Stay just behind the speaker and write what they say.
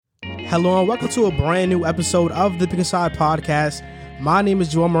Hello and welcome to a brand new episode of the Pick a Side Podcast. My name is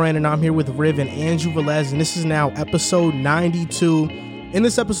Joel Moran and I'm here with Riv and Andrew Velez, and this is now episode 92. In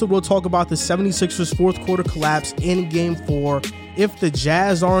this episode, we'll talk about the 76ers fourth quarter collapse in Game 4, if the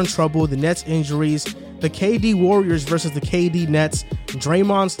Jazz are in trouble, the Nets injuries, the KD Warriors versus the KD Nets,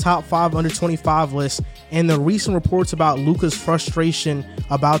 Draymond's top 5 under 25 list, and the recent reports about Luka's frustration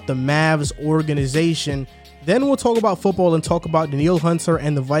about the Mavs organization. Then we'll talk about football and talk about Danielle Hunter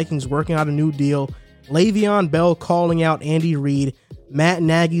and the Vikings working out a new deal, Le'Veon Bell calling out Andy Reid, Matt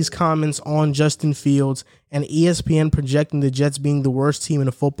Nagy's comments on Justin Fields, and ESPN projecting the Jets being the worst team in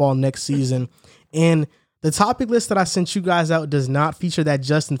the football next season. And the topic list that I sent you guys out does not feature that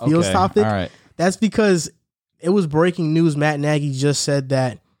Justin Fields topic. All right. That's because it was breaking news. Matt Nagy just said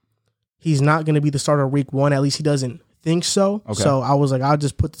that he's not going to be the starter week 1. At least he doesn't think so. Okay. So I was like, I'll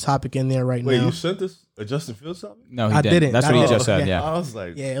just put the topic in there right now. Wait, you sent this a Justin Fields topic? No, he I didn't. didn't. That's I what he didn't. just said, yeah. I was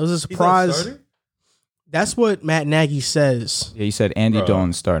like, Yeah, it was a he's not surprise. starting? That's what Matt Nagy says. Yeah, he said Andy Bro.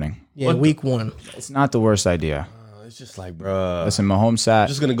 Dolan's starting. Yeah, What week 1. It's not the worst idea. It's just like, bruh. Listen, Mahomes I'm sat.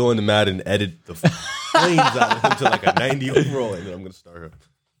 just going to go into Madden and edit the flames out of him to like a 90 overall, and then I'm going to start him.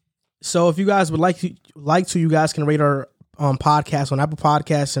 So if you guys would like to, you guys can rate our podcast on Apple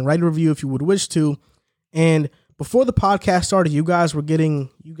Podcasts and write a review if you would wish to. And before the podcast started, you guys were getting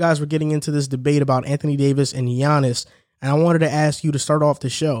into this debate about Anthony Davis and Giannis, and I wanted to ask you to start off the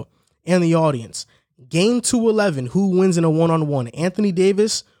show and the audience. Game 211, who wins in a one-on-one, Anthony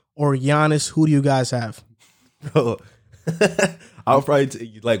Davis or Giannis? Who do you guys have? Bro, I'll probably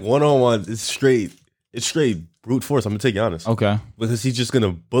take, like, one-on-one, it's straight brute force. I'm going to take Giannis. Okay. Because he's just going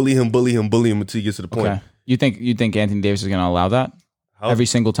to bully him until he gets to the point. Okay. You think Anthony Davis is going to allow that How- every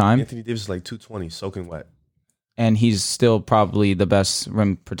single time? Anthony Davis is like 220, soaking wet. And he's still probably the best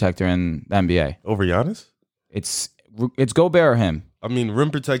rim protector in the NBA. Over Giannis? It's Gobert or him. I mean,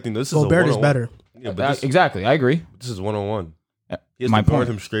 rim protecting, this is Gobert a is one-on-one. better. Yeah, but Exactly. I agree. this is one-on-one. He has My to guard point.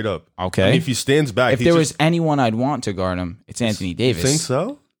 him straight up. Okay. I mean, if he stands back, If he there just, was anyone I'd want to guard him, it's Anthony Davis. You think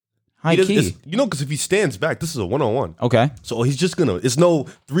so? High He does- key. it's- you know, because if he stands back, this is a one-on-one. Okay. So he's just gonna. It's no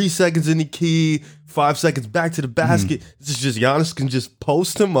 3 seconds in the key, 5 seconds back to the basket. This is just Giannis can just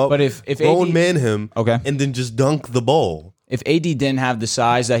post him up, But if grown AD man him, Okay. and then just dunk the ball. If AD didn't have the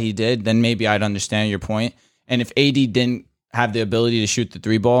size that he did, then maybe I'd understand your point. And if AD didn't have the ability to shoot the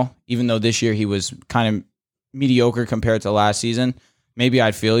 3 ball, even though this year he was kind of mediocre compared to last season, maybe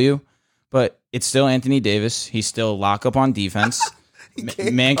I'd feel you. But it's still Anthony Davis. He's still lock up on defense.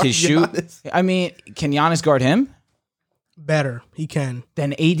 Man can shoot. Giannis. I mean, can Giannis guard him? Better. He can.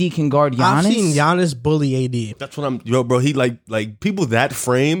 Then AD can guard Giannis? I've seen Giannis bully AD. That's what I'm. Yo, bro, he like people that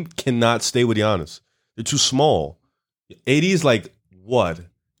frame cannot stay with Giannis. They're too small. AD is like what?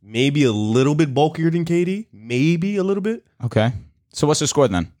 Maybe a little bit bulkier than KD. Maybe a little bit. Okay. So what's the score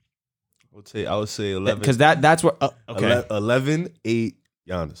then? I would say 11. Because that's what... okay. 11-8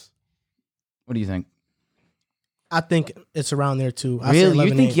 Giannis. What do you think? I think it's around there too. I say Really?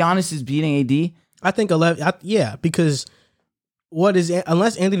 You think 11-8. Giannis is beating AD? I think 11. Yeah, because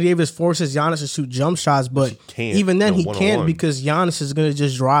unless Anthony Davis forces Giannis to shoot jump shots, but he can't even then in a he can't one-on-one. because Giannis is going to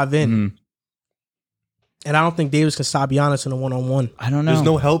just drive in, Mhm. and I don't think Davis can stop Giannis in a one-on-one. I don't know. There's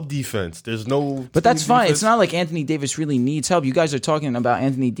no help defense. There's no. But that's team fine. defense. It's not like Anthony Davis really needs help. You guys are talking about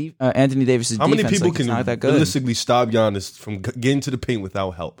Anthony Davis's How defense. many people like it's can not that good. realistically stop Giannis from getting to the paint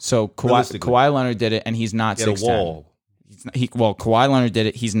without help? So realistically. Kawhi Leonard did it, and he's not Get a 6'10". wall. Kawhi Leonard did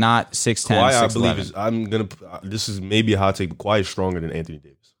it. He's not 6'10", Kawhi, I 6'11". believe is. I'm gonna. This is maybe a hot take, but Kawhi is stronger than Anthony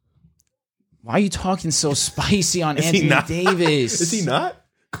Davis. Why are you talking so spicy on Is he Anthony not? Davis? Is he not?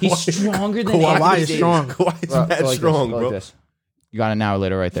 He's Kawhi- stronger than Kawhi Anthony is Davis. strong. Kawhi is Bro, mad go like strong, this, go bro. like this. You got an hour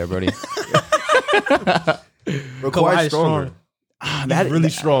later right there, Brody. Bro, Kawhi Kawhi's is stronger. strong. He's really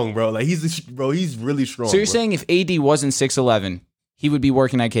strong, bro. Like he's really strong. So you're bro. saying if AD wasn't 6'11", he would be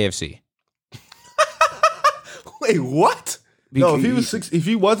working at KFC? Wait, what? No, if he was if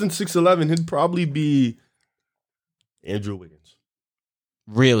he wasn't 6'11", he'd probably be Andrew Wiggins.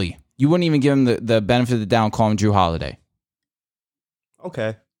 Really? You wouldn't even give him the benefit of the doubt and call him Drew Holiday?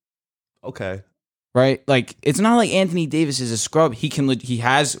 Okay. Right? Like, it's not like Anthony Davis is a scrub. He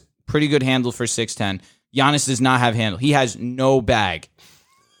has pretty good handle for 6'10". Giannis does not have handle. He has no bag.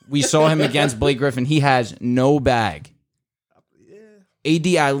 We saw him against Blake Griffin. He has no bag. AD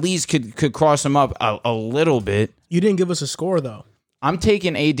at least could cross him up a little bit. You didn't give us a score though. I'm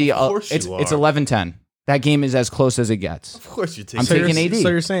taking AD. Of course It's you are. 11-10. That game is as close as it gets. Of course you're taking. I'm taking AD. So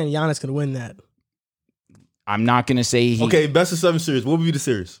you're saying Giannis can win that? I'm not going to say he... Okay, best of 7 series. What would be the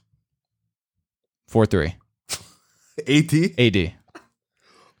series? 4-3. AD. AD.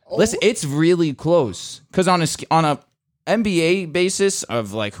 Listen, it's really close. Because on a NBA basis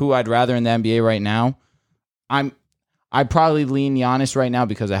of like who I'd rather in the NBA right now, I'd probably lean Giannis right now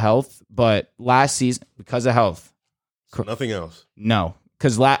because of health, but last season because of health, Nothing else. no,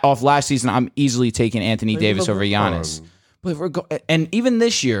 because off last season I'm easily taking Anthony Davis over Giannis. But and even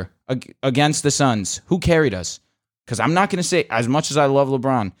this year against the Suns, who carried us? Because I'm not going to say, as much as I love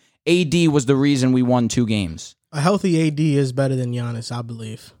LeBron, AD was the reason we won 2 games. A healthy AD is better than Giannis, I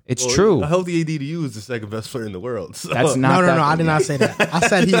believe. It's true. A healthy AD to you is the second best player in the world. So. That's not. No. I did not say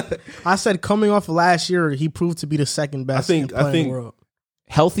that. I said coming off of last year, he proved to be the second best player in the world.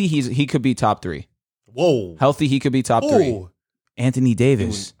 Healthy, he could be top 3. Whoa. Healthy, he could be top 3. Anthony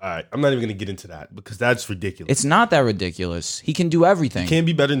Davis. All right, I'm not even going to get into that because that's ridiculous. It's not that ridiculous. He can do everything. He can't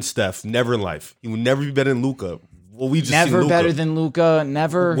be better than Steph. Never in life. He will never be better than Luka. Well, we just never better than Luka.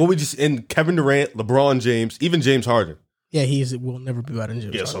 Never. What we just in Kevin Durant, LeBron James, even James Harden. Yeah, will never be better than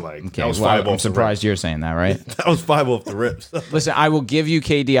James. Yeah, so Harden. like that was 5 off. I'm surprised you're saying that, right? That was 5 off the rips. Listen, I will give you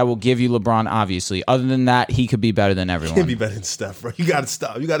KD. I will give you LeBron. Obviously, other than that, he could be better than everyone. He can't be better than Steph, bro. You got to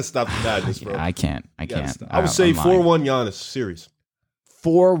stop. You got to stop the madness, bro. I can't. I would say 4-1 Giannis series.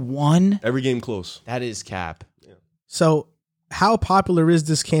 4-1. Every game close. That is cap. So, how popular is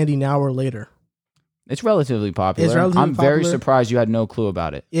this candy now or later? It's relatively popular. I'm very surprised you had no clue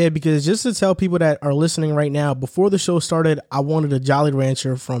about it. Yeah, because just to tell people that are listening right now, before the show started, I wanted a Jolly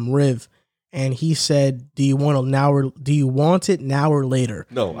Rancher from Riv, and he said, "Do you want it now or later?"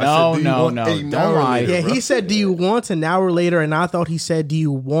 No. No. Don't lie. Yeah, he said, "Do you want it now or later?" And I thought he said, "Do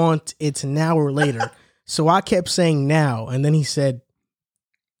you want it now or later?" So I kept saying now, and then he said,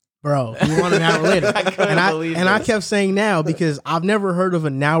 "Bro, you want an hour later?" I kept saying now because I've never heard of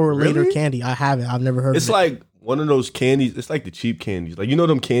an hour later candy. I haven't. I've never heard. It's of it. like one of those candies. It's like the cheap candies. Like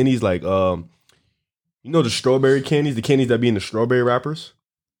them candies like the strawberry candies, the candies that be in the strawberry wrappers.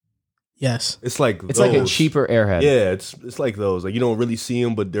 Yes, it's like it's like a cheaper Airhead. Yeah, it's like those. Like you don't really see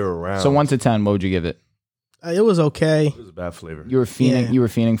them, but they're around. So 1 to 10, what would you give it? It was okay. It was a bad flavor. You were fiending. Yeah. You were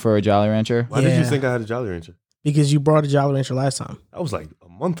fiending for a Jolly Rancher. Why did you think I had a Jolly Rancher? Because you brought a Jolly Rancher last time. That was like a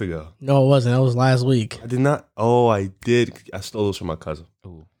month ago. No, it wasn't. That was last week. I did not. Oh, I did. I stole those from my cousin.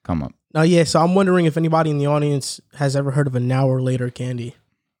 Ooh, come on. No, yeah. So I'm wondering if anybody in the audience has ever heard of an hour later candy.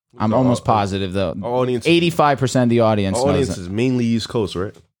 I'm almost positive though. 85% of the audience. Our audience is mainly East Coast,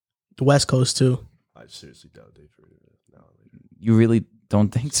 right? The West Coast too. I seriously doubt they heard it. No, you really don't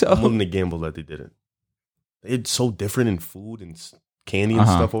think so? I'm willing to gamble that they didn't. It's so different in food and candy and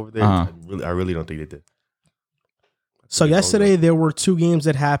stuff over there. I really don't think they did. So yesterday there were 2 games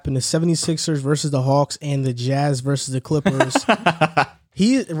that happened: the 76ers versus the Hawks and the Jazz versus the Clippers.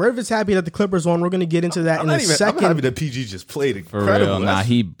 Riv is happy that the Clippers won. We're going to get into that in a second. I'm happy that PG just played incredible. For real. Nah,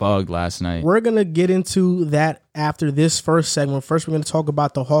 he bugged last night. We're going to get into that after this first segment. First, we're going to talk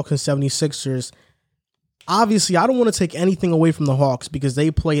about the Hawks and 76ers. Obviously, I don't want to take anything away from the Hawks because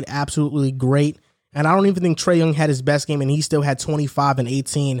they played absolutely great. And I don't even think Trae Young had his best game, and he still had 25 and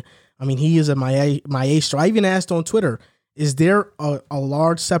 18. I mean, he is a maestro. I even asked on Twitter, is there a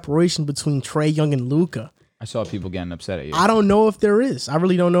large separation between Trae Young and Luka? I saw people getting upset at you. I don't know if there is. I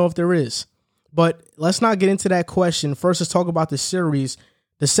really don't know if there is. But let's not get into that question. First, let's talk about the series.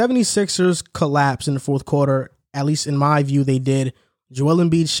 The 76ers collapsed in the fourth quarter. At least in my view, they did. Joel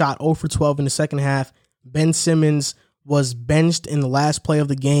Embiid shot 0 for 12 in the second half. Ben Simmons was benched in the last play of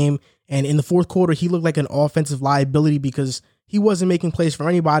the game. And in the fourth quarter, he looked like an offensive liability because he wasn't making plays for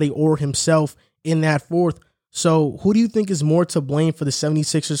anybody or himself in that fourth. So who do you think is more to blame for the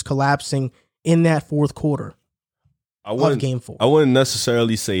 76ers collapsing in that fourth quarter of Game 4? I wouldn't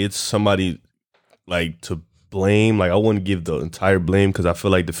necessarily say it's somebody like to blame. Like I wouldn't give the entire blame because I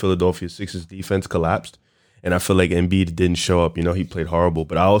feel like the Philadelphia Sixers defense collapsed. And I feel like Embiid didn't show up. He played horrible.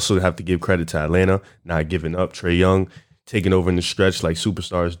 But I also have to give credit to Atlanta, not giving up. Trae Young taking over in the stretch like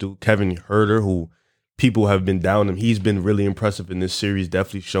superstars do. Kevin Huerter, who people have been down him, he's been really impressive in this series,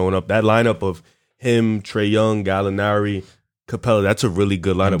 definitely showing up. That lineup of him, Trae Young, Gallinari, Capella, that's a really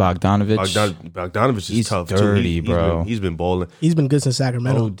good lineup. Bogdanovich is tough dirty, too. Bro. He's been balling. He's been good since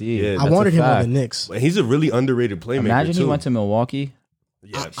Sacramento. Yeah, I wanted him on the Knicks. He's a really underrated playmaker. Imagine too. He went to Milwaukee.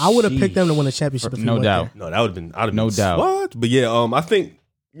 Yeah, I would have picked them to win the championship. No doubt. No, that would have been. I'd have no been, doubt. What? But yeah, I think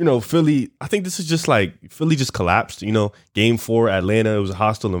Philly. I think this is just like Philly just collapsed. Game 4, Atlanta. It was a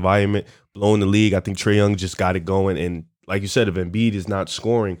hostile environment, blowing the league. I think Trae Young just got it going, and like you said, if Embiid is not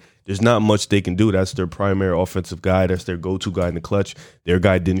scoring, there's not much they can do. That's their primary offensive guy. That's their go-to guy in the clutch. Their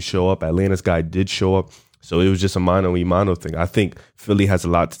guy didn't show up. Atlanta's guy did show up. So it was just a mano thing. I think Philly has a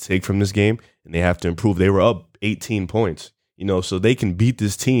lot to take from this game, and they have to improve. They were up 18 points, so they can beat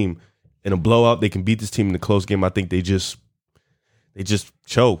this team in a blowout. They can beat this team in a close game. I think they just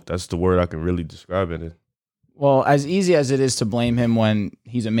choked. That's the word I can really describe it in. Well, as easy as it is to blame him when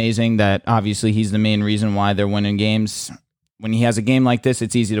he's amazing, that obviously he's the main reason why they're winning games. When he has a game like this,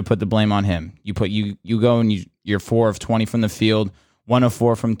 it's easy to put the blame on him. You go and you're 4 of 20 from the field, 1 of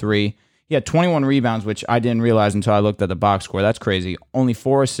 4 from 3. He had 21 rebounds, which I didn't realize until I looked at the box score. That's crazy. Only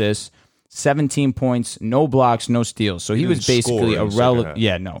 4 assists, 17 points, no blocks, no steals. So he was basically a relative.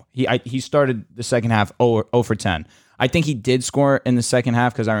 Yeah, no. He started the second half 0 for 10. I think he did score in the second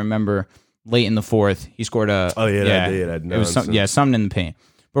half because I remember late in the fourth he scored a. Oh yeah, it was something in the paint.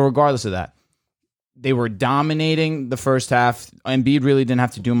 But regardless of that, they were dominating the first half. Embiid really didn't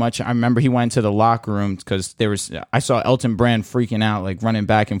have to do much. I remember he went to the locker room because I saw Elton Brand freaking out, like running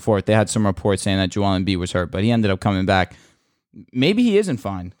back and forth. They had some reports saying that Joel Embiid was hurt, but he ended up coming back. Maybe he isn't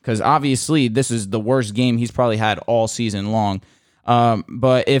fine because obviously this is the worst game he's probably had all season long.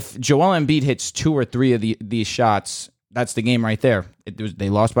 But if Joel Embiid hits 2 or 3 of these shots, that's the game right there. They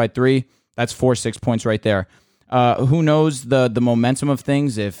lost by 3. That's 4-6 points right there. Who knows the momentum of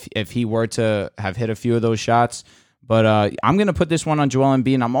things if he were to have hit a few of those shots. But I'm going to put this one on Joel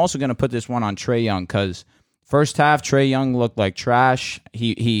Embiid, and I'm also going to put this one on Trae Young because first half, Trae Young looked like trash.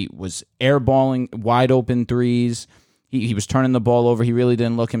 He was airballing wide open threes. He was turning the ball over. He really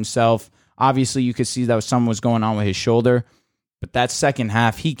didn't look himself. Obviously, you could see that something was going on with his shoulder. But that second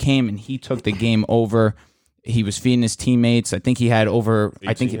half, he came and he took the game over. He was feeding his teammates. I think he had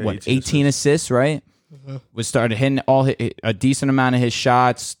 18 assists, right? Mm-hmm. Was started hitting a decent amount of his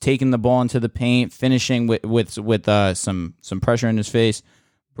shots, taking the ball into the paint, finishing with some pressure in his face.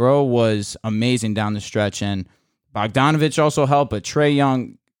 Bro was amazing down the stretch, and Bogdanovich also helped. But Trae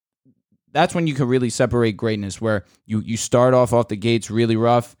Young, that's when you can really separate greatness, where you start off the gates really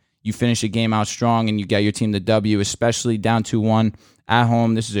rough, you finish the game out strong, and you get your team the W, especially down 2-1 at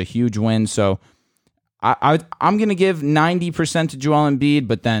home. This is a huge win, so I'm going to give 90% to Joel Embiid,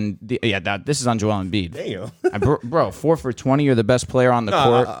 but then, this is on Joel Embiid. Damn. Bro, 4 for 20, you're the best player on the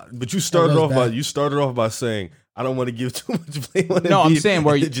court. But you started off by saying, I don't want to give too much blame on Embiid. No, I'm saying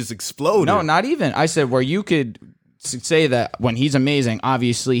where it just exploded. No, not even. I said where you could say that when he's amazing,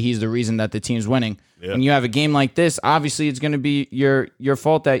 obviously he's the reason that the team's winning. Yeah. When you have a game like this, obviously it's going to be your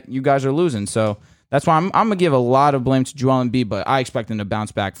fault that you guys are losing. So that's why I'm going to give a lot of blame to Joel Embiid, but I expect him to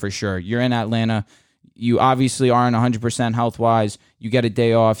bounce back for sure. You're in Atlanta. You obviously aren't 100% health-wise. You get a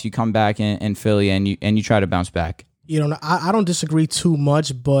day off. You come back in Philly, and you try to bounce back. You know, I don't disagree too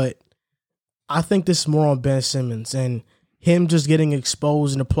much, but I think this is more on Ben Simmons and him just getting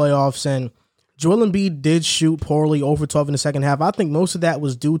exposed in the playoffs. And Joel Embiid did shoot poorly, over 12 in the second half. I think most of that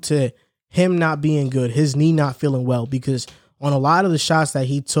was due to him not being good, his knee not feeling well, because on a lot of the shots that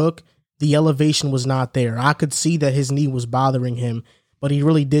he took, the elevation was not there. I could see that his knee was bothering him, but he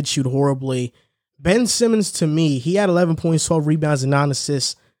really did shoot horribly. Ben Simmons, to me, he had 11 points, 12 rebounds, and 9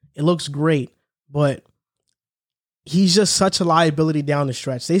 assists. It looks great, but he's just such a liability down the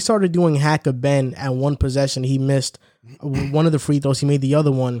stretch. They started doing hack a Ben at one possession. He missed one of the free throws. He made the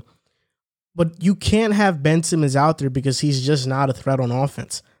other one. But you can't have Ben Simmons out there because he's just not a threat on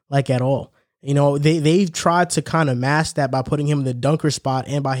offense, like at all. You know, they've tried to kind of mask that by putting him in the dunker spot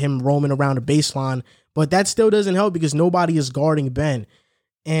and by him roaming around the baseline, but that still doesn't help because nobody is guarding Ben.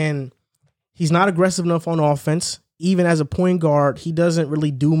 And he's not aggressive enough on offense. Even as a point guard, he doesn't really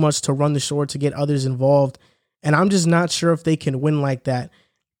do much to run the short to get others involved. And I'm just not sure if they can win like that.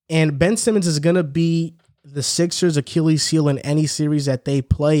 And Ben Simmons is going to be the Sixers' Achilles heel in any series that they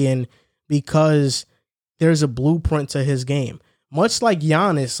play in because there's a blueprint to his game. Much like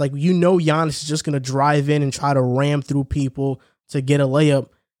Giannis, Giannis is just going to drive in and try to ram through people to get a layup.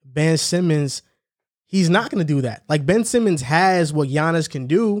 Ben Simmons, he's not going to do that. Like, Ben Simmons has what Giannis can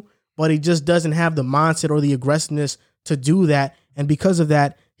do, but he just doesn't have the mindset or the aggressiveness to do that. And because of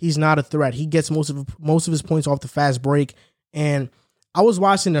that, he's not a threat. He gets most of his points off the fast break. And I was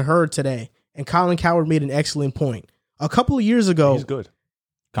watching The Herd today, and Colin Cowherd made an excellent point. A couple of years ago... He's good.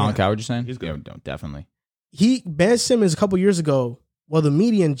 Colin Cowherd, you're saying? He's good. Yeah, definitely. Ben Simmons, a couple of years ago, well, the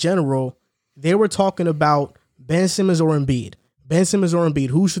media in general, they were talking about Ben Simmons or Embiid. Ben Simmons or Embiid.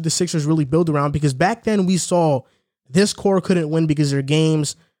 Who should the Sixers really build around? Because back then we saw this core couldn't win because their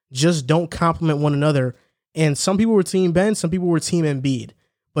games just don't complement one another. And some people were team Ben, some people were team Embiid.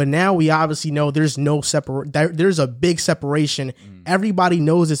 But now we obviously know there's no there's a big separation. Everybody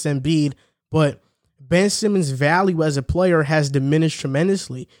knows it's Embiid, but Ben Simmons' value as a player has diminished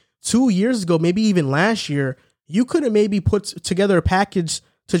tremendously. 2 years ago, maybe even last year, you could have maybe put together a package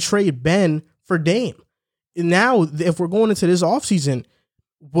to trade Ben for Dame. And now, if we're going into this offseason,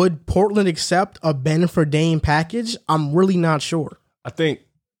 would Portland accept a Ben for Dame package? I'm really not sure. I think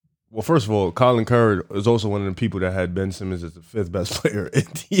Well, first of all, Colin Kerr is also one of the people that had Ben Simmons as the 5th best player in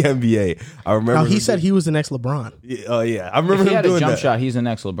the NBA. I remember. No, he said he was the next LeBron. Yeah, I remember If he him had a doing jump that. shot, he's the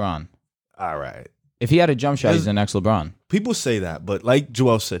next LeBron. All right. If he had a jump shot, he's the next LeBron. People say that, but like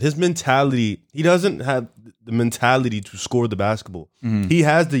Joel said, his mentality, he doesn't have the mentality to score the basketball. He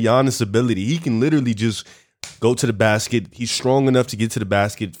has the Giannis ability. He can literally just go to the basket. He's strong enough to get to the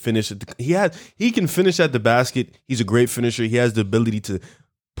basket, finish it. He can finish at the basket. He's a great finisher. He has the ability to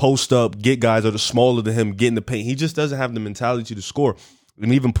post up, get guys that are smaller than him, get in the paint. He just doesn't have the mentality to score.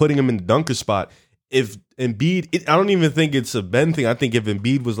 And even putting him in the dunker spot, if Embiid, I don't even think it's a Ben thing. I think if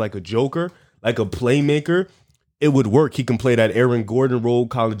Embiid was like a joker, like a playmaker, it would work. He can play that Aaron Gordon role,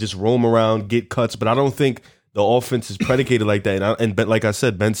 kind of just roam around, get cuts. But I don't think the offense is predicated like that. And like I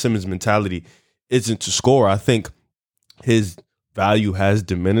said, Ben Simmons' mentality isn't to score. I think his value has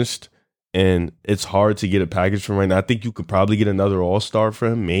diminished, and it's hard to get a package from right now. I think you could probably get another All-Star for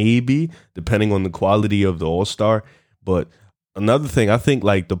him, maybe, depending on the quality of the All-Star. But another thing, I think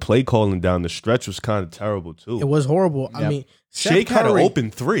like the play calling down the stretch was kind of terrible too. It was horrible. Yep. I mean, Shake Seth had an Curry,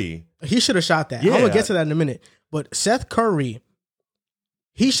 open three. He should have shot that. Yeah. I'm going to get to that in a minute. But Seth Curry,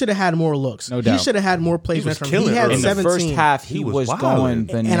 he should have had more looks. No doubt. He should have had more He was placements from him. killing He had early. In 17. the first half, he He was was going wilding.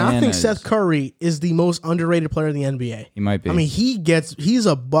 bananas. And I think Seth Curry is the most underrated player in the NBA. He might be. I mean, he's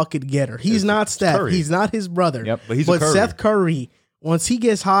a bucket getter. He's not Steph. Curry. He's not his brother. Yep. But he's a Curry. Seth Curry, once he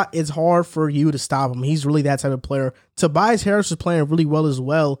gets hot, it's hard for you to stop him. He's really that type of player. Tobias Harris was playing really well as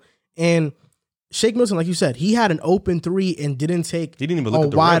well. And Shake Milton, like you said, he had an open three and didn't take He didn't even look a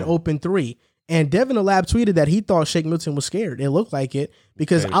at the wide rim. open three. And Devin Alab tweeted that he thought Shake Milton was scared. It looked like it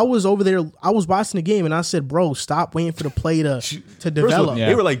because I was over there. I was watching the game and I said, "Bro, stop waiting for the play to First of all, develop." Yeah.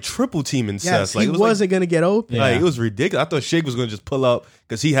 They were like triple teaming Yes, Seth. Like, he it was wasn't going to get open. like, Yeah. it was ridiculous. I thought Shake was going to just pull up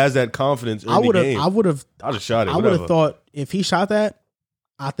because he has that confidence in I the would game. have. I would have. I'd have shot it. I would whatever. have thought if he shot that,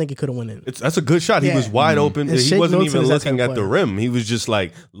 I think it could have went in. That's a good shot. He Yeah. was wide open. And He Shake wasn't Milton even is that looking type at of the player. rim. He was just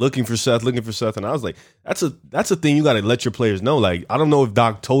like looking for Seth. And I was like, that's a thing you got to let your players know. Like, I don't know if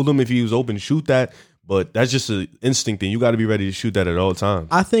Doc told him if he was open to shoot that, but that's just an instinct thing. You got to be ready to shoot that at all times.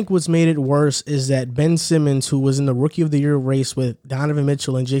 I think what's made it worse is that Ben Simmons, who was in the Rookie of the Year race with Donovan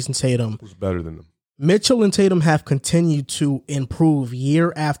Mitchell and Jason Tatum, Who's better than him? Mitchell and Tatum have continued to improve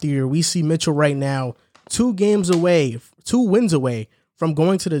year after year. We see Mitchell right now 2 wins away from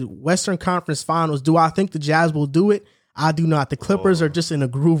going to the Western Conference Finals. Do I think the Jazz will do it? I do not. The Clippers are just in a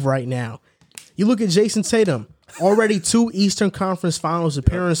groove right now. You look at Jason Tatum, already 2 Eastern Conference Finals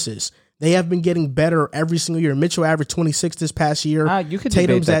appearances. They have been getting better every single year. Mitchell averaged 26 this past year. You could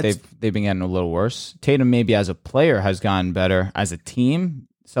Tatum's debate that at they've been getting a little worse. Tatum maybe as a player has gotten better. As a team,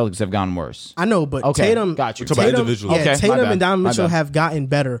 Celtics have gotten worse. I know, but Okay, Tatum, got you. We're talking about Tatum, individuals. yeah, Okay, my Tatum bad, and Donovan my Mitchell bad. have gotten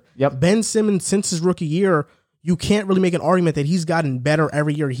better. Yep. Ben Simmons, since his rookie year, you can't really make an argument that he's gotten better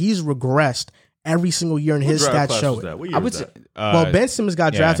every year. He's regressed every single year, and his What draft stats class show was it. that? What year I was would say, that? Well, Ben Simmons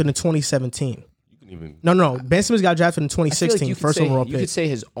got yeah. drafted in 2017. You can even No. Ben Simmons got drafted in I feel like 2016, you could first say- overall You pick. could say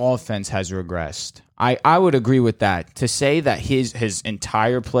his offense has regressed. I would agree with that. To say that his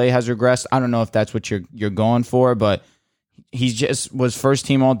entire play has regressed, I don't know if that's what you're going for, but he just was first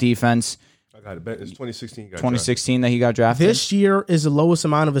team all defense. I got it. It's 2016. 2016 that he got drafted. This year is the lowest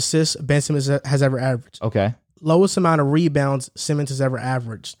amount of assists Ben Simmons has ever averaged. Okay. Lowest amount of rebounds Simmons has ever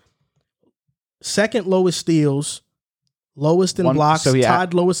averaged. Second lowest steals, lowest in blocks, so he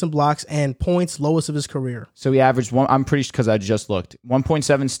tied lowest in blocks, and points lowest of his career. So he averaged one. I'm pretty sure because I just looked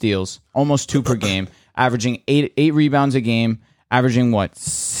 1.7 steals, almost 2 per game, averaging eight rebounds a game, averaging what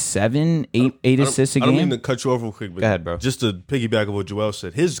 8 assists a I don't game. mean to cut you off real quick, but Go ahead, bro. Just to piggyback on what Joel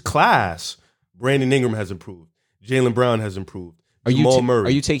said, his class, Brandon Ingram has improved. Jaylen Brown has improved. Jamal Murray.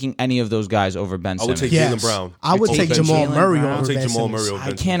 Are you taking any of those guys over Ben I would Simmons? take Yes. Jaylen Brown. I would over take Ben Jamal Simmons. Murray Brown. over I would take Ben Jamal Simmons. Murray over I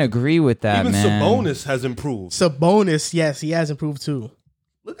Ben can't agree with that, Even man. Sabonis has improved. Sabonis, yes, he has improved too.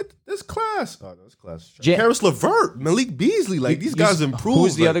 Look at this class. Oh, no, this class. Ja- Harris LeVert, Malik Beasley. Like, these guys improved.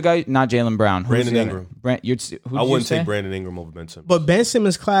 Who's the Like, other guy? Not Jaylen Brown. Who's Brandon the other- Ingram. Who'd I you wouldn't say? take Brandon Ingram over Ben Simmons. But Ben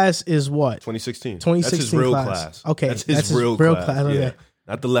Simmons' class is what? 2016. 2016 That's his real class. class. Okay, That's that's his his real real class. class, okay. Yeah.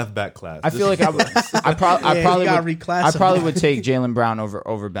 Not the left back class. I feel like I Yeah, probably he got would. reclassified. I probably would take Jaylen Brown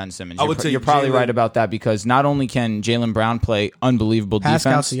over Ben Simmons. I would take You're probably Jaylen- right about that because not only can Jaylen Brown play unbelievable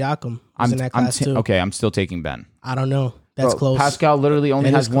Pascal defense, Siakam was in that class too. okay. I'm still taking Ben. I don't know. That's Bro, close. Pascal literally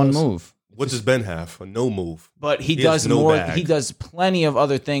only That has is one close. move. What does Ben have? A no move. But he He does has no more. bag. He does plenty of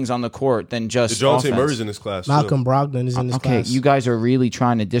other things on the court than just DeJounte offense. Murray's in this class. too. Malcolm Brogdon is in this Okay, class. you guys are really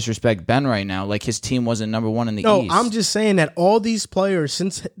trying to disrespect Ben right now. Like his team wasn't number one in the No, East. I'm just saying that all these players,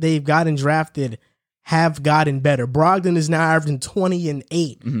 since they've gotten drafted, have gotten better. Brogdon is now averaging 20 and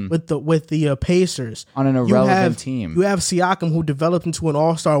 8 with the Pacers on an irrelevant team. You have Siakam, who developed into an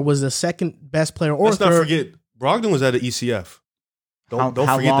all-star, was the second best player. Or let's not forget, Brogdon was at an ECF. Don't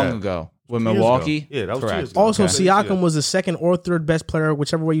how forget long that. ago? With Milwaukee? Yeah, that was correct. 2 years ago. Also, Okay. Siakam was the second or third best player,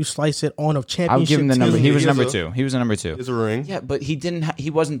 whichever way you slice it, on a championship I would give him the team. number. He was He has number a- 2. He was a number 2. It's a ring. Yeah, but he didn't. He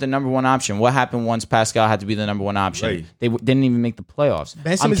wasn't the number 1 option. What happened once Pascal had to be the number 1 option? Right. They didn't even make the playoffs.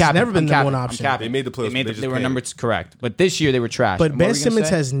 Ben Simmons has never been the number 1 option. They made the playoffs, but they just They were paid number him. correct. But this year they were trash. But And what Ben were you gonna Simmons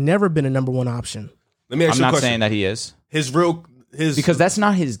say? has never been a number 1 option. Let me ask I'm you a not question. saying that he is His because that's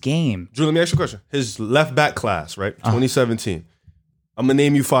not his game. Drew, let me ask you a question. His left back class, right? 2017. I'm gonna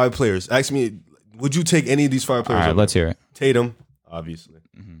name you 5 players. Ask me, would you take any of these 5 All players? right, over? let's hear it. Tatum, obviously.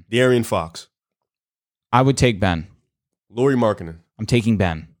 De'Aaron Fox, I would take Ben. Lauri Markkanen. I'm taking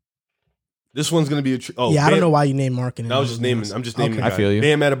Ben. This one's gonna be a. I don't know why you named Markkanen. I was just naming. I'm just naming. Okay. the I guy. feel you.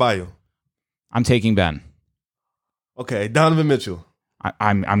 Bam Adebayo. I'm taking Ben. Okay, Donovan Mitchell.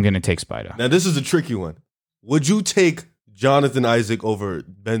 I'm gonna take Spider. Now this is a tricky one. Would you take Jonathan Isaac over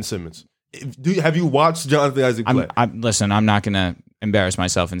Ben Simmons? Have you watched Jonathan Isaac play? Listen, I'm not gonna embarrass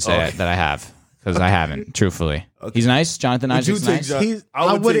myself and say that I have because I haven't. Truthfully, he's nice. Jonathan Would you Isaac's take nice.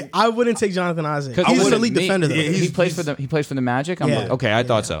 John- I wouldn't take Jonathan Isaac. 'Cause He's an wouldn't elite me- defender, though. yeah, he plays for the Magic. I'm Yeah. like, okay, I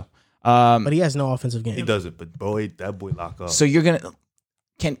thought so. But he has no offensive game. He does it, but boy, that boy lock up. So you're gonna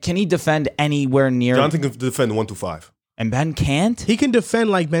can he defend anywhere near? Jonathan can defend 1 through 5. And Ben can't. He can defend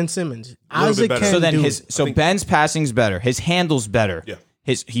like Ben Simmons. little bit Isaac better. can So then do his it. so Ben's passing's better. His handle's better. Yeah.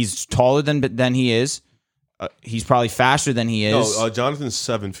 He's taller than he is. He's probably faster than he is. No, Jonathan's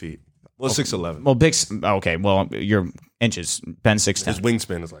 7 feet. Well, 6'11". Well, okay. Well, you're inches. Ben's 6'10". His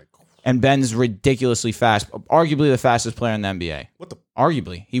wingspan is like, And Ben's ridiculously fast. Arguably the fastest player in the NBA. what the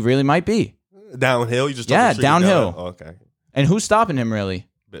Arguably, he really might be. downhill? You just Yeah, talking straight downhill. Oh, okay, And who's stopping him really?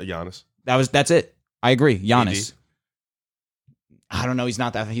 Giannis. That's it. I agree. Giannis. AD. I don't know. He's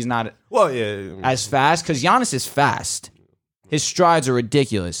not Well, yeah. as fast because Giannis is fast. His strides are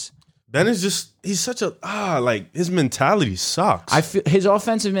ridiculous. Ben is just he's such a like his mentality sucks. I feel his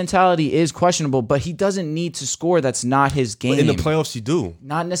offensive mentality is questionable, but he doesn't need to score. That's not his game. But in the playoffs, you do.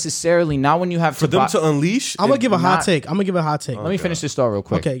 Not necessarily. Not when you have For them to unleash. I'm gonna give a hot not- take. Let me finish this thought real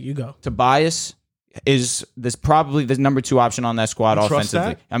quick. Okay, you go. Tobias is this probably the number 2 option on that squad You trust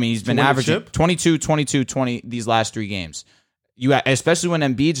offensively. that? I mean, he's been win the averaging chip? 22, 22, 20 these last 3 games. Especially when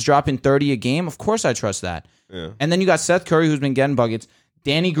Embiid's dropping 30 a game, of course I trust that. Yeah. And then you got Seth Curry who's been getting buckets.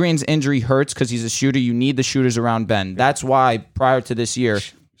 Danny Green's injury hurts because he's a shooter. You need the shooters around Ben. That's why prior to this year,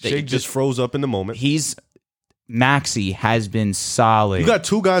 Shake just froze up in the moment. Maxey has been solid. You got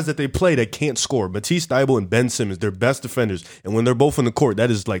 2 guys that they play that can't score. Matisse Thybulle and Ben Simmons. They're best defenders. And when they're both on the court,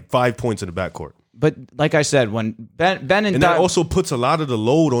 that is like 5 points in the backcourt. But like I said, when Ben And that also puts a lot of the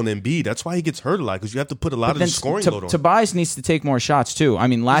load on Embiid. That's why he gets hurt a lot, because you have to put a lot of the scoring load on him. Tobias needs to take more shots too. I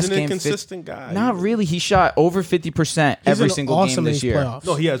mean, last He's an game, inconsistent guy. Not really. He shot over 50% every single awesome game this in year. these playoffs.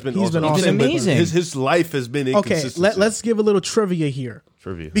 No, he has been. He's awesome. been awesome. He's been But amazing. His life has been Okay, inconsistent. let's give a little trivia here.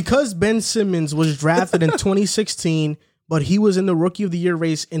 Trivia. Because Ben Simmons was drafted in 2016, but he was in the Rookie of the Year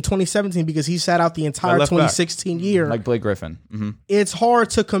race in 2017 because he sat out the entire left back. 2016 year. Like Blake Griffin. It's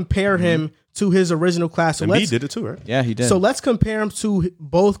hard to compare him to his original class. So Embiid did it too, right? Yeah, he did. So let's compare him to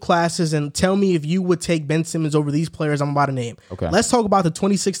both classes and tell me if you would take Ben Simmons over these players I'm about to name. Okay. Let's talk about the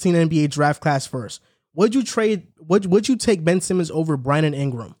 2016 NBA draft class first. Would you take Ben Simmons over Brandon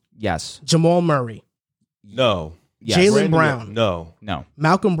Ingram, yes. Jamal Murray, No. Yes. Jalen Brown, No. No.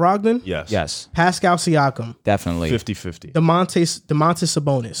 Malcolm Brogdon, Yes. Yes. Pascal Siakam, Definitely. 50-50. Demontis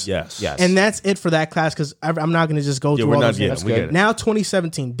Sabonis? Yes. Yes. And that's it for that class because I'm not going to just go Yeah, through we're all not those getting. names. We get it. Now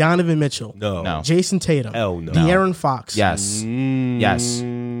 2017, Donovan Mitchell, No. No. Jason Tatum, Hell no. De'Aaron Fox, Yes. Yes.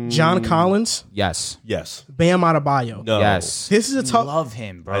 John Collins, Yes. Yes. Bam Adebayo. No. Yes. This is a You tough. love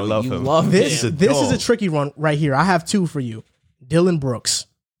him, bro. I love you him. Love This him. this is a dog. tricky one right here. I have 2 for you. Dylan Brooks,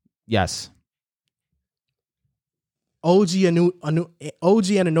 Yes. OG Anunoby.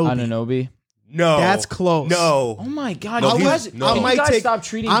 Anunoby. No. That's close. No. Oh my God! No, you he's- guys, no. can I you might guys take- stop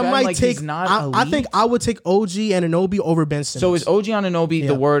treating I Ben might like take. he's not I elite? think I would take OG Anunoby over Ben Simmons. so. Is OG Anunoby Yeah.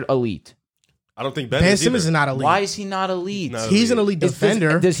 the word elite? I don't think Ben, Ben is Simmons either. is not elite. Why is he not elite? Not He's an elite Does-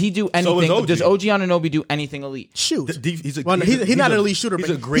 defender. Does he do is anything? OG. Does OG Anunoby do anything elite? Shoot. He's a, Well, he's not an elite shooter, He's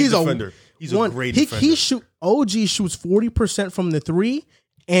but a great defender. He's a great defender. He shoot. OG shoots 40% from the 3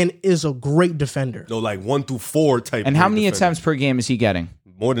 and is a great defender. No, like 1 through 4 type. And how great many defender. attempts per game is he getting?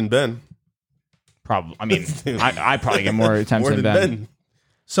 More than Ben. Probably. I mean, I probably get more attempts More than than Ben. Ben.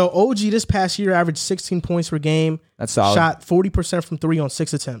 So OG this past year averaged 16 points per game. That's solid. Shot 40% from 3 on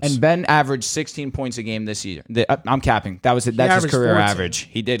 6 attempts. And Ben averaged 16 points a game this year. I'm capping. That was that's his averaged career 14. average.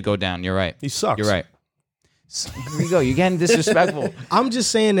 He did go down. You're right. He sucks. You're right. Here we go. You're getting disrespectful. I'm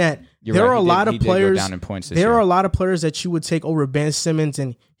just saying that You're there right, are a he lot did- of he did go players. down in points this There year. are a lot of players that you would take over Ben Simmons,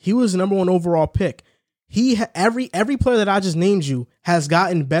 and he was the number 1 overall pick. Every player that I just named you has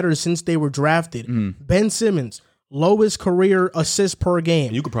gotten better since they were drafted. Ben Simmons, lowest career assists per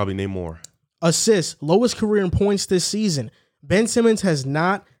game. You could probably name more. Assists, lowest career in points this season. Ben Simmons has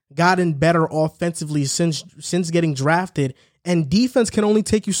not gotten better offensively since getting drafted, and defense can only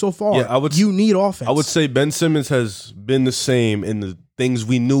take you so far. Yeah, you need offense. I would say Ben Simmons has been the same in the things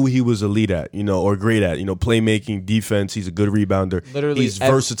we knew he was elite at, or great at, playmaking, defense. He's a good rebounder. Literally he's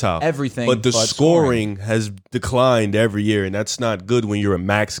versatile. everything But the but scoring has declined every year, and that's not good when you're a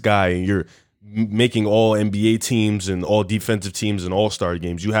max guy and you're making all NBA teams and all defensive teams and all-star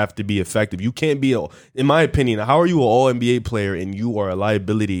games. You have to be effective. You can't be, in my opinion, how are you an all-NBA player and you are a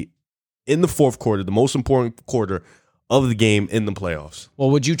liability in the fourth quarter, the most important quarter of the game in the playoffs? Well,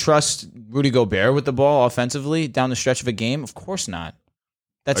 would you trust Rudy Gobert with the ball offensively down the stretch of a game? Of course not.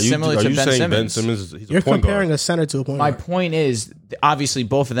 That's similar to Ben saying Ben Simmons. Simmons he's You're a point comparing guard? a center to a point My guard. point is, obviously,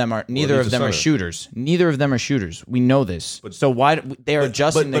 both of them are. Neither he's of a them are center. shooters. Neither of them are shooters. We know this. So why they are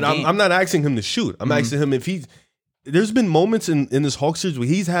adjusting But the game? I'm not asking him to shoot. I'm asking him if he's. There's been moments in this Hawks series where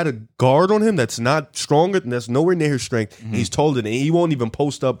he's had a guard on him that's not stronger, that's nowhere near his strength. And he's taller than, and he won't even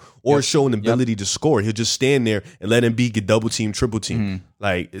post up or show an ability to score. He'll just stand there and let Embiid get double team, triple team.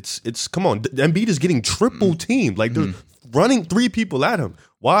 Like it's come on, Embiid is getting triple teamed. Like they're running 3 people at him.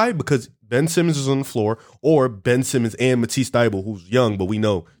 Why? Because Ben Simmons is on the floor, or Ben Simmons and Matisse Thybulle, who's young, but we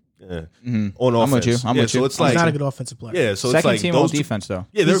know on offense. I'm with you. I'm with so you. it's He's like not a good offensive player. yeah, so it's Second like team all those two- defense though.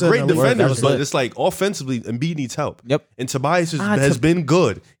 yeah, they're He's an great elite- that defenders, was but lit. it's like offensively, Embiid needs help. Yep. And Tobias has been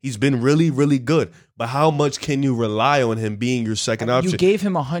good. He's been really, really good. But how much can you rely on him being your second option? You gave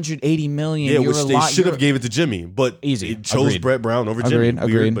him 180 million. yeah, You're which a they lot- should have you're- gave it to Jimmy, but Easy. it chose Agreed. Brett Brown over Jimmy. Agreed.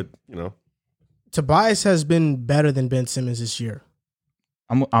 Weird, Agreed. but Tobias has been better than Ben Simmons this year.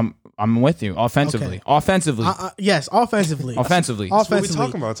 I'm with you. Offensively. Okay. Offensively. Yes, offensively. Offensively. what we Offensively.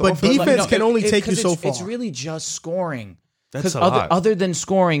 talking about. It's But offensive. defense No, can only take you 'cause so far. It's really just scoring. That's Because a lot. other than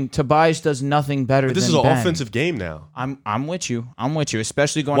scoring, Tobias does nothing better But this than is an Ben. offensive game now. I'm with you. I'm with you,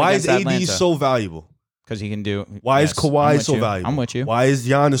 especially going Why is against AD Atlanta. so valuable? Because he can do. Why yes, is I'm Kawhi with so you. valuable? I'm with you. Why is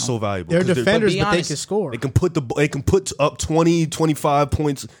Giannis so valuable? They're 'Cause defenders, be but they honest, can score. They can put up 20, 25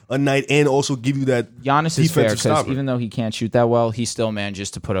 points a night and also give you that Giannis is fair defensive because stopper. even though he can't shoot that well, he still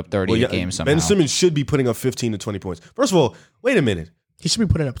manages to put up 30 Well, a game somehow. Ben Simmons should be putting up 15 to 20 points. First of all, wait a minute. He should be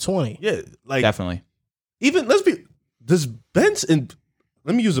putting up 20. Yeah, like Definitely. even does and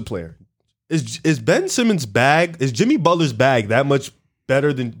let me use a player. Is Ben Simmons' bag, is Jimmy Butler's bag that much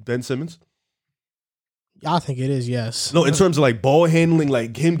better than Ben Simmons? I think it is, yes. No, in terms of like ball handling,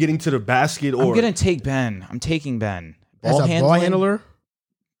 like him getting to the basket, or I'm going to take Ben. I'm taking Ben. As a ball handling? handler,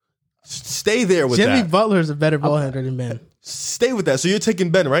 stay there with Jimmy that. Butler is a better ball handler than Ben. Stay with that. So you're taking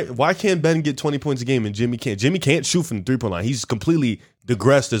Ben, right? Why can't Ben get 20 points a game and Jimmy can't? Jimmy can't shoot from the 3-point line. He's completely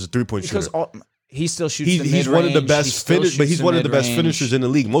digressed as a 3-point Because shooter. he still shoots the He's one of the mid-range, best he still but shoots he's one of the best mid-range. finishers in the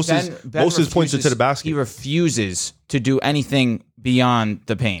league. Most of his points are to the basket. He refuses to do anything beyond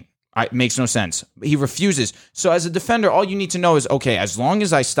the paint. It makes no sense. He refuses. So as a defender, all you need to know is, okay, as long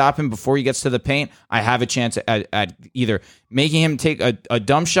as I stop him before he gets to the paint, I have a chance at either making him take a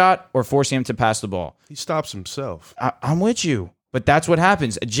dumb shot or forcing him to pass the ball. He stops himself. I'm with you. But that's what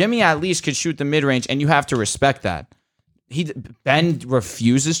happens. Jimmy at least could shoot the mid-range, and you have to respect that. Ben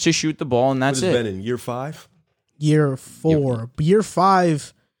refuses to shoot the ball, and What that's has it. Ben in year 5? Year 4. Year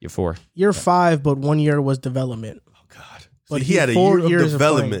 5. You're 4. Year 5, but 1 year was development. Oh God! But But he he- had a 4 year years of of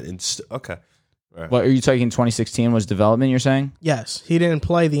development. And okay, What are you talking? 2016 was development. You're saying? Yes, he didn't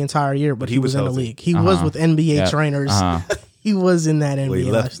play the entire year, but he was in the healthy. league. He was with NBA Yeah. trainers. Uh-huh. He was in that well, he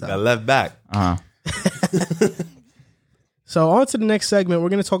NBA left lifestyle. left back. So on to the next segment. We're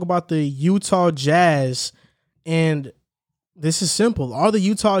going to talk about the Utah Jazz. And this is simple. Are the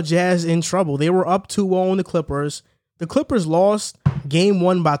Utah Jazz in trouble? They were up 2-0 on the Clippers. The Clippers lost game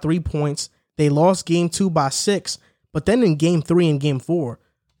 1 by 3 points. They lost game 2 by 6. But then in game 3 and game 4,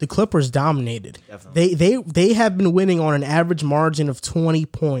 the Clippers dominated. They have been winning on an average margin of 20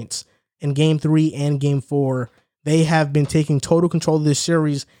 points in game 3 and game 4. They have been taking total control of this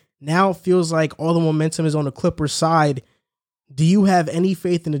series. Now it feels like all the momentum is on the Clippers side. Do you have any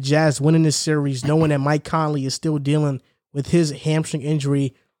faith in the Jazz winning this series, knowing that Mike Conley is still dealing with his hamstring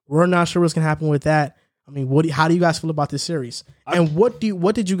injury? We're not sure what's going to happen with that. I mean, how do you guys feel about this series? And what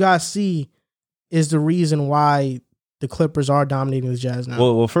did you guys see is the reason why the Clippers are dominating the Jazz now?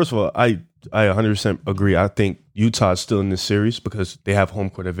 Well, first of all, I 100% agree. I think Utah is still in this series because they have home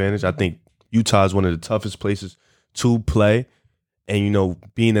court advantage. I think Utah is one of the toughest places to play. And,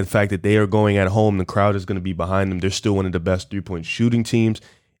 being the fact that they are going at home, the crowd is going to be behind them. They're still one of the best three-point shooting teams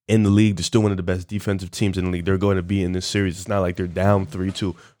in the league. They're still one of the best defensive teams in the league. They're going to be in this series. It's not like they're down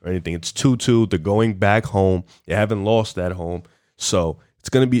 3-2 or anything. It's 2-2. They're going back home. They haven't lost at home. So it's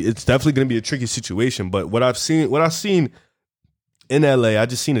definitely going to be a tricky situation. But what I've seen in LA, I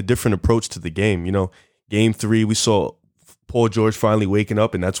just seen a different approach to the game. Game 3, we saw Paul George finally waking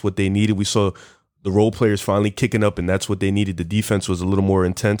up, and that's what they needed. We saw the role players finally kicking up, and that's what they needed. The defense was a little more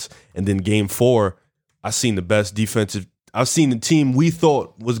intense. And then game 4, I've seen the team we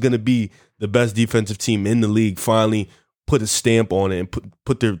thought was going to be the best defensive team in the league finally put a stamp on it and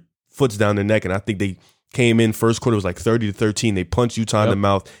put their foots down their neck. And I think they came in first quarter, it was like 30-13. They punched Utah in the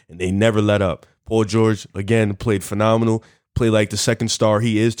mouth, and they never let up. Paul George, again, played phenomenal. Played like the second star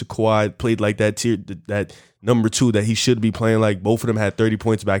he is to Kawhi. Played like that number 2 that he should be playing like. Both of them had 30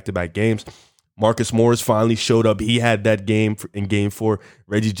 points back-to-back games. Marcus Morris finally showed up. He had that game in game 4.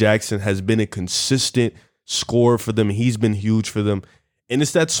 Reggie Jackson has been a consistent scorer for them. He's been huge for them. And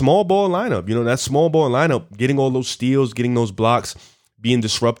it's that small ball lineup. That small ball lineup, getting all those steals, getting those blocks, being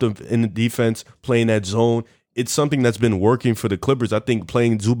disruptive in the defense, playing that zone. It's something that's been working for the Clippers. I think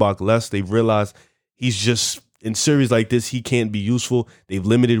playing Zubac less, they've realized he's just, in series like this, he can't be useful. They've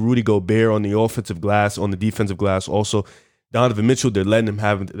limited Rudy Gobert on the offensive glass, on the defensive glass also. Donovan Mitchell, they're letting him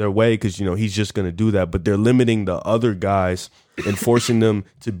have their way because, he's just going to do that. But they're limiting the other guys and forcing them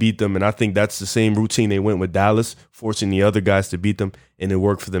to beat them. And I think that's the same routine they went with Dallas, forcing the other guys to beat them, and it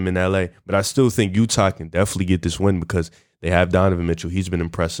worked for them in LA. But I still think Utah can definitely get this win because they have Donovan Mitchell. He's been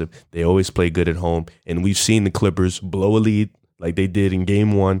impressive. They always play good at home. And we've seen the Clippers blow a lead like they did in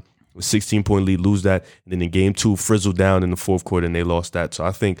game 1. With 16-point lead, lose that. And then in game 2, frizzle down in the fourth quarter, and they lost that. So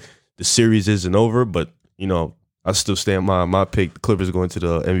I think the series isn't over, but, I still stand my pick. The Clippers going to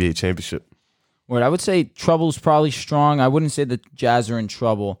the NBA championship. Well, I would say trouble's probably strong. I wouldn't say the Jazz are in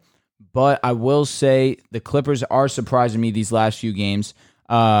trouble, but I will say the Clippers are surprising me these last few games.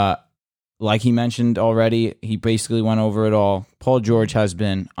 Like he mentioned already, he basically went over it all. Paul George has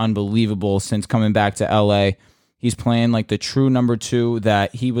been unbelievable since coming back to LA. He's playing like the true number 2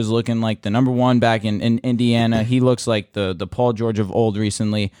 that he was looking like the number 1 back in Indiana. He looks like the Paul George of old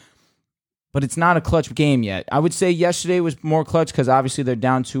recently. But it's not a clutch game yet. I would say yesterday was more clutch because obviously they're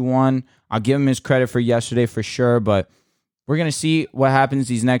down 2-1. I'll give him his credit for yesterday for sure, but we're going to see what happens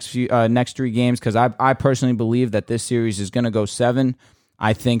these next 3 games because I personally believe that this series is going to go 7.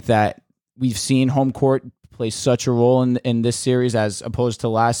 I think that we've seen home court play such a role in this series as opposed to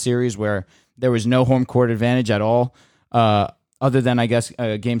last series where there was no home court advantage at all, other than, I guess,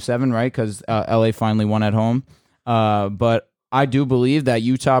 Game 7, right? Because LA finally won at home. But I do believe that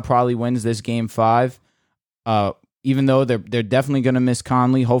Utah probably wins this Game 5, even though they're definitely going to miss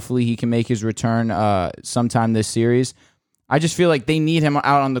Conley. Hopefully he can make his return sometime this series. I just feel like they need him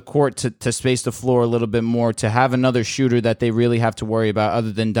out on the court to space the floor a little bit more, to have another shooter that they really have to worry about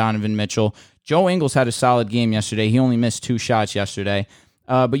other than Donovan Mitchell. Joe Ingles had a solid game yesterday. He only missed 2 shots yesterday.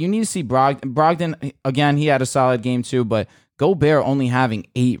 But you need to see Brogdon, again, he had a solid game too, but Gobert only having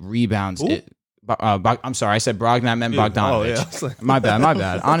 8 rebounds. I'm sorry, I said Brogdon, I meant Bogdanović. Like, my bad.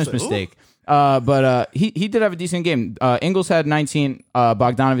 Honest mistake. But he did have a decent game. Ingles had 19,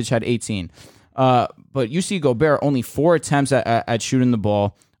 Bogdanović had 18. But you see Gobert, only 4 attempts at shooting the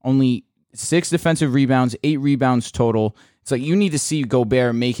ball, only 6 defensive rebounds, 8 rebounds total. It's like you need to see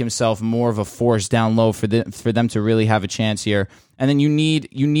Gobert make himself more of a force down low for them to really have a chance here. And then you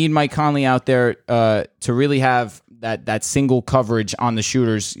need Mike Conley out there to really have that single coverage on the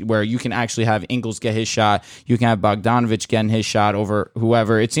shooters where you can actually have Ingles get his shot. You can have Bogdanović getting his shot over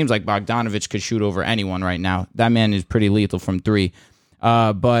whoever. It seems like Bogdanović could shoot over anyone right now. That man is pretty lethal from 3.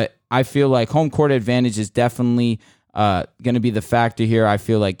 But I feel like home court advantage is definitely going to be the factor here. I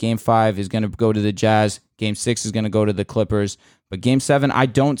feel like Game 5 is going to go to the Jazz. Game 6 is going to go to the Clippers. But Game 7, I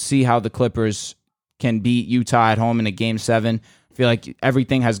don't see how the Clippers can beat Utah at home in a Game 7. I feel like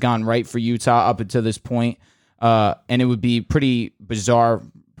everything has gone right for Utah up until this point. And it would be pretty bizarre,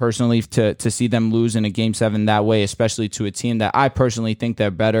 personally, to see them lose in a Game 7 that way, especially to a team that I personally think they're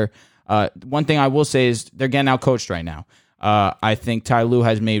better. One thing I will say is they're getting out-coached right now. I think Ty Lue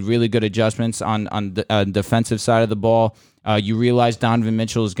has made really good adjustments on the defensive side of the ball. You realize Donovan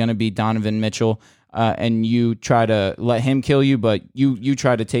Mitchell is going to be Donovan Mitchell, and you try to let him kill you, but you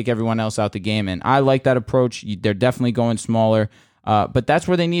try to take everyone else out the game. And I like that approach. They're definitely going smaller. But that's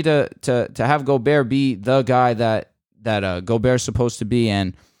where they need to have Gobert be the guy that Gobert's supposed to be.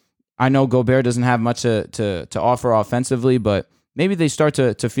 And I know Gobert doesn't have much to offer offensively, but maybe they start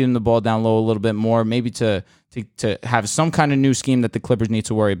to feed him the ball down low a little bit more, maybe to have some kind of new scheme that the Clippers need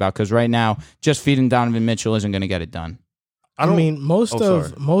to worry about, because right now, just feeding Donovan Mitchell isn't going to get it done.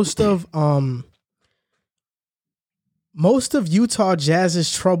 Most of Utah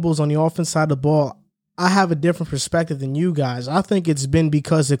Jazz's troubles on the offense side of the ball, I have a different perspective than you guys. I think it's been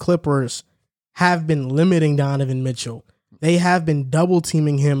because the Clippers have been limiting Donovan Mitchell. They have been double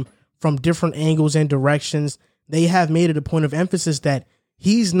teaming him from different angles and directions. They have made it a point of emphasis that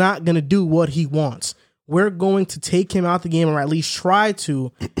he's not going to do what he wants. We're going to take him out the game, or at least try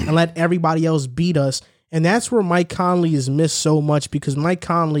to, and let everybody else beat us. And that's where Mike Conley is missed so much, because Mike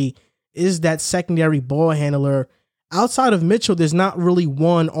Conley is that secondary ball handler. Outside of Mitchell, there's not really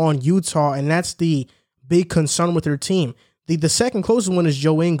one on Utah, and that's the big concern with their team. The second closest one is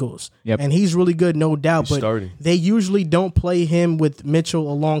Joe Ingles, and he's really good, no doubt, but they usually don't play him with Mitchell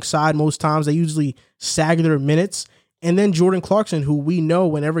alongside most times. They usually stagger their minutes. And then Jordan Clarkson, who we know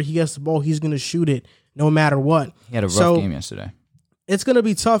whenever he gets the ball, he's going to shoot it no matter what. He had a rough game yesterday. It's going to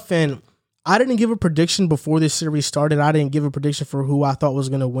be tough, and I didn't give a prediction before this series started. I didn't give a prediction for who I thought was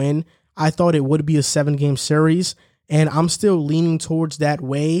going to win. I thought it would be a 7-game series, and I'm still leaning towards that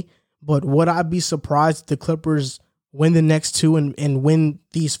way. But would I be surprised if the Clippers win the next two and win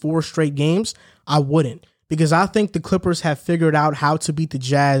these 4 straight games? I wouldn't, because I think the Clippers have figured out how to beat the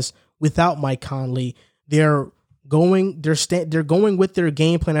Jazz without Mike Conley. They're going with their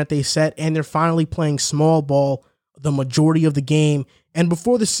game plan that they set, and they're finally playing small ball the majority of the game. And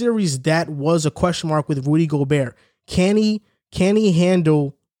before the series, that was a question mark with Rudy Gobert. Can he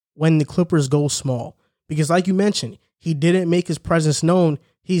handle when the Clippers go small? Because like you mentioned, he didn't make his presence known.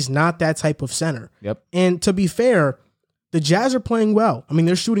 He's not that type of center. Yep. And to be fair, the Jazz are playing well. I mean,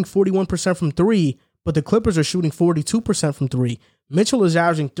 they're shooting 41% from 3, but the Clippers are shooting 42% from 3. Mitchell is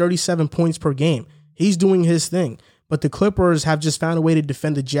averaging 37 points per game. He's doing his thing. But the Clippers have just found a way to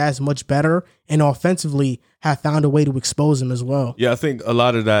defend the Jazz much better, and offensively have found a way to expose them as well. Yeah, I think a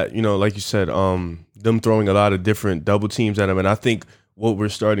lot of that, like you said, them throwing a lot of different double teams at him. And I think what we're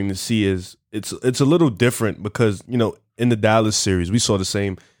starting to see is it's a little different because, in the Dallas series, we saw the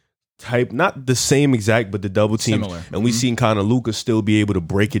same type, not the same exact, but the double teams. Similar. And we seen kind of Luka still be able to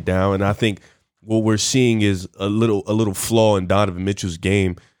break it down. And I think what we're seeing is a little flaw in Donovan Mitchell's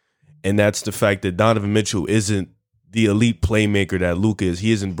game. And that's the fact that Donovan Mitchell isn't the elite playmaker that Luka is.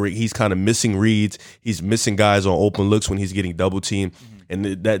 He's kind of missing reads. He's missing guys on open looks when he's getting double teamed. And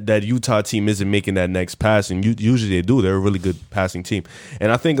that Utah team isn't making that next pass. And usually they do. They're a really good passing team.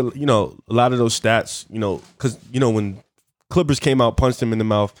 And I think, a lot of those stats, because, when Clippers came out, punched him in the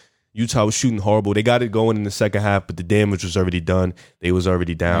mouth, Utah was shooting horrible. They got it going in the second half, but the damage was already done. They was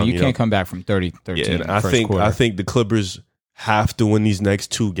already down. You can't come back from 30-13. Yeah, and I think the Clippers have to win these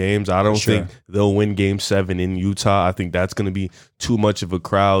next 2 games. I don't think they'll win Game 7 in Utah. I think that's going to be too much of a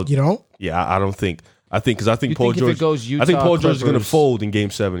crowd. You don't? Yeah, I don't think. I think Paul George is going to fold in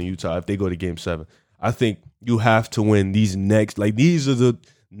Game 7 in Utah if they go to Game 7. I think you have to win these next. These are the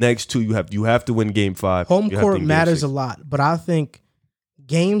next 2. You have to win Game 5. Home court matters a lot, but I think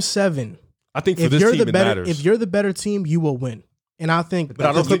Game 7. I think for this team it matters. If you're the better team, you will win. And I think but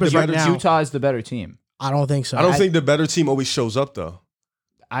I don't think Utah is the better team. I don't think so. I don't think the better team always shows up, though.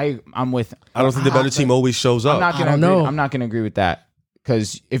 I'm with. I don't think the better team always shows up. I'm not going to agree with that,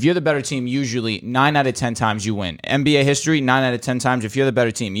 because if you're the better team, usually 9 out of 10 times you win. NBA history, 9 out of 10 times, if you're the better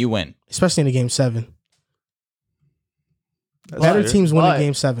team, you win. Especially in a Game 7. Better teams win in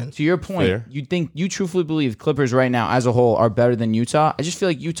Game 7. To your point, you truthfully believe Clippers right now as a whole are better than Utah? I just feel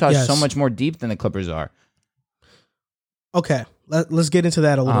like Utah is so much more deep than the Clippers are. Okay, let's get into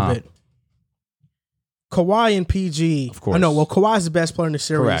that a little bit. Kawhi and PG. Of course. Kawhi is the best player in the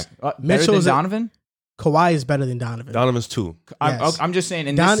series. Correct. Mitchell is Donovan? Kawhi is better than Donovan. Donovan's 2. Yes. I'm just saying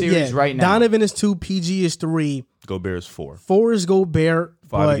in this series right now. Donovan is 2, PG is 3. Gobert is 4. 4 is Gobert.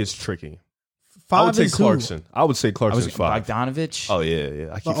 5 gets tricky. 5 I would say is Clarkson. I would say Clarkson is 5. Bogdanovich. Oh,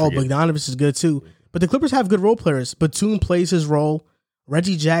 yeah. Bogdanovich is good too. But the Clippers have good role players. Batum plays his role.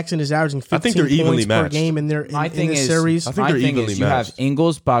 Reggie Jackson is averaging 15 points per game in their series. I think they're evenly matched. You have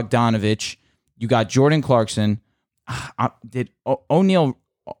Ingles, Bogdanovich. You got Jordan Clarkson.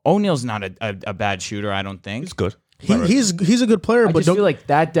 O'Neal's not a bad shooter, I don't think. He's good. He's a good player, but I just feel like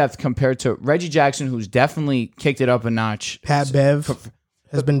that depth compared to Reggie Jackson, who's definitely kicked it up a notch. Pat Bev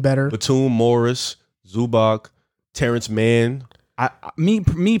has been better. Batum, Morris, Zubac, Terrence Mann.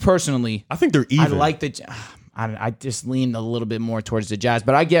 Me personally, I think they're even. I like I just lean a little bit more towards the Jazz,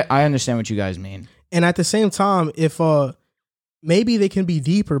 but I understand what you guys mean. And at the same time, if maybe they can be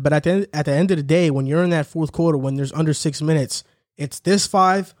deeper, but at the end of the day, when you're in that fourth quarter, when there's under 6 minutes, it's this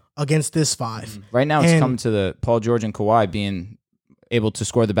 5 against this 5. Right now, it's come to the Paul George and Kawhi being able to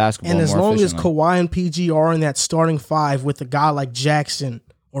score the basketball more efficiently. And as long as Kawhi and PG are in that starting 5 with a guy like Jackson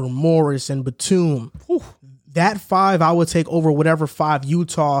or Morris and Batum, that 5 I would take over whatever 5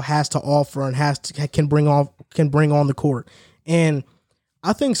 Utah has to offer and can bring on the court. And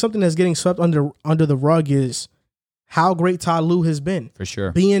I think something that's getting swept under the rug is how great Ty Lue has been. For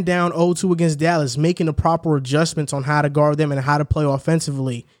sure. Being down 0-2 against Dallas, making the proper adjustments on how to guard them and how to play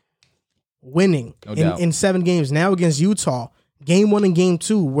offensively, winning in 7 games. Now against Utah, game 1 and game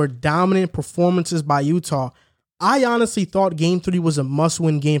 2 were dominant performances by Utah. I honestly thought game 3 was a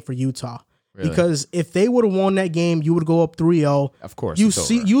must-win game for Utah. Really? Because if they would have won that game, you would go up 3-0. Of course.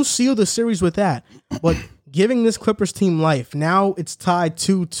 You seal the series with that. But giving this Clippers team life, now it's tied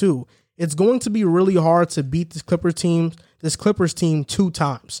 2-2. It's going to be really hard to beat this Clippers team 2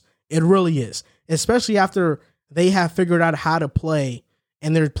 times. It really is. Especially after they have figured out how to play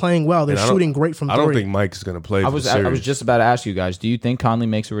and they're playing well. They're shooting great from 3. I don't think Mike's going to play. I was just about to ask you guys, do you think Conley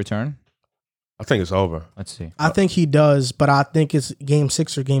makes a return? I think it's over. Let's see. I think he does, but I think it's game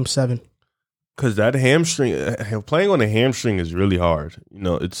 6 or game 7. Because that hamstring, playing on a hamstring is really hard. You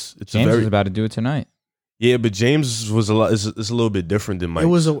know, it's James is about to do it tonight. Yeah, but James was is a little bit different than Mike. It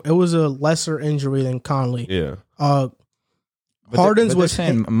was a lesser injury than Conley. Yeah. Harden's was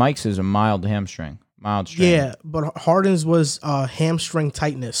saying Mike's is a mild hamstring, mild strain. Yeah, but Harden's was hamstring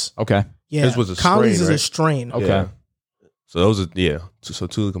tightness. Okay. Yeah, his was a Conley's strain, is right? a strain. Okay. Yeah. So those are so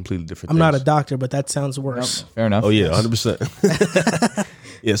 2 completely different. I'm things. not a doctor, but that sounds worse. Fair enough. Oh yeah, 100%.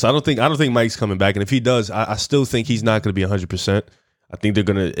 Yeah, so I don't think Mike's coming back, and if he does, I still think he's not going to be 100%. I think they're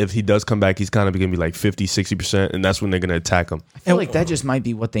gonna, if he does come back, he's kind of going to be like 50-60%, and that's when they're going to attack him. I feel like that just might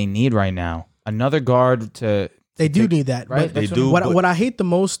be what they need right now. Another guard to. They do need that, right? They do. What I hate the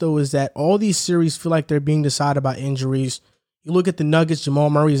most though is that all these series feel like they're being decided by injuries. You look at the Nuggets,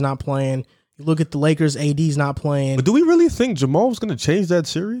 Jamal Murray's not playing. You look at the Lakers, AD's not playing. But do we really think Jamal was going to change that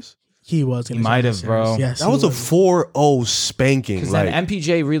series? He was. He might have, bro. Yes, that was a 4-0 spanking. Because then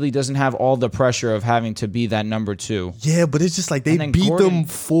MPJ really doesn't have all the pressure of having to be that number 2. Yeah, but it's just like they beat them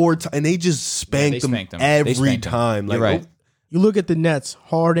 4 times, and they just spanked them every time. You're right. You look at the Nets,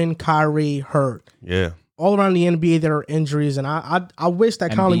 Harden, Kyrie, hurt. Yeah. All around the NBA, there are injuries, and I wish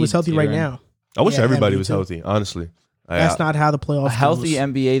that Conley was healthy right now. I wish everybody was healthy, honestly. That's not how the playoffs. A healthy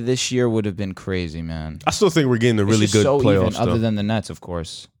NBA this year would have been crazy, man. I still think we're getting a really good playoffs, other than the Nets, of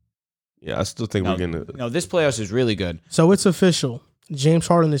course. Yeah, I still think we're getting No, this playoffs is really good. So it's official. James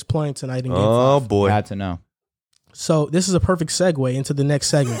Harden is playing tonight in Game 5. Oh, boy. I had to know. So this is a perfect segue into the next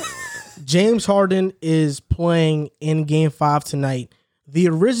segment. James Harden is playing in Game 5 tonight. The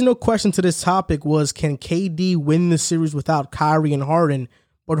original question to this topic was, can KD win the series without Kyrie and Harden?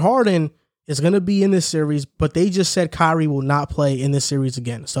 But Harden is going to be in this series, but they just said Kyrie will not play in this series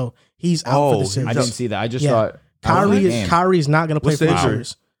again. So he's out for the series. I didn't see that. I just thought Kyrie is not going to play for the injury?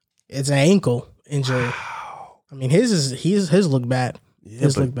 series. It's an ankle injury. Wow. I mean, his look bad. Yeah,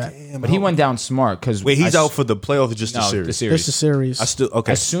 his look bad. But he went down smart because he's out for the playoff or just the series? Just the series. I still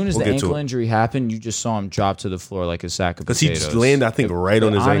okay. As soon as the ankle injury happened, you just saw him drop to the floor like a sack of potatoes. Because he just landed, I think, right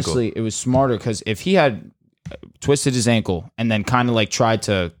on his ankle. Honestly, it was smarter because if he had twisted his ankle and then kind of like tried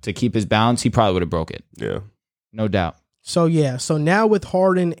to keep his balance, he probably would have broke it. Yeah, no doubt. So now with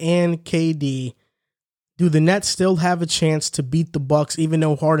Harden and KD, do the Nets still have a chance to beat the Bucks, even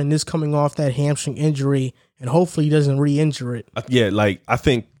though Harden is coming off that hamstring injury and hopefully he doesn't re-injure it? Yeah, like I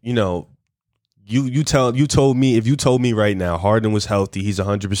think you told me if you told me right now Harden was healthy, he's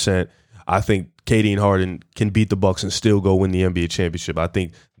 100%. I think KD and Harden can beat the Bucks and still go win the NBA championship. I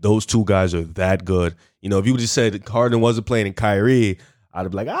think those two guys are that good. You know, if you just said Harden wasn't playing and Kyrie,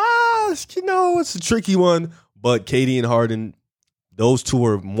 I'd be like, it's a tricky one. But KD and Harden, those two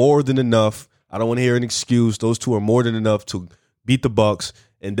are more than enough. I don't want to hear an excuse. Those two are more than enough to beat the Bucks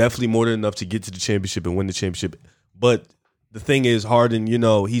and definitely more than enough to get to the championship and win the championship. But the thing is, Harden, he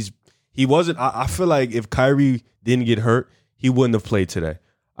wasn't. I feel like if Kyrie didn't get hurt, he wouldn't have played today.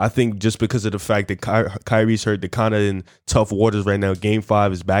 I think just because of the fact that Kyrie's hurt, they're kind of in tough waters right now. Game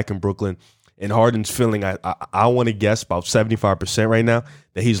 5 is back in Brooklyn, and Harden's feeling, I want to guess, about 75% right now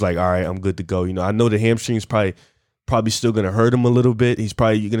that he's like, all right, I'm good to go. You know, I know the hamstring's probably still going to hurt him a little bit. You're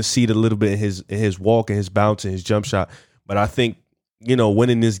going to see it a little bit in his walk and his bounce and his jump shot. But I think,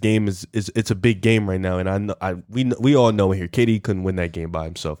 winning this game it's a big game right now, and we all know here, KD couldn't win that game by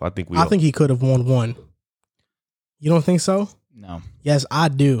himself. I think he could have won one. You don't think so? No. Yes, I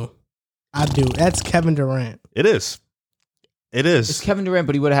do. That's Kevin Durant. It is. It's Kevin Durant,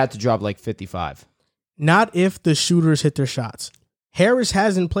 but he would have had to drop like 55. Not if the shooters hit their shots. Harris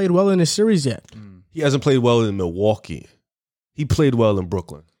hasn't played well in the series yet. He hasn't played well in Milwaukee. He played well in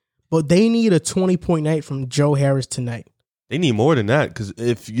Brooklyn. But they need a 20-point night from Joe Harris tonight. They need more than that because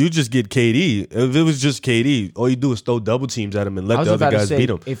if you just get KD, if it was just KD, all you do is throw double teams at him and let the other guys beat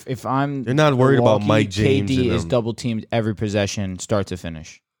him. If I'm, they're not worried about Milwaukee, Mike James. KD and is double teamed every possession, start to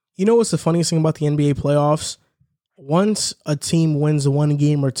finish. You know what's the funniest thing about the NBA playoffs? Once a team wins one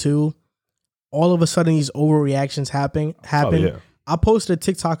game or two, all of a sudden these overreactions happen. Oh, yeah. I posted a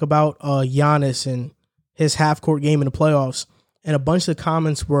TikTok about Giannis and his half-court game in the playoffs, and a bunch of the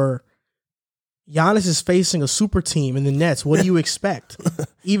comments were, Giannis is facing a super team in the Nets. What do you expect?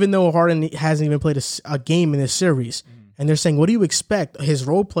 Even though Harden hasn't even played a game in this series. And they're saying, what do you expect? His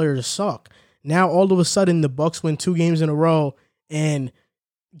role players suck. Now, all of a sudden, the Bucks win 2 games in a row, and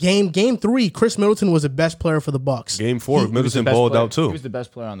Game 3, Chris Middleton was the best player for the Bucks. Game 4, Middleton balled out too. He was the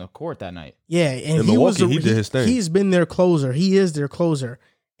best player on the court that night. Yeah, and in Milwaukee, he did his thing. He's been their closer. He is their closer.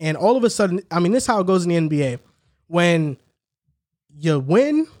 And all of a sudden, I mean, this is how it goes in the NBA. When you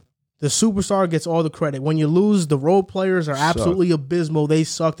win, the superstar gets all the credit. When you lose, the role players are absolutely abysmal. They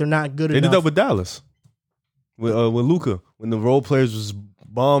suck. They're not good enough. They did that with Dallas. With Luka. When the role players was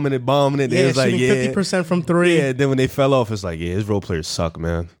bombing it. Yeah, It was like, shooting 50% from 3. Yeah, then when they fell off, it's like, yeah, his role players suck,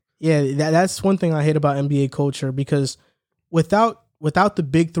 man. Yeah, that's one thing I hate about NBA culture, because without the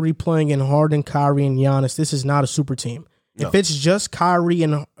big 3 playing in Harden, Kyrie, and Giannis, this is not a super team. No. If it's just Kyrie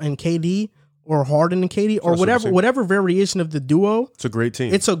and KD, or Harden and KD, or whatever variation of the duo, it's a great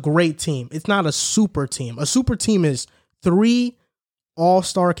team. It's a great team. It's not a super team. A super team is 3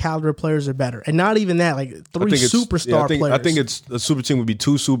 all-star caliber players or better, and not even that, like 3 superstar players. I think it's a super team would be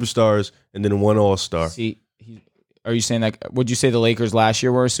 2 superstars and then 1 all-star. See, are you saying that? Would you say the Lakers last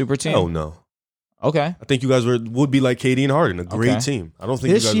year were a super team? Oh no. Okay. I think you guys would be like KD and Harden, a great team. I don't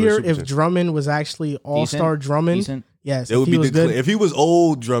think this you guys year, were a super if team. Drummond was actually all-star Drummond, Decent. yes, It would he be was good. if he was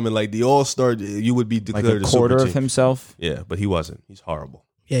old Drummond, like the all-star, you would be Like declared a a quarter super of team. himself. Yeah, but he wasn't. He's horrible.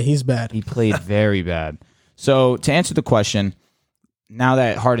 Yeah, he's bad. He played very bad. So to answer the question, now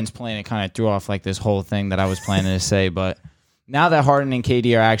that Harden's playing, it kind of threw off like this whole thing that I was planning to say. But now that Harden and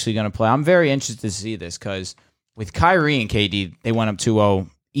KD are actually going to play, I'm very interested to see this, because with Kyrie and KD, they went up 2-0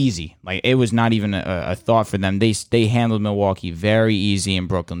 easy. Like, it was not even a thought for them. They handled Milwaukee very easy in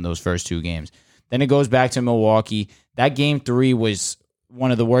Brooklyn those first 2 games. Then it goes back to Milwaukee. That game 3 was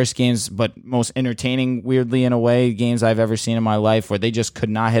one of the worst games, but most entertaining, weirdly, in a way, games I've ever seen in my life, where they just could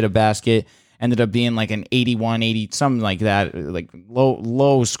not hit a basket. Ended up being like an 81, 80, something like that, like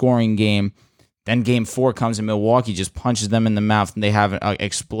low scoring game. Then game 4 comes and Milwaukee just punches them in the mouth and they have an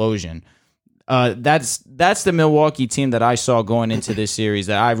explosion. That's the Milwaukee team that I saw going into this series,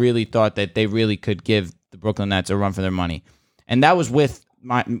 that I really thought that they really could give the Brooklyn Nets a run for their money. And that was with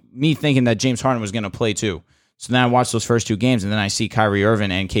me thinking that James Harden was going to play too. So then I watched those first 2 games, and then I see Kyrie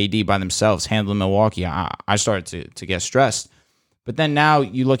Irving and KD by themselves handling Milwaukee. I started to get stressed. But then now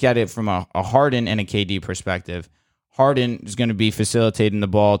you look at it from a Harden and a KD perspective. Harden is going to be facilitating the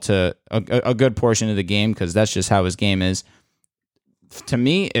ball to a good portion of the game, because that's just how his game is. To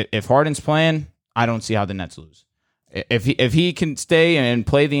me, if Harden's playing, I don't see how the Nets lose. If he can stay and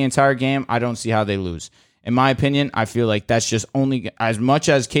play the entire game, I don't see how they lose. In my opinion, I feel like that's just only, as much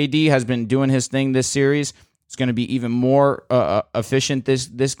as KD has been doing his thing this series, it's going to be even more efficient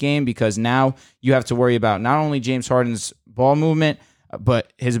this game, because now you have to worry about not only James Harden's ball movement,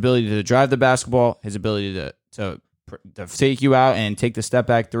 but his ability to drive the basketball, his ability to take you out and take the step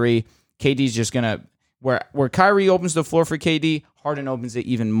back 3. KD's just going to, where Kyrie opens the floor for KD, Harden opens it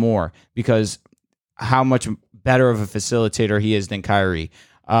even more, because how much better of a facilitator he is than Kyrie.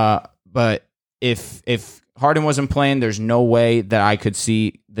 But if Harden wasn't playing, there's no way that I could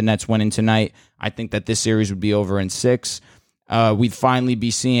see the Nets winning tonight. I think that this series would be over in 6. We'd finally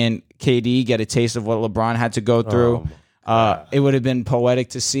be seeing KD get a taste of what LeBron had to go through. It would have been poetic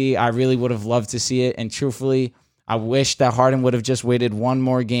to see. I really would have loved to see it. And truthfully, I wish that Harden would have just waited one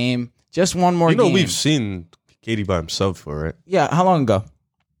more game. Just one more game. We've seen KD by himself for it. Yeah, how long ago?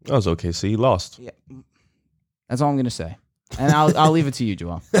 That was OKC. He lost. Yeah, that's all I'm going to say. And I'll leave it to you,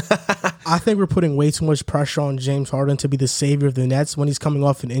 Joel. I think we're putting way too much pressure on James Harden to be the savior of the Nets when he's coming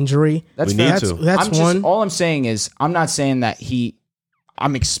off an injury. That's we fair. need to. That's one. All I'm saying is, I'm not saying that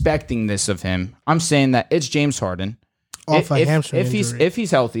I'm expecting this of him. I'm saying that it's James Harden. Off a hamstring injury. If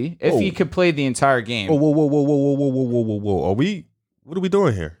he's healthy, if he could play the entire game. Whoa. What are we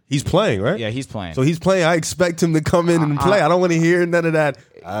doing here? He's playing, right? Yeah, he's playing. So he's playing. I expect him to come in and play. I don't want to hear none of that.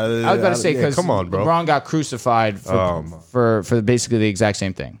 I was about to say, because come on, bro. LeBron got crucified for basically the exact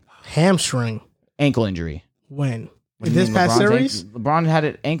same thing. Hamstring. Ankle injury. When? What In do you this mean, past LeBron's series? LeBron had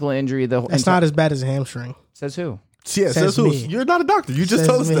an ankle injury. That's not as bad as a hamstring. Says who? Yeah, says who? me. You're not a doctor. You just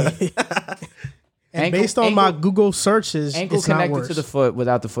told us that. And Ankle- based on my Google searches, Ankle it's not connected worse. to the foot.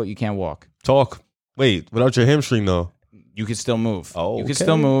 Without the foot, you can't walk. Talk. Wait, without your hamstring though. You can still move. Oh, you can okay.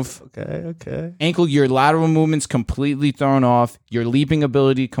 still move. Okay. Ankle, your lateral movement's completely thrown off. Your leaping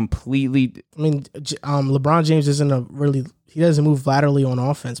ability completely. I mean, LeBron James he doesn't move laterally on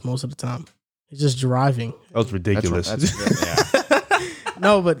offense most of the time. He's just driving. That was ridiculous. That's good. Yeah.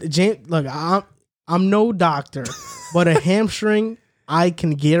 No, but James, look, I'm no doctor, but a hamstring, I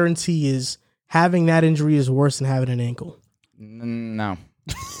can guarantee is having that injury is worse than having an ankle. No.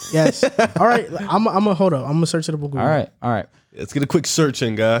 Yes. All right. I'm gonna hold up. I'm gonna search it up on Google. All right. Let's get a quick search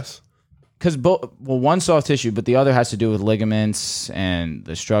in, guys. Because one soft tissue, but the other has to do with ligaments and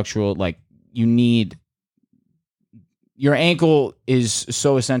the structural. Like you need your ankle is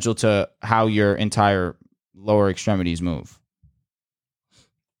so essential to how your entire lower extremities move.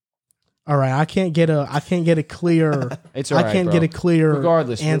 All right. I can't get a clear. It's all right, I can't bro. get a clear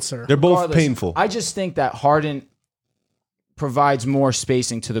Regardless, answer. They're both Regardless, painful. I just think that Harden provides more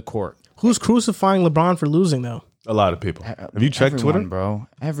spacing to the court. Who's crucifying LeBron for losing though? A lot of people. Have you checked Everyone, Twitter? bro?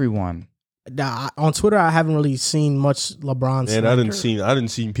 Everyone. Nah, on Twitter, I haven't really seen much LeBron. Man, I didn't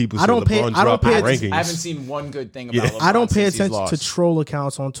see people say I don't pay- LeBron I don't dropping pay- rankings. I haven't seen one good thing about Yeah. LeBron. I don't pay since he's attention to lost. troll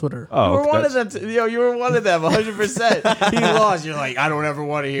accounts on Twitter. You were one of that's- them. You were one of them. 100%. He lost. You're like, I don't ever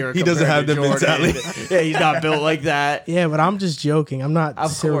want to hear. He doesn't have the mentality. Yeah, he's not built like that. Yeah, but I'm just joking. I'm not Of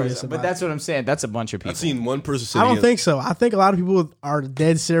serious course, about but that's what I'm saying. That's a bunch of people. I've seen one person say it. I don't think so. I think a lot of people are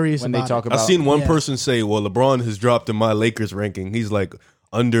dead serious when about they talk it. about. I've seen one Yeah. person say, "Well, LeBron has dropped in my Lakers ranking. He's like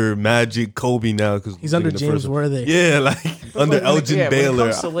under Magic, Kobe now because He's under James Worthy. Yeah, like under Elgin When it Baylor.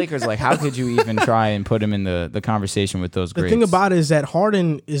 comes to Lakers, like how could you even try and put him in the conversation with those The greats? thing about it is that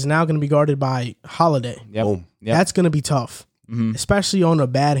Harden is now going to be guarded by Holiday. Yep. Boom. Yep. That's going to be tough, Mhm. especially on a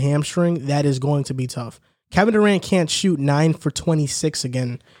bad hamstring. That is going to be tough. Kevin Durant can't shoot 9 for 26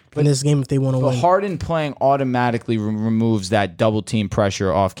 again in this game if they want to But win. Harden playing automatically removes that double team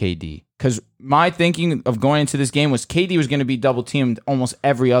pressure off KD. Because my thinking of going into this game was KD was going to be double teamed almost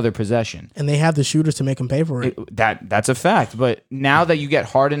every other possession. And they have the shooters to make him pay for it. That's a fact. But now that you get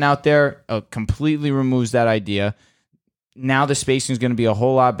Harden out there, completely removes that idea. Now the spacing is going to be a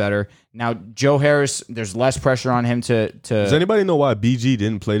whole lot better. Now Joe Harris, there's less pressure on him to. Does anybody know why BG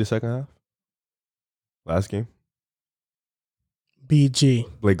didn't play the second half? Last game, BG,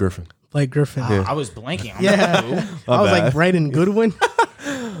 Blake Griffin. Blake Griffin. I was blanking. On Yeah. that, dude. I was bad. like Brandon Goodwin.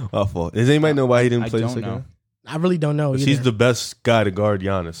 My fault. Does anybody know why he didn't I play the don't second know. half? I really don't know. 'Cause Either. he's the best guy to guard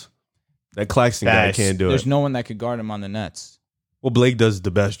Giannis. That Claxton guy can't do There's it. no one that could guard him on the Nets. Well, Blake does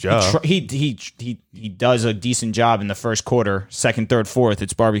the best job. He does a decent job in the first quarter. Second, third, fourth,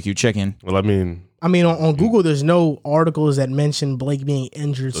 it's barbecue chicken. Well, I mean, on Google, there's no articles that mention Blake being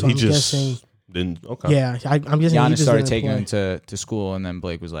injured, so he I'm just guessing. didn't. Okay. Yeah, I'm guessing he Giannis just started didn't taking play. him to school, and then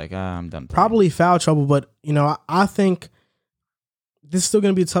Blake was like, I'm done playing. Probably foul trouble, but I think this is still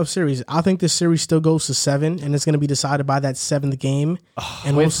going to be a tough series. I think this series still goes to 7, and it's going to be decided by that 7th game,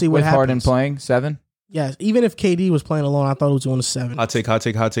 and we'll see what with happens. Harden playing 7. Yes, even if KD was playing alone, I thought it was going to 7. Hot take.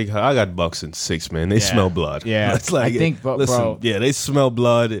 I got Bucks in 6, man. They smell blood. Yeah. It's like, I think, listen, bro. yeah, they smell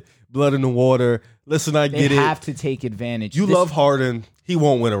blood in the water. Listen, I They get it. have to take advantage. You This- love Harden. He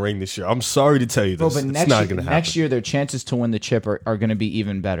won't win a ring this year. I'm sorry to tell you bro, this. but It's next not year, going to happen. next year, their chances to win the chip are going to be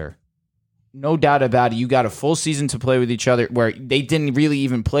even better. No doubt about it. You got a full season to play with each other where they didn't really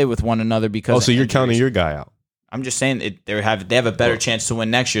even play with one another because. Oh, of so you're injuries. counting your guy out. I'm just saying they have a better chance to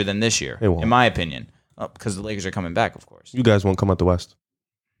win next year than this year, They won't. in my opinion, because the Lakers are coming back, of course. You guys won't come out the West.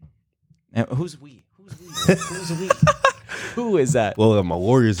 And who's we? Who's we? Who is that? Well, my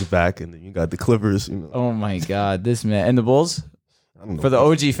Warriors are back, and then you got the Clippers. Oh my God, this man and the Bulls I don't know. for the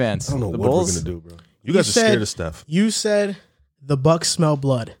OG fans. I don't know the what Bulls. we're going to do, bro. You guys are scared of Steph. You said the Bucks smell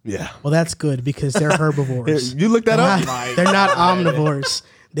blood. Yeah. Well, that's good because they're herbivores. You looked that They're up? not, they're not omnivores.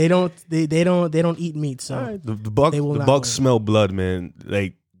 They don't eat meat. So All right. The Bucks, They will the not Bucks win. smell blood, man.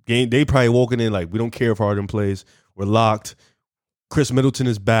 Like they probably walking in like we don't care if Harden plays. We're locked. Chris Middleton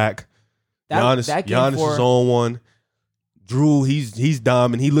is back. Giannis game is on one. Drew, he's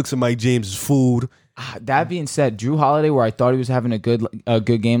dominant. He looks at Mike James as food. That being said, Drew Holiday, where I thought he was having a good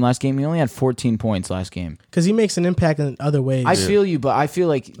game last game, he only had 14 points last game. because he makes an impact in other ways. I feel you, but I feel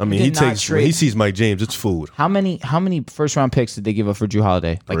like I mean, you he did not takes when he sees Mike James, it's food. How many first round picks did they give up for Drew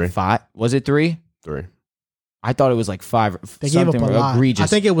Holiday? Like 3. 5? Was it 3? 3. I thought it was like 5. they gave up a Something lot. egregious. I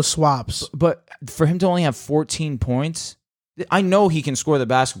think it was swaps. But for him to only have 14 points, I know he can score the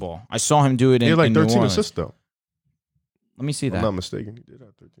basketball. I saw him do it He in, had like in New 13 Orleans. assists though. Let me see If I'm that. not mistaken. He did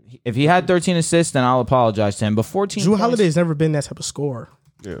have 13. If he had 13 assists, then I'll apologize to him. But 14 Drew points, Holiday's never been that type of scorer.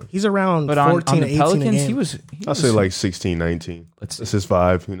 Yeah. He's around but 14 on to the 18 a Pelicans, game. he was I'll say like 16, 19. Let's see. This is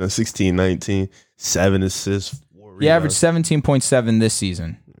 5. 16, 19. 7 assists. 4 He averaged 17.7 this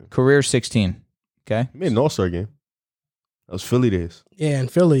season. Career 16. Okay. He made an All-Star game. That was Philly days. Yeah, in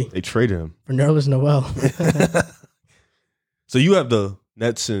Philly They traded him. for Nerlens Noel. So you have the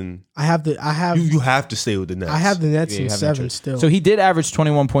Nets and I have you have to stay with the Nets. I have the Nets Yeah, in you have 7 interest. still. So he did average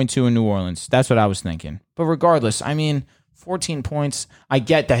 21.2 in New Orleans. That's what I was thinking. But regardless, I mean, 14 points. I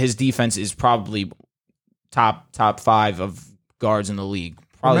get that his defense is probably top 5 of guards in the league.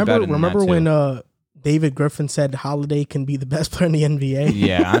 Probably better than remember that, too. when David Griffin said Holiday can be the best player in the NBA?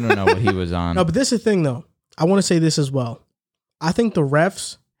 Yeah, I don't know what he was on. No, but this is the thing, though. I want to say this as well. I think the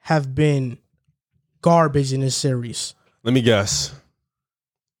refs have been garbage in this series. Let me guess.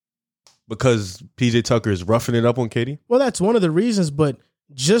 Because PJ Tucker is roughing it up on KD? Well, that's one of the reasons, but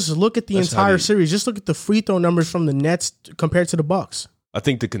just look at the That's how entire they- series. Just look at the free throw numbers from the Nets compared to the Bucks. I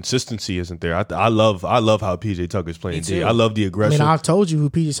think the consistency isn't there. I love how PJ Tucker's playing. Me too. D. I love the I aggression. mean, I told you who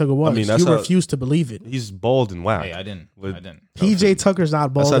PJ Tucker was. I mean, that's you how- refuse to believe it. He's bald and whack. Hey, I didn't. PJ Tucker's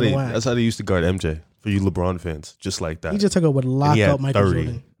not That's bald how and they. whack. That's how they used to guard MJ for you LeBron fans, just like that. PJ Tucker would And lock he had up Michael 30.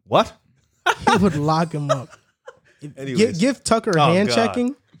 Jordan. What? He would lock him up. Anyways. Give Tucker Oh, hand God.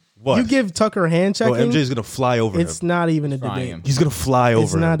 checking. What? You give Tucker hand Bro, checking. MJ's gonna fly over It's him. not even a Frying debate. him. He's gonna fly over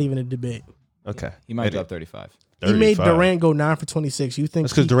It's not him. even a debate. Okay. He might drop 35. He made 35. Durant go 9 for 26. You think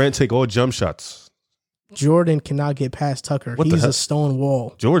That's because Durant take all jump shots. Jordan cannot get past Tucker? What the He's hell? a stone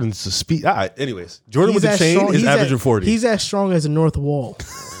wall. Jordan's the speed. Anyways, Jordan He's with the as chain strong- is he's averaging as- 40. He's as strong as a North Wall.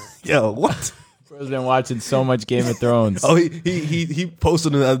 Yo, what? Bro's been watching so much Game of Thrones. Oh, he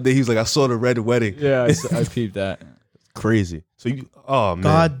posted the other day. He was like, I saw the red wedding. Yeah, I peeped that. Crazy. So you, oh man,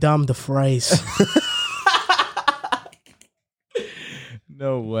 God damn the phrase.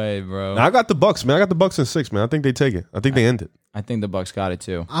 No way, bro. Now, I got the Bucks, man. I got the Bucks in 6, man. I think they take it. I think they end it. I think the Bucks got it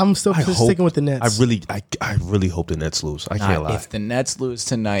too. I'm still I just hope- sticking with the Nets. I really hope the Nets lose. I can't lie. If the Nets lose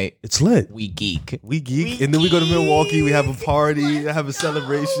tonight, It's lit. we geek. We geek, and then we go to Milwaukee. We have a party, have a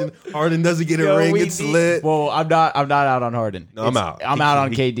celebration. Harden doesn't get a ring. It's lit. Well, I'm not out on Harden. No, I'm out. I'm out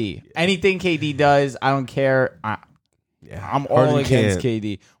on KD. Anything KD does, I don't care. I'm all Harden against can't.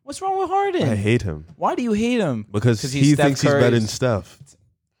 KD. What's wrong with Harden? I hate him Why do you hate him? because he's he Steph thinks he's better than Curry's- Steph.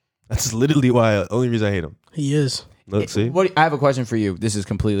 That's literally why. Only reason I hate him. He is. Look, see, I have a question for you. This is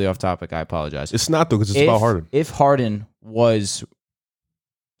completely off topic. I apologize. it's not though because it's about Harden. If Harden was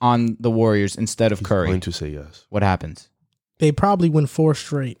on the Warriors instead of He's Curry, going to say yes. what happens? They probably win 4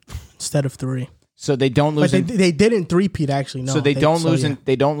 straight instead of 3. So they don't But lose. they didn't three-peat, actually. No. so they don't lose. yeah.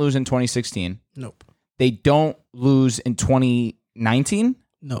 They don't lose in 2016. Nope. They don't lose in 2019.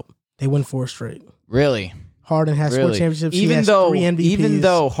 Nope. They win 4 straight. Really? Harden has 4 Really? championships. He Even has though 3 MVPs. even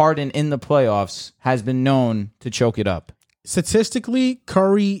though Harden in the playoffs has been known to choke it up. Statistically,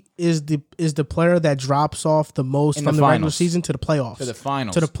 Curry is the player that drops off the most In from the the regular finals. season to the playoffs. To the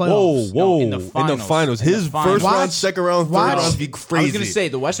finals. To the Whoa, playoffs. whoa! in the In the finals. finals, In the his finals. first round, Watch- second round, third watch- round be crazy. I was going to say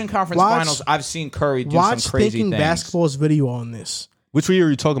the Western Conference Watch- Finals. I've seen Curry do Watch some crazy Thinking things. Basketball's video on this. Which year are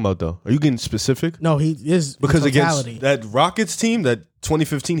you talking about though? Are you getting specific? No, he is Because in totality. against that Rockets team, that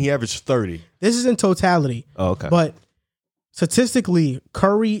 2015, he averaged 30. This is in totality. Oh, okay. But statistically,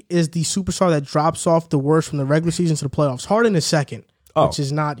 Curry is the superstar that drops off the worst from the regular season to the playoffs. Harden is second, which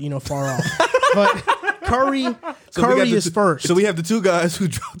is not far off. But Curry So we got Curry the is two- first. So we have the two guys who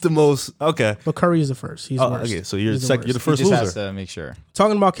dropped the most. Okay. But Curry is the first. He's Oh, worst. okay. So you're He's second. You're the worst. first He just loser. has to make sure.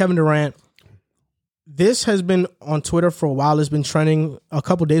 Talking about Kevin Durant, this has been on Twitter for a while. It's been trending. A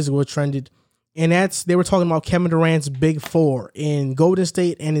couple days ago, it trended. And they were talking about Kevin Durant's big 4 in Golden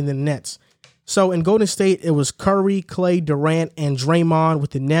State and in the Nets. So in Golden State, it was Curry, Clay, Durant, and Draymond.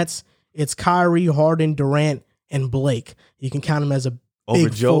 With the Nets, it's Kyrie, Harden, Durant, and Blake. You can count them as a Over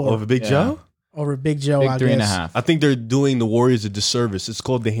big Joe, 4. over Big Yeah. Joe. Over Big Joe, Big I 3.5. guess. I think they're doing the Warriors a disservice. It's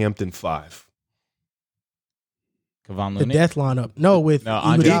called the Hampton Five. Kevon The Looney. death lineup. No, with No,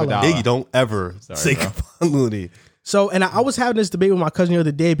 Andre Iguodala. Iguodala. Iggy, don't ever Sorry, say bro. Kevon Looney. So, and I was having this debate with my cousin the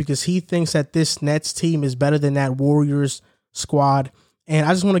other day because he thinks that this Nets team is better than that Warriors squad. And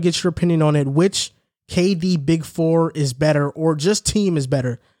I just want to get your opinion on it. Which KD Big 4 is better, or just team is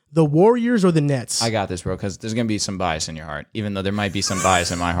better? The Warriors or the Nets? I got this, bro, because there's going to be some bias in your heart, even though there might be some bias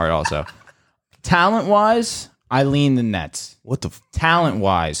in my heart also. Talent-wise, I lean the Nets. What the?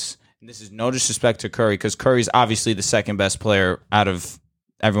 Talent-wise, and this is no disrespect to Curry, because Curry's obviously the second best player out of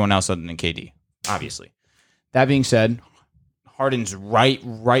everyone else other than KD, obviously. That being said, Harden's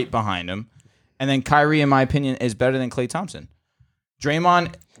right behind him. And then Kyrie, in my opinion, is better than Klay Thompson.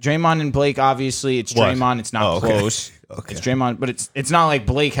 Draymond and Blake, obviously, it's What? Draymond. It's not Oh, okay. close. Okay. It's Draymond, but it's not like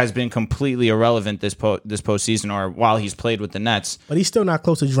Blake has been completely irrelevant this postseason or while he's played with the Nets. But he's still not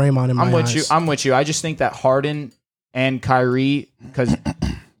close to Draymond in my eyes. I'm with you. I just think that Harden and Kyrie, because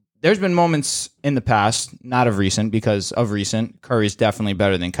there's been moments in the past, not of recent, because of recent, Curry's definitely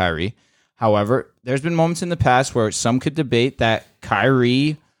better than Kyrie. However, there's been moments in the past where some could debate that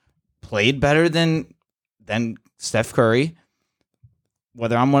Kyrie played better than Steph Curry.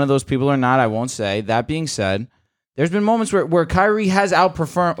 Whether I'm one of those people or not, I won't say. That being said, there's been moments where Kyrie has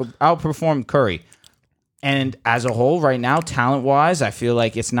outperformed Curry. And as a whole, right now, talent-wise, I feel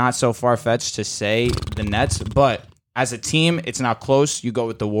like it's not so far-fetched to say the Nets. But as a team, it's not close. You go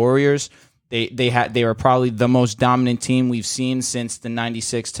with the Warriors. They were probably the most dominant team we've seen since the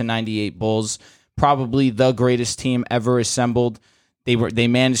 96 to 98 Bulls. Probably the greatest team ever assembled. They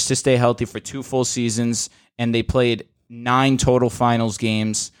managed to stay healthy for 2 full seasons, and they played 9 total finals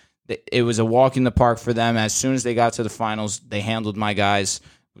games. It was a walk in the park for them. As soon as they got to the finals, they handled my guys,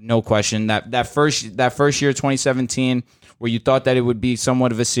 no question. That first year, 2017, where you thought that it would be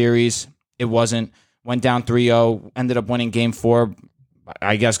somewhat of a series, it wasn't. Went down 3-0, ended up winning Game 4,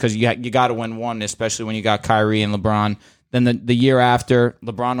 I guess because you got to win one, especially when you got Kyrie and LeBron. Then the year after,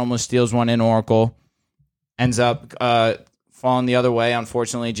 LeBron almost steals one in Oracle, ends up falling the other way.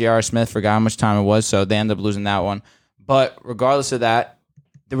 Unfortunately, J.R. Smith forgot how much time it was, so they ended up losing that one. But regardless of that,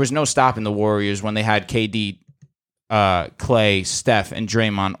 there was no stopping the Warriors when they had KD, Clay, Steph, and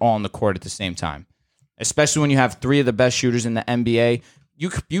Draymond all on the court at the same time. Especially when you have 3 of the best shooters in the NBA.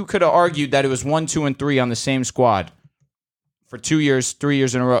 You could have argued that it was 1, 2, and 3 on the same squad for 2 years, 3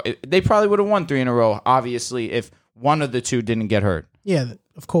 years in a row. They probably would have won 3 in a row, obviously, if one of the 2 didn't get hurt. Yeah,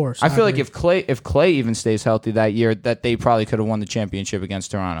 of course. I feel like if Clay even stays healthy that year, that they probably could have won the championship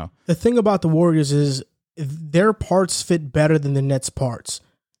against Toronto. The thing about the Warriors is their parts fit better than the Nets' parts.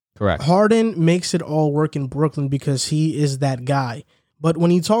 Correct. Harden makes it all work in Brooklyn because he is that guy. But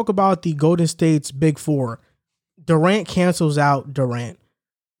when you talk about the Golden State's Big Four, Durant cancels out Durant.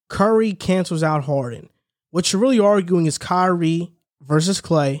 Curry cancels out Harden. What you're really arguing is Kyrie versus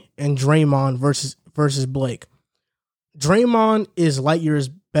Clay and Draymond versus Blake. Draymond is light years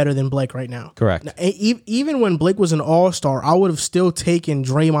better than Blake right now. Correct. Now, even when Blake was an all-star, I would have still taken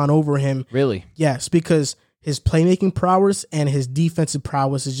Draymond over him. Really? Yes, because his playmaking prowess and his defensive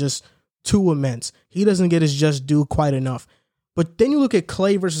prowess is just too immense. He doesn't get his just due quite enough. But then you look at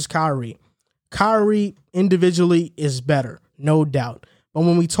Clay versus Kyrie. Kyrie individually is better, no doubt. But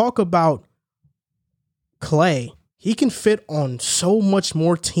when we talk about Clay, he can fit on so much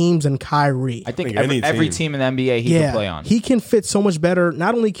more teams than Kyrie. I think every team in the NBA he can play on. He can fit so much better.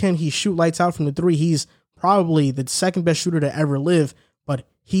 Not only can he shoot lights out from the 3, he's probably the second best shooter to ever live, but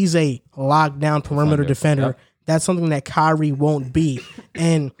he's a lockdown perimeter defender. Yep. That's something that Kyrie won't be.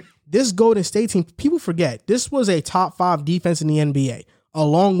 And this Golden State team, people forget, this was a top 5 defense in the NBA,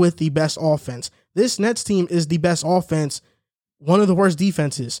 along with the best offense. This Nets team is the best offense, one of the worst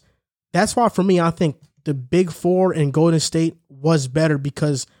defenses. That's why, for me, I think the Big Four in Golden State was better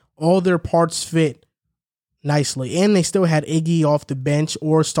because all their parts fit nicely. And they still had Iggy off the bench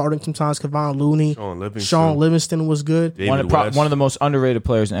or starting sometimes Kevon Looney. Sean Livingston was good. One of the most underrated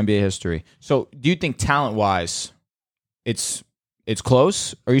players in NBA history. So do you think talent-wise it's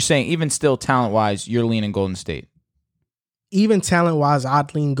close? Or are you saying even still talent-wise you're leaning Golden State? Even talent-wise,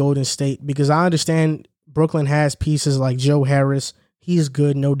 I'd lean Golden State because I understand Brooklyn has pieces like Joe Harris. He's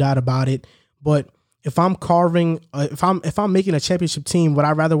good, no doubt about it. But if I'm if I'm making a championship team, would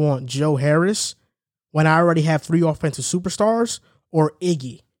I rather want Joe Harris when I already have 3 offensive superstars or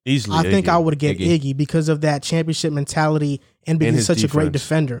Iggy? Easily, I think Iggy. I would get Iggy because of that championship mentality and being such a great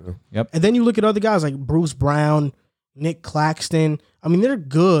defender. Yep. And then you look at other guys like Bruce Brown, Nick Claxton. I mean, they're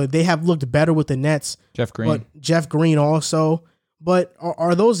good. They have looked better with the Nets. Jeff Green Also. But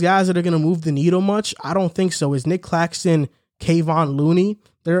are those guys that are going to move the needle much? I don't think so. Is Nick Claxton, Kayvon Looney?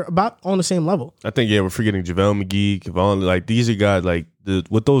 They're about on the same level. I think, we're forgetting JaVale McGee, Kevon. Like, these are guys, like,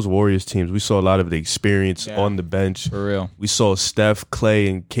 with those Warriors teams, we saw a lot of the experience on the bench. For real. We saw Steph, Clay,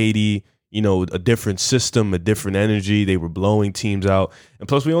 and KD, a different system, a different energy. They were blowing teams out. And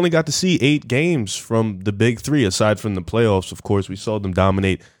plus, we only got to see 8 games from the Big 3, aside from the playoffs. Of course, we saw them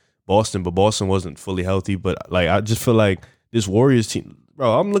dominate Boston, but Boston wasn't fully healthy. But, like, I just feel like this Warriors team,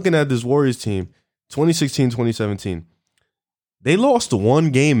 bro, I'm looking at this Warriors team, 2016, 2017. They lost 1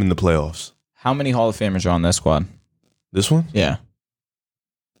 game in the playoffs. How many Hall of Famers are on that squad? This one? Yeah.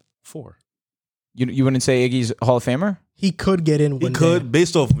 4. You wouldn't say Iggy's a Hall of Famer? He could get in. He could,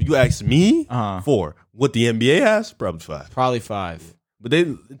 based off, you asked me, 4. What the NBA has, probably 5. Probably 5. But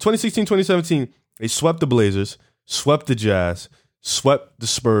 2016, 2017, they swept the Blazers, swept the Jazz, swept the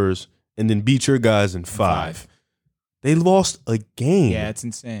Spurs, and then beat your guys in 5. They lost a game. Yeah, it's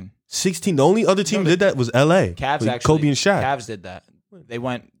insane. 16. The only other team that did that was LA. Cavs actually. Kobe and Shaq. Cavs did that. They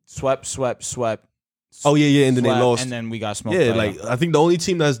went swept. Oh yeah, and then they lost. And then we got smoked. Yeah, like I think the only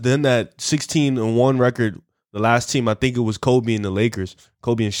team that's done that 16-1 record The last team, I think it was Kobe and the Lakers.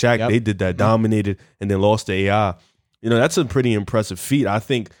 Kobe and Shaq, they did that, dominated, and then lost to AI. That's a pretty impressive feat. I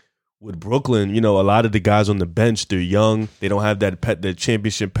think with Brooklyn, a lot of the guys on the bench, they're young. They don't have that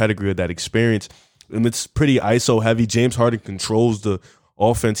championship pedigree or that experience. And it's pretty ISO heavy. James Harden controls the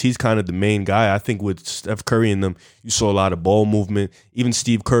offense. He's kind of the main guy. I think with Steph Curry and them, you saw a lot of ball movement. Even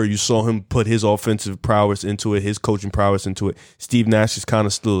Steve Kerr, you saw him put his offensive prowess into it, his coaching prowess into it. Steve Nash is kind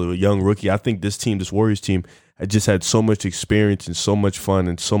of still a young rookie. I think this Warriors team, had just had so much experience and so much fun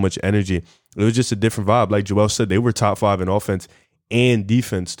and so much energy. It was just a different vibe. Like Joel said, they were top 5 in offense and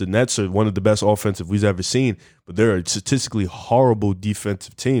defense. The Nets are one of the best offensive we've ever seen, but they're a statistically horrible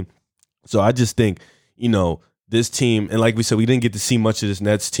defensive team. So I just think, this team, and like we said, we didn't get to see much of this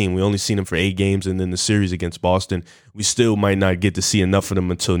Nets team. We only seen them for 8 games, and then the series against Boston. We still might not get to see enough of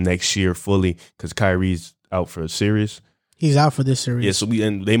them until next year fully because Kyrie's out for a series. He's out for this series. Yeah, so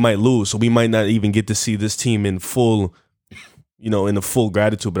and they might lose, so we might not even get to see this team in full, in the full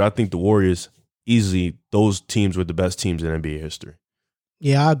gratitude. But I think the Warriors, easily, those teams were the best teams in NBA history.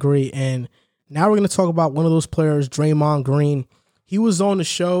 Yeah, I agree. And now we're going to talk about one of those players, Draymond Green. He was on the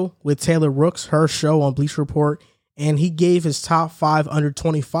show with Taylor Rooks, her show on Bleacher Report, and he gave his top 5 under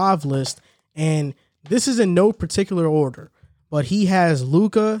 25 list. And this is in no particular order, but he has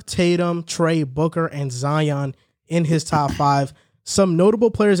Luka, Tatum, Trey, Booker, and Zion in his top 5. Some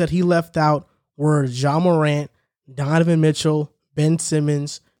notable players that he left out were Ja Morant, Donovan Mitchell, Ben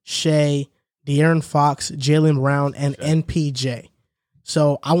Simmons, Shea, De'Aaron Fox, Jaylen Brown, and NPJ.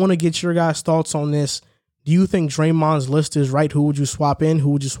 So I want to get your guys' thoughts on this. Do you think Draymond's list is right? Who would you swap in?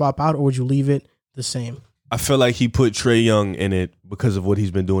 Who would you swap out? Or would you leave it the same? I feel like he put Trae Young in it because of what he's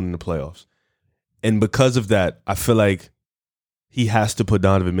been doing in the playoffs. And because of that, I feel like he has to put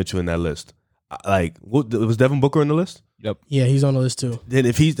Donovan Mitchell in that list. Like, was Devin Booker on the list? Yep. Yeah, he's on the list too. Then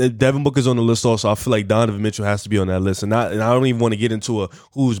if Devin Booker's on the list also, I feel like Donovan Mitchell has to be on that list. And I don't even want to get into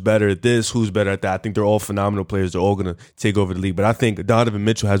who's better at this, who's better at that. I think they're all phenomenal players. They're all going to take over the league. But I think Donovan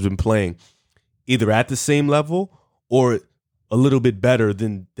Mitchell has been playing either at the same level or a little bit better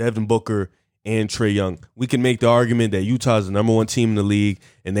than Devin Booker and Trae Young. We can make the argument that Utah is the number 1 team in the league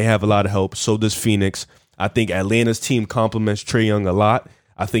and they have a lot of help. So does Phoenix. I think Atlanta's team complements Trae Young a lot.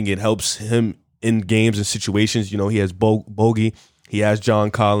 I think it helps him in games and situations. He has Bogey. He has John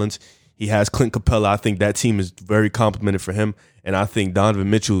Collins. He has Clint Capella. I think that team is very complimented for him. And I think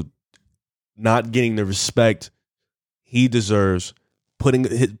Donovan Mitchell not getting the respect he deserves, putting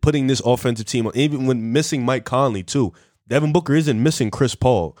this offensive team on, even when missing Mike Conley too. Devin Booker isn't missing Chris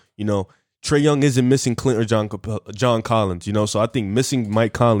Paul. Trae Young isn't missing Clint or John Collins. So I think missing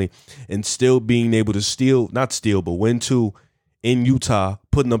Mike Conley and still being able to win 2 in Utah,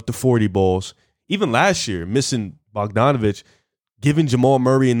 putting up the 40 balls. Even last year, missing Bogdanovich, giving Jamal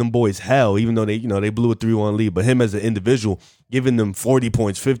Murray and them boys hell, even though they blew a 3-1 lead. But him as an individual, giving them 40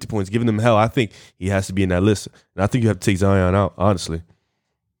 points, 50 points, giving them hell, I think he has to be in that list. And I think you have to take Zion out, honestly.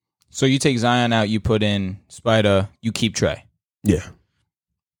 So you take Zion out, you put in Spider, you keep Trey. Yeah.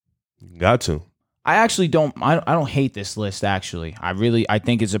 Got to. I actually don't. I don't hate this list. Actually, I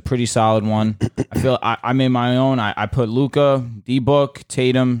think it's a pretty solid one. I feel I made my own. I put Luka, D-Book,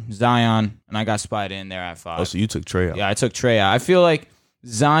 Tatum, Zion, and I got Spider in there at 5. Oh, so you took Trae out? Yeah, I took Trae out. I feel like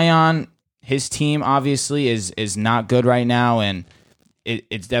Zion, his team obviously is not good right now, and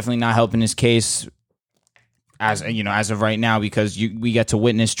it's definitely not helping his case as of right now because we get to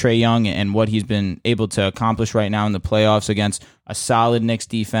witness Trae Young and what he's been able to accomplish right now in the playoffs against a solid Knicks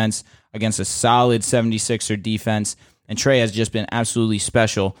defense, against a solid 76er defense, and Trae has just been absolutely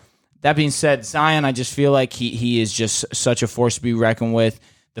special. That being said, Zion, I just feel like he is just such a force to be reckoned with.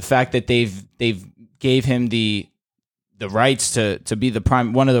 The fact that they've gave him the rights to be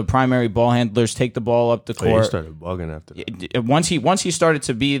one of the primary ball handlers, take the ball up the court. He started bugging after that. Once he started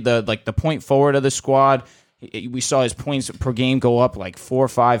to be the point forward of the squad, we saw his points per game go up like 4 or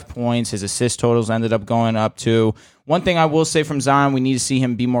 5 points. His assist totals ended up going up too. One thing I will say from Zion, we need to see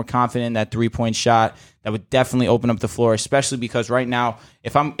him be more confident in that 3-point shot. That would definitely open up the floor, especially because right now,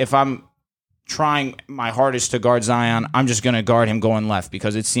 if I'm trying my hardest to guard Zion, I'm just going to guard him going left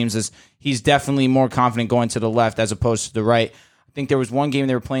because it seems as he's definitely more confident going to the left as opposed to the right. I think there was one game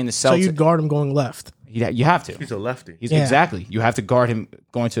they were playing the Celtics. So you guard him going left? You have to. He's a lefty. Exactly. You have to guard him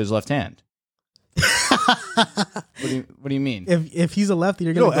going to his left hand. What do you mean? If he's a lefty,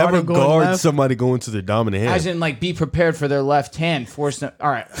 you're going to guard him going guard left? somebody going to their dominant hand. As in, be prepared for their left hand. Force them.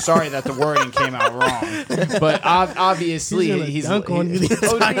 All right, sorry that the wording came out wrong, but obviously he's dunk on you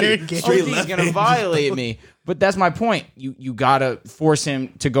the entire game. He's going to violate me. But that's my point. You got to force him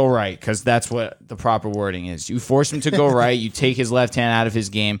to go right because that's what the proper wording is. You force him to go right. You take his left hand out of his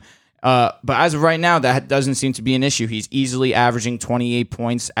game. But as of right now, that doesn't seem to be an issue. He's easily averaging 28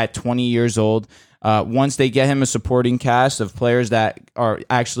 points at 20 years old. Once they get him a supporting cast of players that are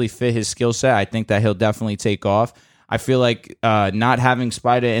actually fit his skill set, I think that he'll definitely take off. I feel like not having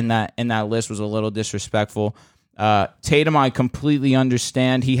Spider in that list was a little disrespectful. Tatum, I completely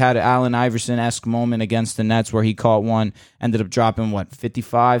understand. He had an Allen Iverson-esque moment against the Nets where he caught one, ended up dropping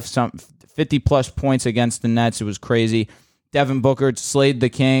 50 plus points against the Nets. It was crazy. Devin Booker slayed the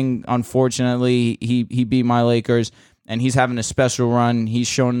king. Unfortunately, he beat my Lakers, and he's having a special run. He's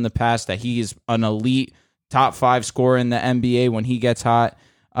shown in the past that he is an elite top 5 scorer in the NBA when he gets hot.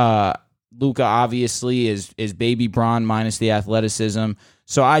 Luka obviously is baby Bron minus the athleticism.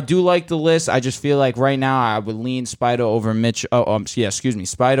 So I do like the list. I just feel like right now I would lean Spider over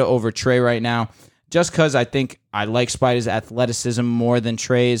Spider over Trey right now, just because I think I like Spider's athleticism more than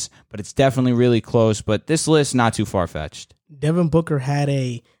Trey's, but it's definitely really close. But this list not too far fetched. Devin Booker had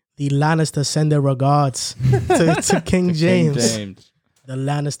the Lannister send their regards to King James. The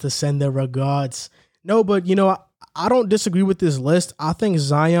Lannister send their regards. No, but I don't disagree with this list. I think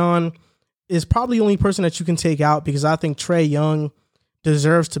Zion is probably the only person that you can take out because I think Trae Young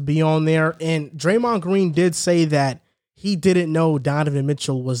deserves to be on there. And Draymond Green did say that he didn't know Donovan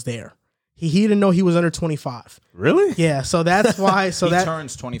Mitchell was there. He didn't know he was under 25. Really? Yeah, so that's why. So he that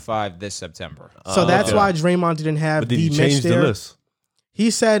turns 25 this September. So that's why Draymond didn't have did he change the list? He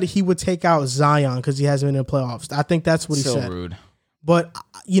said he would take out Zion because he hasn't been in the playoffs. I think that's what he said. So rude. But,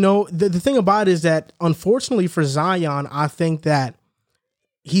 the thing about it is that, unfortunately for Zion, I think that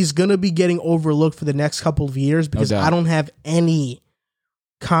he's going to be getting overlooked for the next couple of years because I don't have any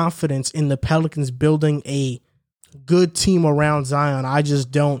confidence in the Pelicans building a good team around Zion. I just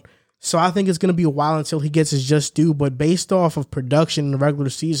don't. So I think it's going to be a while until he gets his just due. But based off of production in the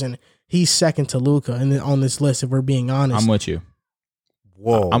regular season, he's second to Luka on this list, if we're being honest. I'm with you.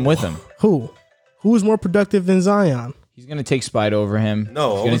 Whoa. I'm with him. Who's more productive than Zion? He's going to take Spider over him.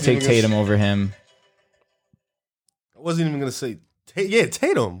 No. He's going to take Tatum over him. I wasn't even going to say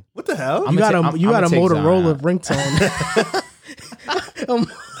Tatum. What the hell? You got a Motorola ringtone.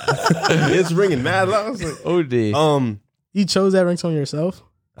 It's ringing mad loud. I was like, OD. You chose that ringtone yourself?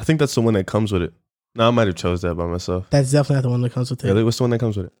 I think that's the one that comes with it. No, I might have chose that by myself. That's definitely not the one that comes with it. Really? What's the one that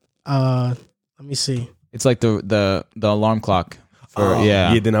comes with it? Let me see. It's like the alarm clock.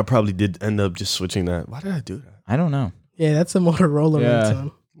 Yeah, then I probably did end up just switching that. Why did I do that? I don't know. Yeah, that's a Motorola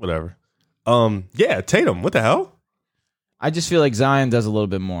ringtone. Whatever. Tatum. What the hell? I just feel like Zion does a little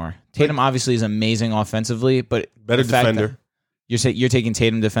bit more. Tatum obviously is amazing offensively, but better defender. You're taking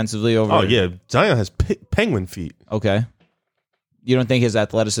Tatum defensively over. Oh yeah, Zion has penguin feet. Okay. You don't think his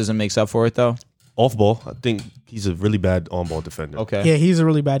athleticism makes up for it though? Off ball, I think he's a really bad on ball defender. Okay. Yeah, he's a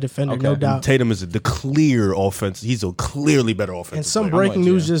really bad defender, no doubt. And Tatum is the clear offense. He's a clearly better offensive And some player. breaking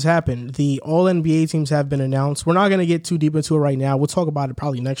news just happened. The All NBA teams have been announced. We're not going to get too deep into it right now. We'll talk about it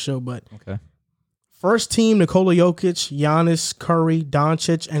probably next show. But okay. First team, Nikola Jokic, Giannis, Curry,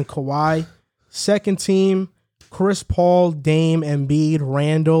 Doncic, and Kawhi. Second team, Chris Paul, Dame, Embiid,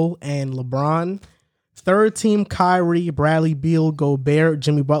 Randall, and LeBron. Third team, Kyrie, Bradley Beal, Gobert,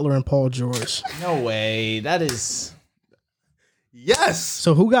 Jimmy Butler, and Paul George. No way. That is... Yes.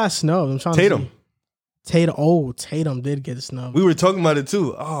 So who got snubbed? I'm trying Tatum. to see. Tatum. Oh, Tatum did get snubbed. We were talking about it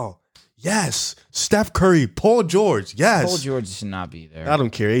too. Oh, yes. Steph Curry, Paul George. Yes. Paul George should not be there. I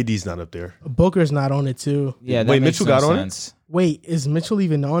don't care. AD's not up there. Booker's not on it too. Yeah. Wait, Mitchell got on it? Wait, is Mitchell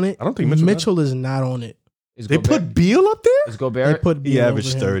even on it? I don't think Mitchell is not on it. They put Beal up there? Is Gobert? They put Beal He over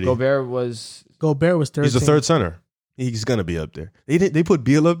averaged him. 30. Gobert was third. He's the third center. He's going to be up there. They put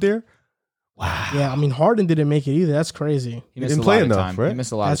Beal up there? Wow. Yeah, I mean, Harden didn't make it either. That's crazy. He missed didn't a play lot of enough, time. right? He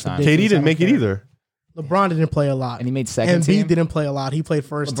missed a lot That's of time. ridiculous. KD didn't make it either. LeBron didn't play a lot. And he made second Embiid team. didn't play a lot. He played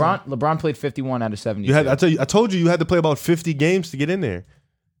first team. LeBron played 51 out of 72. I told you had to play about 50 games to get in there.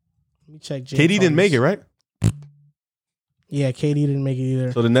 Let me check. KD didn't make it, right? Yeah, KD didn't make it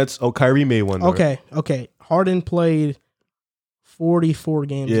either. So the Nets, Kyrie made one. Though, right? Okay. Harden played 44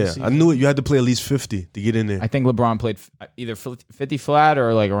 games. Yeah, this season. I knew it. You had to play at least 50 to get in there. I think LeBron played either 50 flat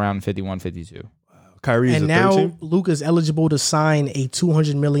or like around 51, 52. Kyrie is and the third now team? Luka's eligible to sign a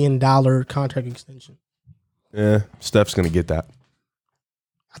 $200 million contract extension. Yeah, Steph's going to get that.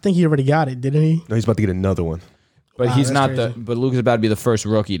 I think he already got it, didn't he? No, he's about to get another one. But Wow, he's that's not crazy. but Luka's about to be the first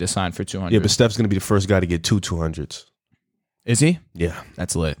rookie to sign for 200. Yeah, but Steph's going to be the first guy to get two 200s. Is he? Yeah.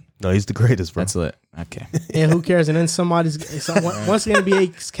 That's lit. No, he's the greatest, bro. That's lit. Okay. And who cares? And then once the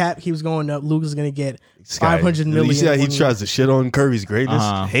NBA's cap keeps going up, Luka's going to get $500 million. You see how he 1 year. tries to shit on Curry's greatness?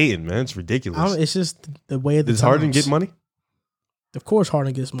 Uh-huh. Hating, man. It's ridiculous. It's just the way of the Does Harden times. get money? Of course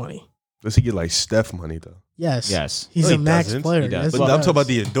Harden gets money. Does he get like Steph money though? Yes. He's No, a he max doesn't. player. He does. Yes, But he I'm does. talking about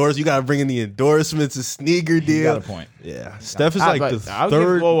the endorse. You got to bring in the endorsements, a sneaker You deal. got a point. Yeah, Steph is like But the I'll give-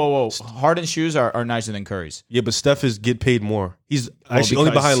 third. whoa. Harden's shoes are nicer than Curry's. Yeah, but Steph is get paid more. He's Well, actually only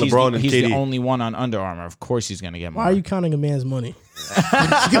because behind he's LeBron the, and he's KD. the only one on Under Armour. Of course, he's going to get more. Why are you counting a man's money?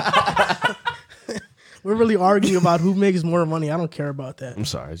 We're really arguing about who makes more money. I don't care about that. I'm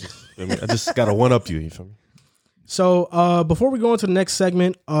sorry. I just got to one up you. You feel me? So before we go into the next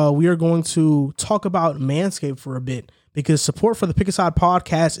segment, we are going to talk about Manscaped for a bit because support for the Pick Aside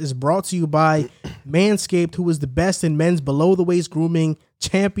podcast is brought to you by Manscaped, who is the best in men's below-the-waist grooming,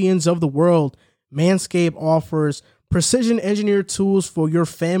 champions of the world. Manscaped offers precision engineered tools for your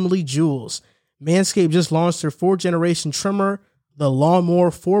family jewels. Manscaped just launched their 4th-generation trimmer, the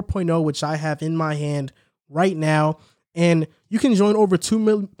Lawnmower 4.0, which I have in my hand right now. And you can join over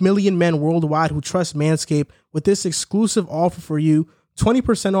 2 million men worldwide who trust Manscaped with this exclusive offer for you,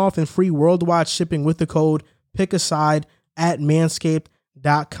 20% off and free worldwide shipping with the code PICKASIDE at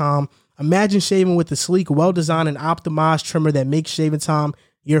manscaped.com. Imagine shaving with the sleek, well-designed, and optimized trimmer that makes shaving time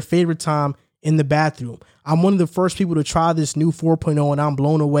your favorite time in the bathroom. I'm one of the first people to try this new 4.0, and I'm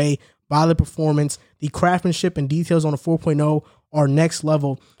blown away by the performance. The craftsmanship and details on the 4.0 are next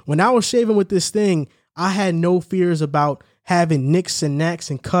level. When I was shaving with this thing, I had no fears about having nicks and knacks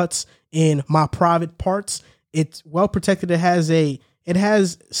and cuts in my private parts. It's well protected. It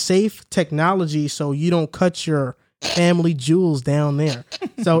has safe technology, so you don't cut your family jewels down there.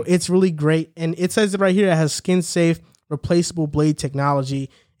 So it's really great. And it says it right here. It has skin safe, replaceable blade technology.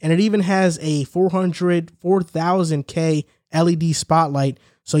 And it even has a 4,000K LED spotlight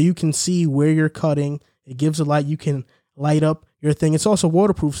so you can see where you're cutting. It gives a light. You can light up your thing. It's also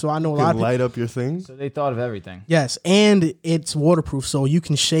waterproof, so I know a lot of people. Light up your thing. So they thought of everything. Yes, and it's waterproof, so you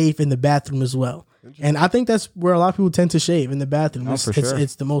can shave in the bathroom as well. And I think that's where a lot of people tend to shave, in the bathroom. Oh, for sure.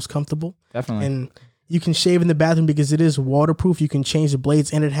 It's the most comfortable. Definitely. And you can shave in the bathroom because it is waterproof. You can change the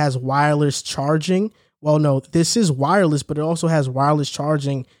blades, and it has wireless charging. Well, no, this is wireless, but it also has wireless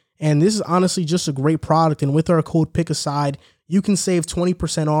charging. And this is honestly just a great product. And with our code PICKASIDE, you can save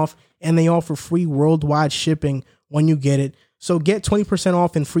 20% off, and they offer free worldwide shipping when you get it. So get 20%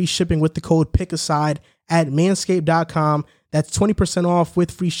 off and free shipping with the code PICKASIDE at manscaped.com. That's 20% off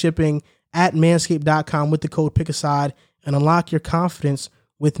with free shipping at manscaped.com with the code PICKASIDE, and unlock your confidence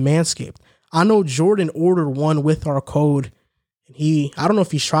with Manscaped. I know Jordan ordered one with our code, and I don't know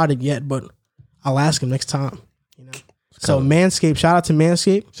if he's tried it yet, but I'll ask him next time. So Manscaped, shout out to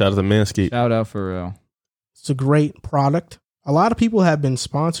Manscaped. Shout out to Manscaped. Shout out for real. It's a great product. A lot of people have been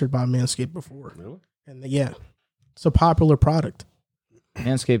sponsored by Manscaped before. Really? And yeah, it's a popular product.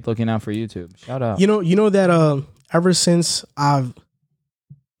 Manscaped looking out for YouTube. Shout out. You know that ever since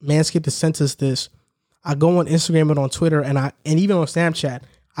Manscaped has sent us this, I go on Instagram and on Twitter and even on Snapchat,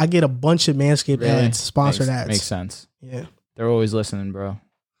 I get a bunch of Manscaped ads, sponsored ads. Makes sense. Yeah. They're always listening, bro.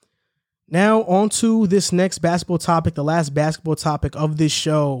 Now on to this next basketball topic, the last basketball topic of this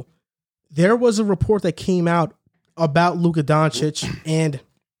show. There was a report that came out about Luka Doncic and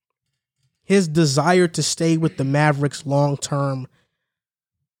his desire to stay with the Mavericks long term.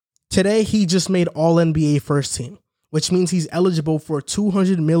 Today, he just made All-NBA first team, which means he's eligible for a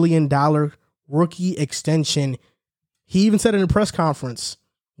 $200 million rookie extension. He even said in a press conference,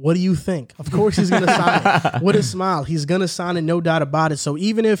 what do you think? Of course he's going to sign it. With a smile. He's going to sign it, no doubt about it. So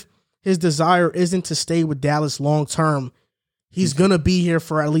even if his desire isn't to stay with Dallas long term, he's going to be here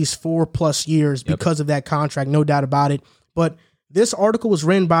for at least 4+ years because of that contract, no doubt about it. But this article was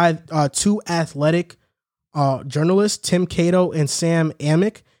written by two Athletic journalists, Tim Cato and Sam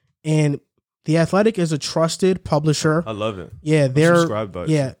Amick. And The Athletic is a trusted publisher. I love it. Yeah, I'm subscribed by it.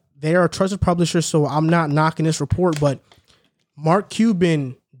 yeah, they are a trusted publisher, so I'm not knocking this report, but Mark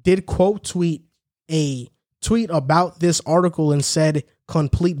Cuban did quote tweet a tweet about this article and said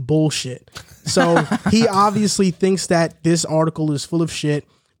complete bullshit. So he obviously thinks that this article is full of shit,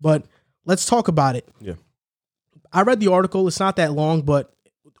 but let's talk about it. Yeah. I read the article. It's not that long, but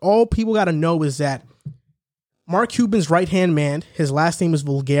all people got to know is that Mark Cuban's right-hand man, his last name is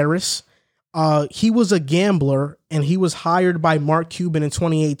Vulgaris. He was a gambler, and he was hired by Mark Cuban in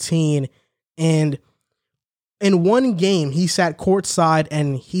 2018. And in one game, he sat courtside,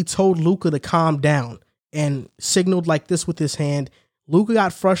 and he told Luka to calm down and signaled like this with his hand. Luka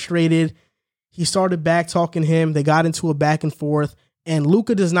got frustrated. He started back talking to him. They got into a back and forth. And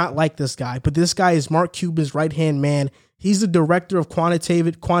Luka does not like this guy, but this guy is Mark Cuban's right-hand man. He's the director of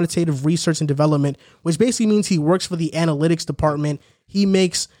quantitative research and development, which basically means he works for the analytics department. He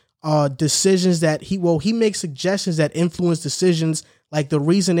makes decisions that he makes suggestions that influence decisions. Like the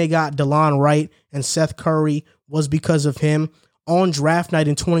reason they got DeLon Wright and Seth Curry was because of him. on draft night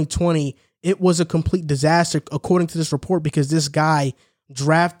in 2020, it was a complete disaster, according to this report, because this guy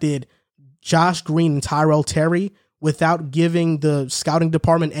drafted Josh Green and Tyrell Terry without giving the scouting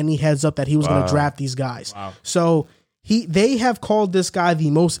department any heads up that he was going to draft these guys. Wow. So they have called this guy the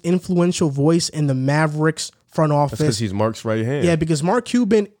most influential voice in the Mavericks front office. That's because he's Mark's right hand. Yeah, because Mark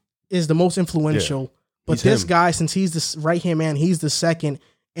Cuban is the most influential, but this guy, since he's the right-hand man, he's the second.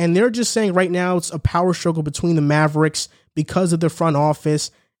 And they're just saying right now it's a power struggle between the Mavericks because of the front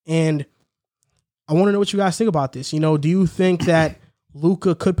office. And I want to know what you guys think about this. Do you think that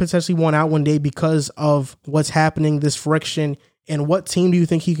Luka could potentially want out one day because of what's happening, this friction? And what team do you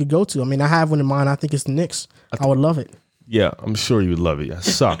think he could go to? I mean, I have one in mind. I think it's the Knicks. I would love it. Yeah, I'm sure you would love it. I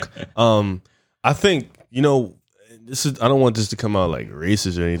suck. I think, this is, I don't want this to come out like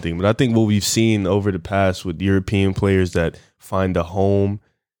racist or anything, but I think what we've seen over the past with European players that find a home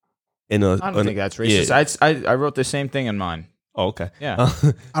in a... I don't think that's racist. Yeah. I wrote the same thing in mine. Oh, okay. Yeah.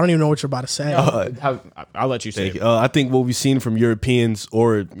 I don't even know what you're about to say. I'll let you say it. I think what we've seen from Europeans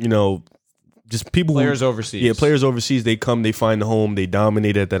or, just people players overseas. Yeah, players overseas, they come, they find a home, they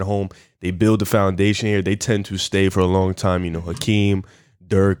dominate at that home, they build the foundation here, they tend to stay for a long time, Hakeem,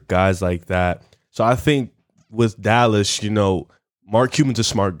 Dirk, guys like that. So I think with Dallas, Mark Cuban's a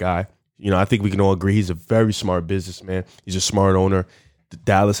smart guy. I think we can all agree he's a very smart businessman. He's a smart owner.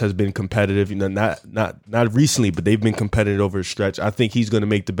 Dallas has been competitive, not recently, but they've been competitive over a stretch. I think he's going to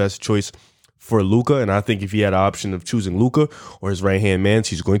make the best choice for Luka, and I think if he had an option of choosing Luka or his right-hand man,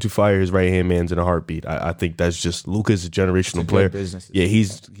 he's going to fire his right-hand man in a heartbeat. I think that's just Luka's a generational player. Yeah,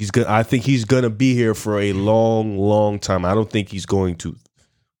 he's good. I think he's going to be here for a long, long time. I don't think he's going to.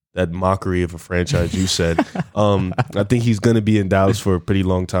 That mockery of a franchise you said. I think he's going to be in Dallas for a pretty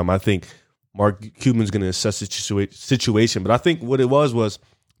long time. I think Mark Cuban's going to assess the situation, but I think what it was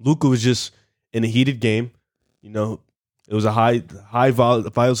Luka was just in a heated game. It was a high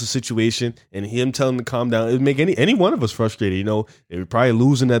violence situation, and him telling him to calm down, it would make any one of us frustrated. They were probably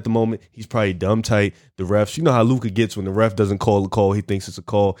losing at the moment. He's probably dumb tight. The refs, you know how Luka gets when the ref doesn't call the call. He thinks it's a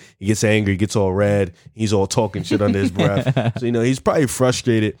call. He gets angry. He gets all red. He's all talking shit under his breath. So, he's probably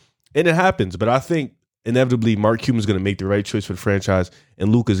frustrated, and it happens. But I think inevitably Mark Cuban's going to make the right choice for the franchise,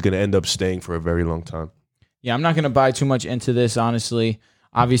 and Luka's going to end up staying for a very long time. Yeah, I'm not going to buy too much into this, honestly.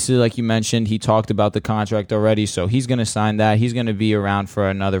 Obviously, like you mentioned, he talked about the contract already, so he's going to sign that. He's going to be around for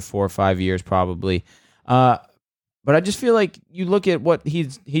another 4 or 5 years probably. But I just feel like you look at what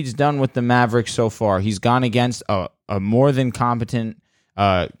he's done with the Mavericks so far. He's gone against a more than competent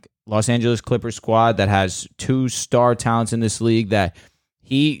Los Angeles Clippers squad that has 2 star talents in this league that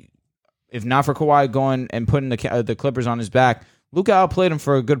he, if not for Kawhi going and putting the Clippers on his back, Luka outplayed him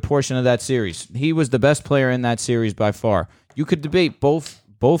for a good portion of that series. He was the best player in that series by far. You could debate both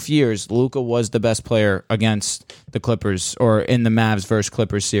years. Luka was the best player against the Clippers or in the Mavs versus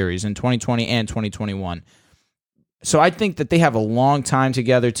Clippers series in 2020 and 2021. So I think that they have a long time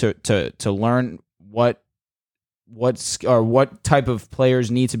together to learn what type of players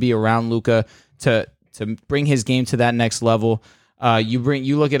need to be around Luka to bring his game to that next level.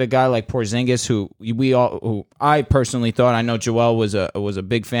 You look at a guy like Porzingis, who I personally thought, I know Joel was a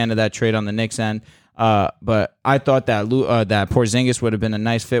big fan of that trade on the Knicks end. But I thought that that Porzingis would have been a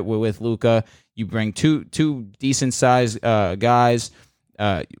nice fit with Luka. You bring two decent sized guys,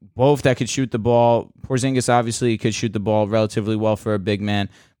 both that could shoot the ball. Porzingis obviously could shoot the ball relatively well for a big man,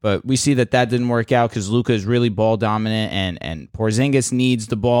 but we see that didn't work out because Luka is really ball dominant, and Porzingis needs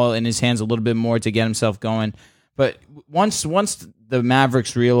the ball in his hands a little bit more to get himself going. But once the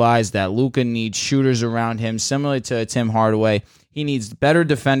Mavericks realize that Luka needs shooters around him, similar to Tim Hardaway, he needs better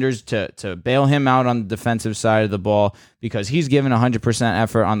defenders to bail him out on the defensive side of the ball because he's given 100%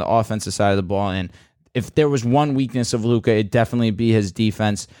 effort on the offensive side of the ball. And if there was one weakness of Luka, it'd definitely be his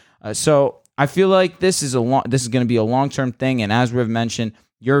defense. So I feel like this is going to be a long-term thing. And as we've mentioned,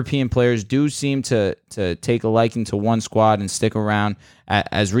 European players do seem to take a liking to one squad and stick around.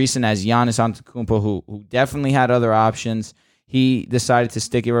 As recent as Giannis Antetokounmpo, who definitely had other options. He decided to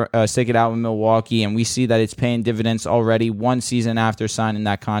stick it out with Milwaukee, and we see that it's paying dividends already 1 season after signing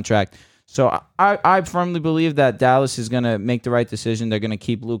that contract. So I firmly believe that Dallas is going to make the right decision. They're going to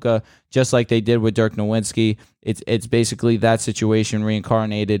keep Luka just like they did with Dirk Nowitzki. It's basically that situation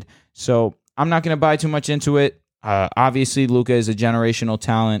reincarnated. So I'm not going to buy too much into it. Obviously, Luka is a generational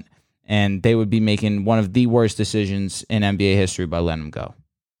talent, and they would be making one of the worst decisions in NBA history by letting him go.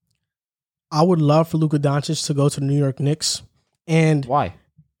 I would love for Luka Doncic to go to the New York Knicks. And why?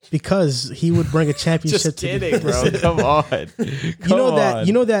 Because he would bring a championship. Just kidding, bro. Come on.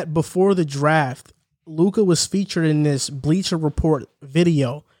 You know that before the draft, Luka was featured in this Bleacher Report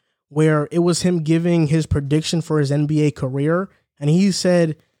video where it was him giving his prediction for his NBA career, And he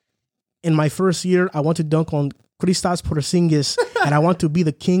said, in my first year, I want to dunk on Kristaps Porzingis, and I want to be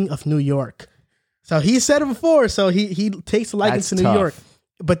the king of New York. So he said it before, so he takes a liking That's to New tough. York.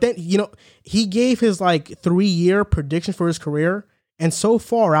 But then, he gave his 3-year prediction for his career, and so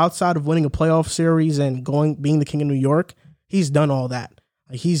far, outside of winning a playoff series and being the king of New York, he's done all that.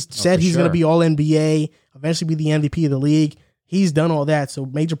 He's said he's going to be all NBA, eventually be the MVP of the league. He's done all that, so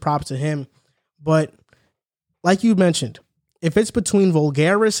major props to him. But like you mentioned, if it's between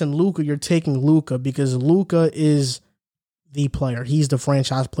Vulgaris and Luka, you're taking Luka because Luka is the player. He's the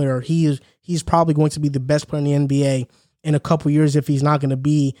franchise player. He's probably going to be the best player in the NBA in a couple years if he's not going to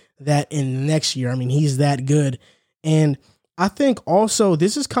be that in next year. I mean, he's that good. And I think also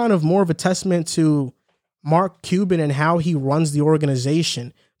this is kind of more of a testament to Mark Cuban and how he runs the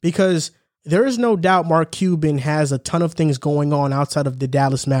organization, because there is no doubt Mark Cuban has a ton of things going on outside of the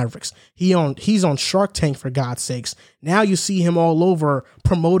Dallas Mavericks. He's on Shark Tank, for God's sakes. Now you see him all over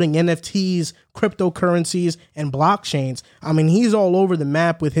promoting NFTs, cryptocurrencies, and blockchains. I mean, he's all over the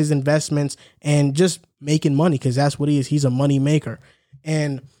map with his investments and just making money, because that's what he is. He's a money maker.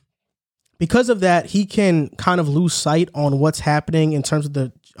 And because of that, he can kind of lose sight on what's happening in terms of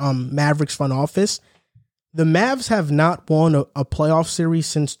the Mavericks front office. The Mavs have not won a playoff series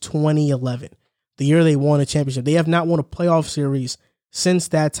since 2011, the year they won a championship. They have not won a playoff series since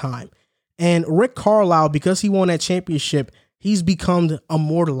that time. And Rick Carlisle, because he won that championship, he's become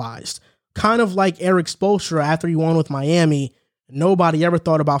immortalized. Kind of like Eric Spoelstra after he won with Miami. Nobody ever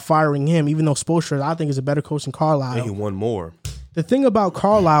thought about firing him, even though Spoelstra, I think, is a better coach than Carlisle. And he won more. The thing about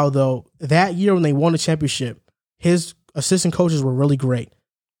Carlisle, though, that year when they won the championship, his assistant coaches were really great.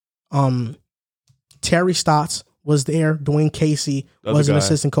 Terry Stotts was there. Dwayne Casey was an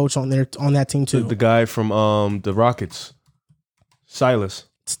assistant coach on that team too. The guy from the Rockets, Silas.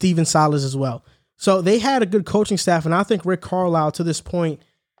 Steven Silas as well. So they had a good coaching staff, and I think Rick Carlisle to this point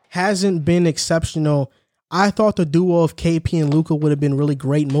hasn't been exceptional. I thought the duo of KP and Luka would have been really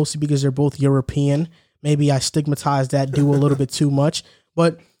great, mostly because they're both European. Maybe I stigmatized that duo a little bit too much.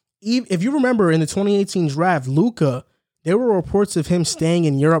 But if you remember in the 2018 draft, Luka, there were reports of him staying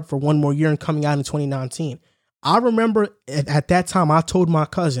in Europe for one more year and coming out in 2019. I remember at that time, I told my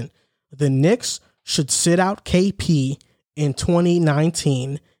cousin, the Knicks should sit out KP in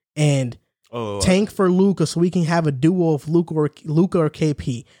 2019 and tank for Luka so we can have a duo of Luka or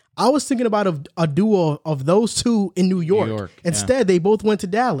KP. I was thinking about a duo of those two in New York. Instead, they both went to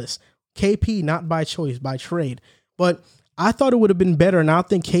Dallas. KP, not by choice, by trade. But I thought it would have been better, and I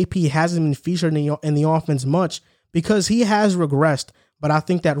think KP hasn't been featured in the offense much, because he has regressed, but I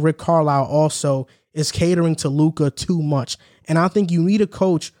think that Rick Carlisle also is catering to Luka too much. And I think you need a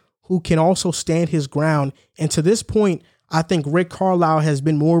coach who can also stand his ground. And to this point, I think Rick Carlisle has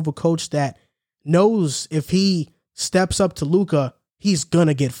been more of a coach that knows if he steps up to Luka, he's going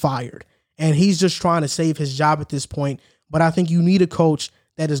to get fired. And he's just trying to save his job at this point. But I think you need a coach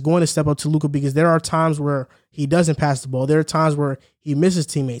that is going to step up to Luka, because there are times where he doesn't pass the ball. There are times where he misses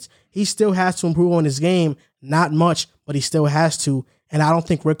teammates. He still has to improve on his game. Not much, but he still has to. And I don't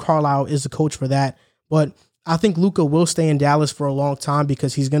think Rick Carlisle is the coach for that. But I think Luka will stay in Dallas for a long time,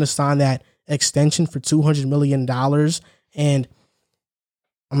 because he's going to sign that extension for $200 million. And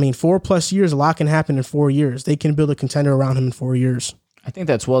I mean, 4+ years, a lot can happen in 4 years. They can build a contender around him in 4 years. I think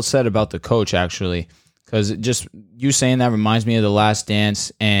that's well said about the coach, actually, because just you saying that reminds me of The Last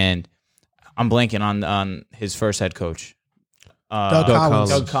Dance, and I'm blanking on his first head coach, Doug Collins.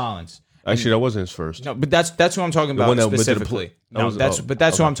 Doug Collins. Actually, that wasn't his first. No, but that's who I'm talking about specifically.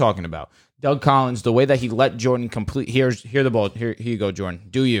 That's who I'm talking about. Doug Collins, the way that he let Jordan complete. Hear the ball. Here you go, Jordan.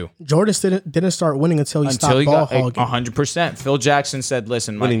 Do you? Jordan didn't start winning until he stopped ball hogging. 100%. Phil Jackson said,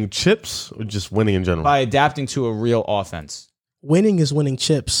 "Listen, winning chips or just winning in general?" By adapting to a real offense. Winning is winning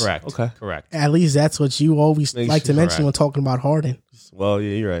chips. Correct. Okay. Correct. At least that's what you always like to mention when talking about Harden. Well,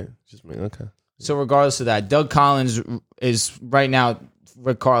 yeah, you're right. Okay. So regardless of that, Doug Collins is right now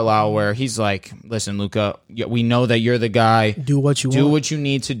Rick Carlisle, where he's like, listen, Luka, we know that you're the guy. Do what you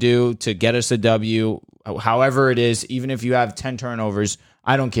need to do to get us a W. However it is, even if you have 10 turnovers,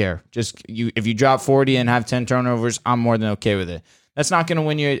 I don't care. If you drop 40 and have 10 turnovers, I'm more than okay with it. That's not going to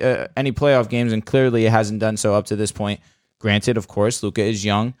win you any playoff games, and clearly it hasn't done so up to this point. Granted, of course, Luka is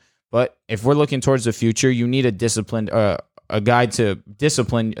young, but if we're looking towards the future, you need a guy to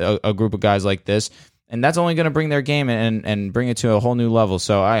discipline a group of guys like this. And that's only going to bring their game and bring it to a whole new level.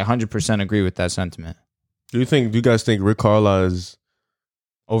 So I 100% agree with that sentiment. Do you guys think Rick Carlisle is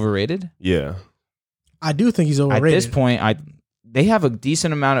overrated? Yeah. I do think he's overrated. At this point, they have a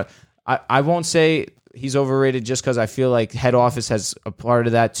decent amount of... I won't say he's overrated just because I feel like head office has a part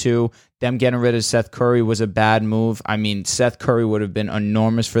of that too. them getting rid of Seth Curry was a bad move. I mean, Seth Curry would have been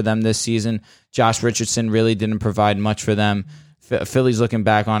enormous for them this season. Josh Richardson really didn't provide much for them. Philly's looking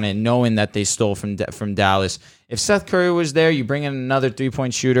back on it, knowing that they stole from Dallas. If Seth Curry was there, you bring in another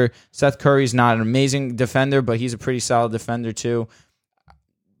three-point shooter. Seth Curry's not an amazing defender, but he's a pretty solid defender too.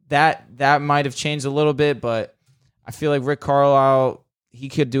 That might have changed a little bit, but I feel like Rick Carlisle, he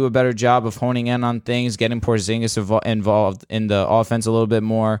could do a better job of honing in on things, getting Porzingis involved in the offense a little bit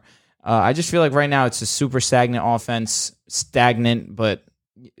more. I just feel like right now it's a super stagnant offense, but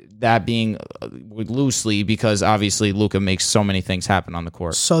that being loosely because obviously Luka makes so many things happen on the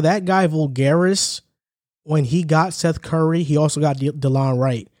court. So that guy Vulgaris, when he got Seth Curry, he also got DeLon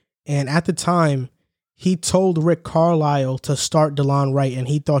Wright. And at the time, he told Rick Carlisle to start DeLon Wright, and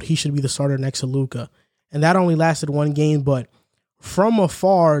he thought he should be the starter next to Luka. And that only lasted one game, but from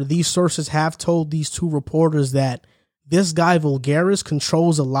afar, these sources have told these two reporters that this guy Vulgaris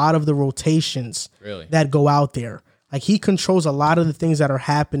controls a lot of the rotations that go out there. Like, he controls a lot of the things that are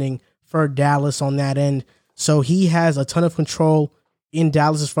happening for Dallas on that end. So he has a ton of control in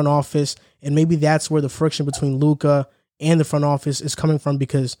Dallas's front office, and maybe that's where the friction between Luka and the front office is coming from,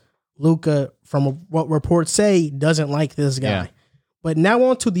 because Luka, from what reports say, doesn't like this guy. Yeah. But now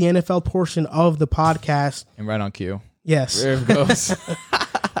on to the NFL portion of the podcast. And right on cue. Yes. There it goes.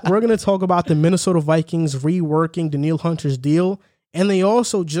 We're going to talk about the Minnesota Vikings reworking Danielle Hunter's deal, and they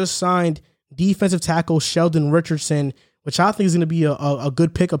also just signed defensive tackle Sheldon Richardson, which I think is going to be a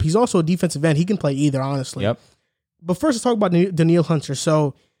good pickup. He's also a defensive end. He can play either, honestly. Yep. But first, let's talk about Danielle Hunter.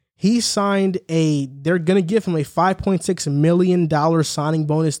 So he signed they're going to give him a $5.6 million signing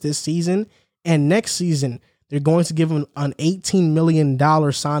bonus this season, and next season they're going to give him an $18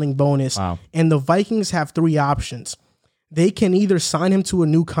 million signing bonus. Wow. And the Vikings have three options. They can either sign him to a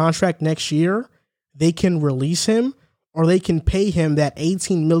new contract next year, they can release him, or they can pay him that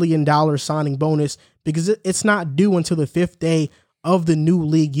 $18 million signing bonus because it's not due until the 5th day of the new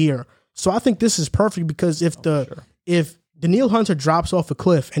league year. So I think this is perfect because if Danielle Hunter drops off a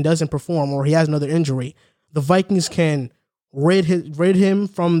cliff and doesn't perform, or he has another injury, the Vikings can rid him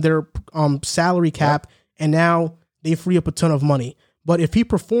from their salary cap, and now they free up a ton of money. But if he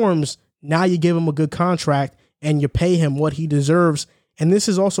performs, now you give him a good contract and you pay him what he deserves. And this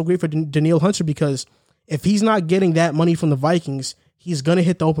is also great for Danielle Hunter because if he's not getting that money from the Vikings, he's going to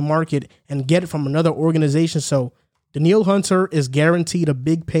hit the open market and get it from another organization. So Danielle Hunter is guaranteed a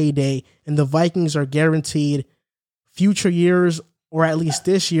big payday, and the Vikings are guaranteed future years, or at least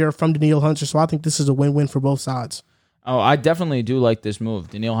this year, from Danielle Hunter. So I think this is a win-win for both sides. Oh, I definitely do like this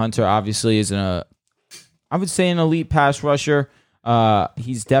move. Danielle Hunter obviously is I would say an elite pass rusher.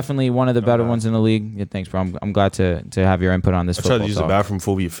 He's definitely one of the better ones in the league. Yeah, thanks, bro. I'm glad to have your input on this. I tried to use the bathroom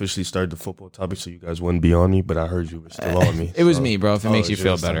before we officially started the football topic, so you guys wouldn't be on me, but I heard you were still on me. It was me, bro. If it makes you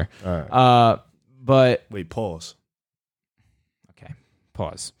feel better. All right. But wait, pause. Okay,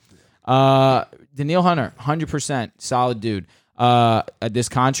 pause. Danielle Hunter, 100% solid dude. This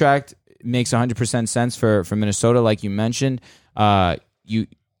contract makes 100% sense for Minnesota, like you mentioned.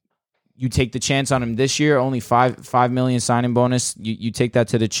 You take the chance on him this year, only $5 million signing bonus. You take that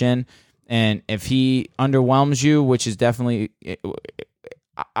to the chin, and if he underwhelms you, which is definitely,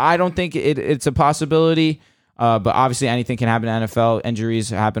 I don't think it's a possibility. But obviously anything can happen in NFL. Injuries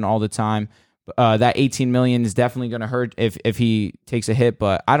happen all the time. That $18 million is definitely going to hurt if he takes a hit,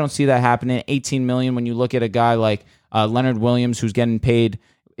 but I don't see that happening. $18 million when you look at a guy like Leonard Williams, who's getting paid.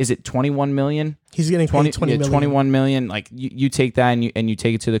 Is it $21 million? He's getting paid $20 million. $21 million. Like you take that and you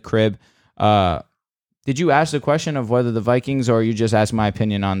take it to the crib. Did you ask the question of whether the Vikings, or you just asked my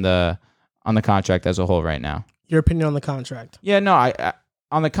opinion on the contract as a whole right now? Your opinion on the contract? Yeah, no, I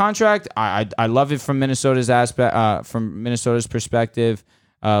on the contract, I love it from Minnesota's aspect, from Minnesota's perspective.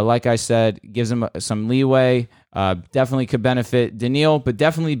 Like I said, gives him some leeway. Definitely could benefit Danielle, but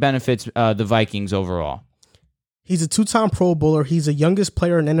definitely benefits the Vikings overall. He's a 2-time Pro Bowler. He's the youngest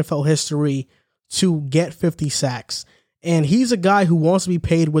player in NFL history to get 50 sacks. And he's a guy who wants to be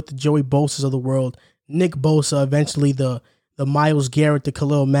paid with the Joey Bosa's of the world, Nick Bosa, eventually the Myles Garrett, the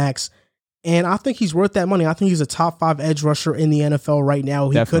Khalil Macks. And I think he's worth that money. I think he's a top 5 edge rusher in the NFL right now.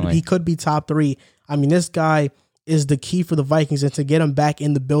 He could be top 3. I mean, this guy is the key for the Vikings, and to get him back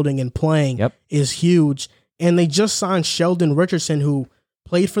in the building and playing is huge. And they just signed Sheldon Richardson, who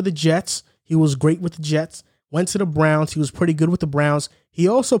played for the Jets. He was great with the Jets. Went to the Browns. He was pretty good with the Browns. He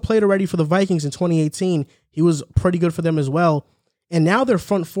also played already for the Vikings in 2018. He was pretty good for them as well. And now their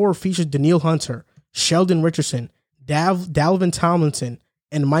front four features Danielle Hunter, Sheldon Richardson, Dalvin Tomlinson,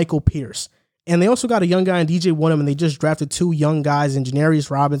 and Michael Pierce. And they also got a young guy in DJ Wonnum, and they just drafted 2 young guys in Janarius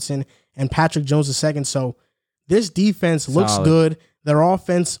Robinson and Patrick Jones II. So this defense looks good. Their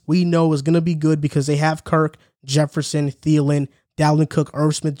offense, we know, is going to be good because they have Kirk, Jefferson, Thielen, Dalvin Cook,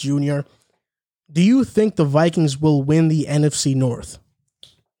 Irv Smith Jr. Do you think the Vikings will win the NFC North?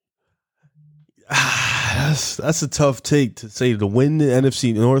 That's a tough take to say to win the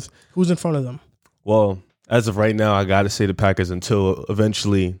NFC North. Who's in front of them? Well, as of right now, I got to say the Packers until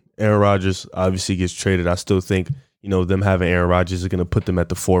eventually Aaron Rodgers obviously gets traded. I still think, them having Aaron Rodgers is going to put them at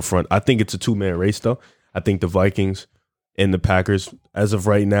the forefront. I think it's a two-man race, though. I think the Vikings and the Packers, as of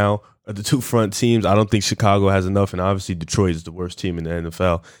right now, are the two front teams. I don't think Chicago has enough, and obviously Detroit is the worst team in the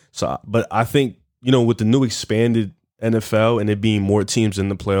NFL. So, but I think, with the new expanded NFL and it being more teams in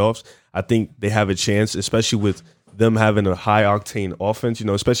the playoffs, I think they have a chance, especially with them having a high-octane offense,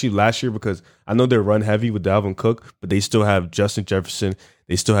 especially last year, because I know they're run-heavy with Dalvin Cook, but they still have Justin Jefferson.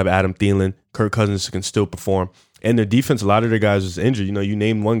 They still have Adam Thielen. Kirk Cousins can still perform. And their defense, a lot of their guys was injured. You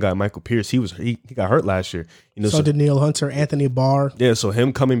named one guy, Michael Pierce. He got hurt last year. So did Neil Hunter, Anthony Barr. Yeah, so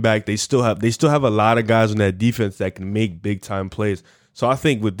him coming back, they still have a lot of guys on that defense that can make big-time plays. So I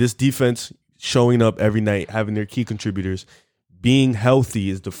think with this defense showing up every night, having their key contributors, being healthy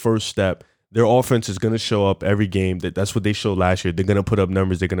is the first step. Their offense is going to show up every game. That's what they showed last year. They're going to put up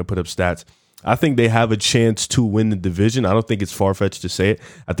numbers. They're going to put up stats. I think they have a chance to win the division. I don't think it's far-fetched to say it.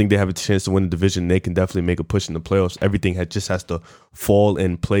 I think they have a chance to win the division. They can definitely make a push in the playoffs. Everything just has to fall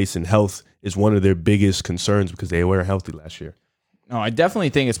in place, and health is one of their biggest concerns because they weren't healthy last year. No, I definitely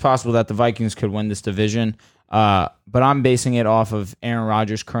think it's possible that the Vikings could win this division, but I'm basing it off of Aaron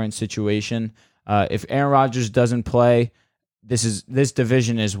Rodgers' current situation. If Aaron Rodgers doesn't play, this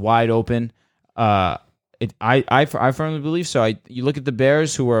division is wide open. I firmly believe so. You look at the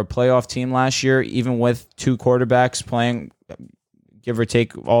Bears, who were a playoff team last year, even with two quarterbacks playing, give or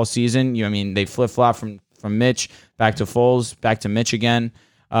take, all season. They flip-flop from Mitch back to Foles, back to Mitch again.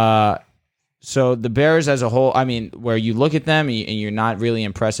 So the Bears as a whole, where you look at them and you're not really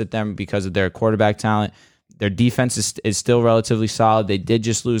impressed with them because of their quarterback talent. Their defense is still relatively solid. They did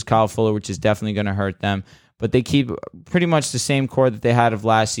just lose Kyle Fuller, which is definitely going to hurt them. But they keep pretty much the same core that they had of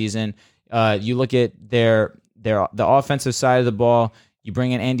last season. You look at the offensive side of the ball. You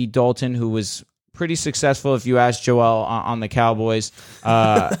bring in Andy Dalton, who was pretty successful if you ask Joel on the Cowboys.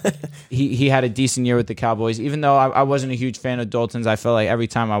 He had a decent year with the Cowboys. Even though I wasn't a huge fan of Dalton's, I felt like every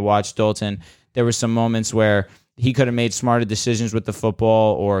time I watched Dalton, there were some moments where he could have made smarter decisions with the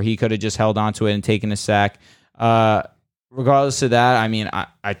football, or he could have just held onto it and taken a sack. Regardless of that,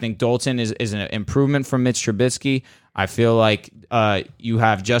 I think Dalton is an improvement from Mitch Trubisky. I feel like you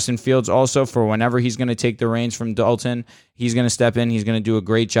have Justin Fields also for whenever he's going to take the reins from Dalton. He's going to step in. He's going to do a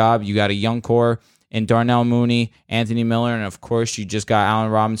great job. You got a young core in Darnell Mooney, Anthony Miller, and of course you just got Allen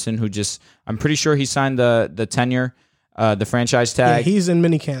Robinson, who I'm pretty sure he signed the tenure, the franchise tag. Yeah, he's in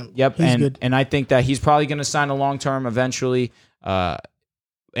minicamp. Yep, he's good. And I think that he's probably going to sign a long-term eventually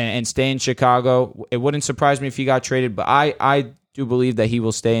and stay in Chicago. It wouldn't surprise me if he got traded, but I do believe that he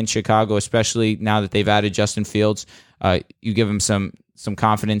will stay in Chicago, especially now that they've added Justin Fields. You give him some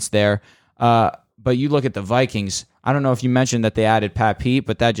confidence there. But you look at the Vikings. I don't know if you mentioned that they added Pat Pete,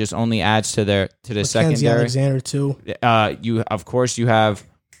 but that just only adds to the secondary. Alexander too. You have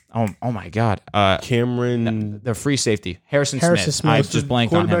oh my God, Cameron, the free safety Harrison Smith. I just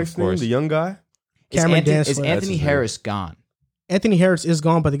blanked on him. Of course, the young guy. Is Anthony Harris gone? Anthony Harris is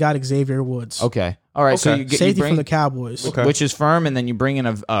gone, but they got Xavier Woods. Okay. All right. Okay. So safety from the Cowboys, which is firm, and then you bring in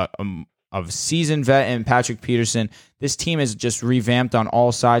a seasoned vet and Patrick Peterson. This team is just revamped on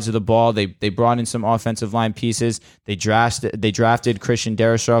all sides of the ball. They brought in some offensive line pieces. They drafted Christian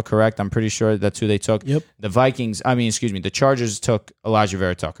Darrisaw, correct? I'm pretty sure that's who they took. Yep. The Chargers took Elijah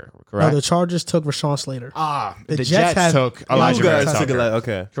Vera Tucker, correct? No, the Chargers took Rashawn Slater. The Jets took Elijah Vera Tucker.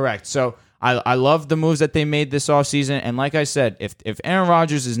 Okay. Correct. So I love the moves that they made this offseason. And like I said, if Aaron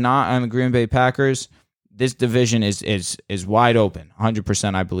Rodgers is not on the Green Bay Packers, this division is wide open.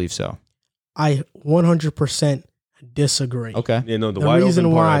 100%, I believe so. I 100% disagree. Okay. Yeah, no, the wide reason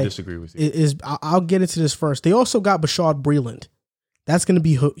open part, why I disagree with you. Is I'll get into this first. They also got Bashard Breeland. That's going to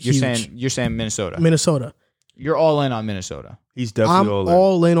be huge. You're saying Minnesota. Minnesota. You're all in on Minnesota. He's definitely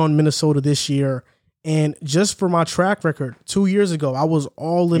all in on Minnesota this year. And just for my track record, 2 years ago, I was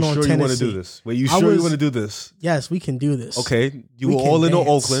all in on Tennessee. You want to do this? Wait, you sure you want to do this? Yes, we can do this. Okay. You were all in on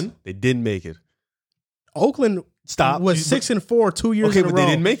Oakland. They didn't make it. Oakland was 6-4 2 years in a row. Okay, but they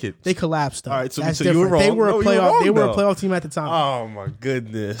didn't make it. They collapsed, though. All right, so That's you were wrong. They were a playoff. They were a though. playoff team at the time. Oh my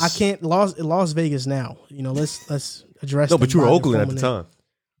goodness! I can't Las Vegas now. Let's address. No, but you were Oakland at the time.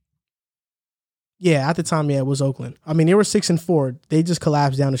 Yeah, at the time, yeah, it was Oakland. They were 6-4. They just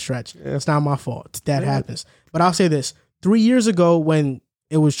collapsed down the stretch. Yeah. It's not my fault. That happens. But I'll say this: 3 years ago, when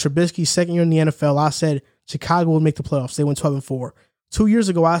it was Trubisky's second year in the NFL, I said Chicago would make the playoffs. They went 12-4. 2 years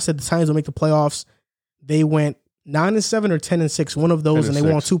ago, I said the Titans will make the playoffs. They went 9-7 or 10-6, one of those, and they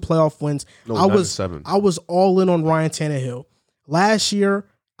won 2 playoff wins. No, I 9-7. was all in on Ryan Tannehill. Last year,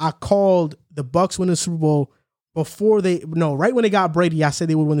 I called the Bucs win the Super Bowl right when they got Brady, I said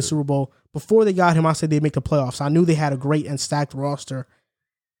they would win the Super Bowl. Before they got him, I said they'd make the playoffs. I knew they had a great and stacked roster.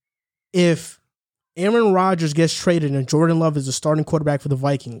 If Aaron Rodgers gets traded and Jordan Love is the starting quarterback for the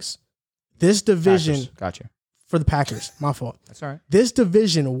Vikings, this division... Packers. Gotcha. For the Packers, my fault. That's all right. This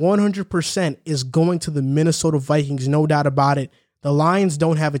division, 100% is going to the Minnesota Vikings, no doubt about it. The Lions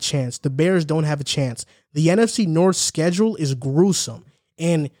don't have a chance. The Bears don't have a chance. The NFC North schedule is gruesome,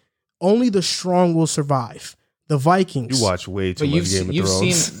 and only the strong will survive. The Vikings. You watch way too much Game of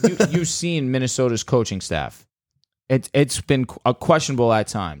Thrones. You've seen Minnesota's coaching staff. It's been questionable at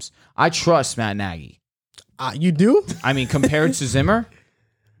times. I trust Matt Nagy. You do? I mean, compared to Zimmer,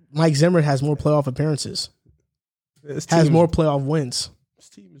 Mike Zimmer has more playoff appearances. Has more playoff wins. His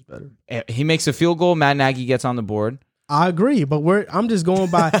team is better. He makes a field goal. Matt Nagy gets on the board. I agree, but I'm just going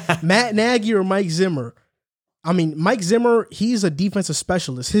by Matt Nagy or Mike Zimmer. I mean, Mike Zimmer, he's a defensive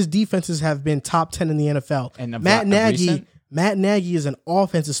specialist. His defenses have been top 10 in the NFL. And Matt Nagy is an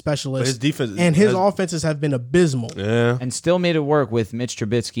offensive specialist. But his defense and his offenses have been abysmal. Yeah. And still made it work with Mitch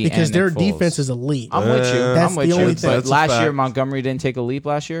Trubisky because and their Nick Foles. defense is elite. I'm with you. That's I'm with the only you. thing. But That's a last year, fact. Montgomery didn't take a leap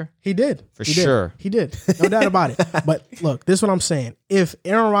last year? He did. He did. He did. No doubt about it. But look, this is what I'm saying. If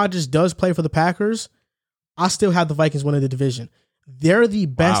Aaron Rodgers does play for the Packers, I still have the Vikings winning the division. They're the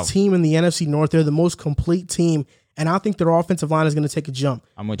best team in the NFC North. They're the most complete team. And I think their offensive line is going to take a jump.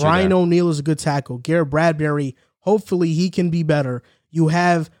 I'm with you Brian there. O'Neill is a good tackle. Garrett Bradbury, hopefully he can be better. You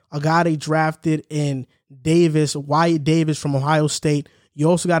have a guy they drafted in Wyatt Davis from Ohio State. You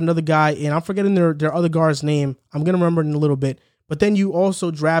also got another guy, and I'm forgetting their other guard's name. I'm going to remember it in a little bit. But then you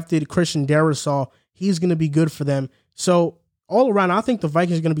also drafted Christian Darrisaw. He's going to be good for them. So all around, I think the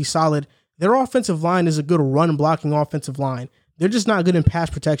Vikings are going to be solid. Their offensive line is a good run-blocking offensive line. They're just not good in pass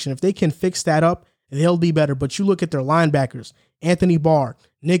protection. If they can fix that up, they'll be better. But you look at their linebackers, Anthony Barr,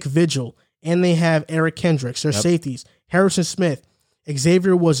 Nick Vigil, and they have Eric Kendricks, their safeties, Harrison Smith,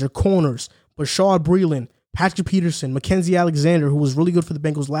 Xavier Woods, their corners, Bashard Breeland, Patrick Peterson, Mackenzie Alexander, who was really good for the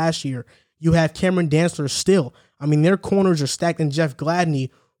Bengals last year. You have Cameron Dantzler still. I mean, their corners are stacked, and Jeff Gladney,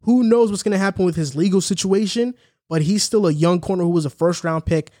 who knows what's going to happen with his legal situation, but he's still a young corner who was a first-round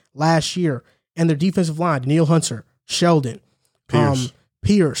pick last year. And their defensive line, Danielle Hunter, Sheldon,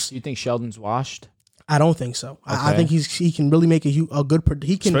 Pierce. Do you think Sheldon's washed? I don't think so. Okay. I think he can really make a good.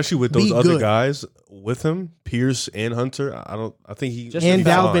 He can, especially with those other guys with him, Pierce and Hunter. I think he and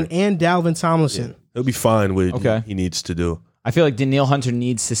Dalvin Tomlinson. Yeah, he'll be fine with Okay. he needs to do. I feel like Danielle Hunter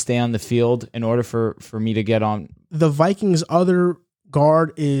needs to stay on the field in order for me to get on. The Vikings' other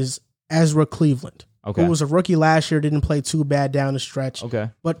guard is Ezra Cleveland, Okay. who was a rookie last year, didn't play too bad down the stretch.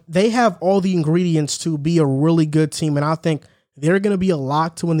 Okay. But they have all the ingredients to be a really good team, and I think they're going to be a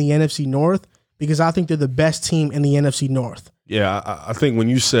lock to win the NFC North because I think they're the best team in the NFC North. Yeah, I think when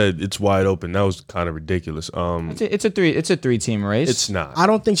you said it's wide open, that was kind of ridiculous. It's a 3-team race. It's not. I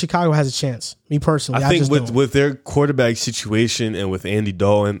don't think Chicago has a chance. Me personally, I think just don't. with their quarterback situation and with Andy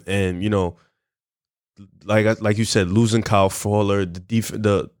Dalton and like you said, losing Kyle Fuller,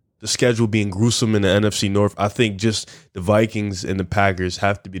 the schedule being gruesome in the NFC North, I think just the Vikings and the Packers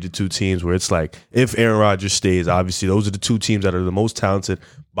have to be the two teams where it's like, if Aaron Rodgers stays, obviously those are the two teams that are the most talented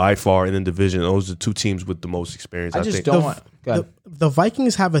by far in the division. Those are the two teams with the most experience. I just don't want. The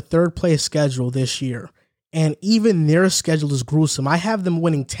Vikings have a third place schedule this year, and even their schedule is gruesome. I have them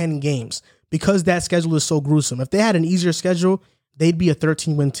winning 10 games because that schedule is so gruesome. If they had an easier schedule, they'd be a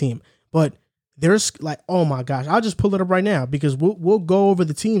 13-win team. But there's like, oh my gosh, I'll just pull it up right now because we'll go over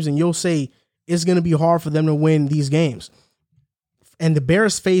the teams and you'll say it's going to be hard for them to win these games. And the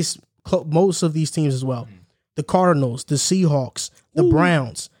Bears face most of these teams as well. The Cardinals, the Seahawks, the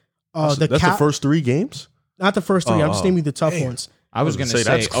Browns. That's the first 3 games? Not the first 3. I'm just naming the tough ones. I was going to say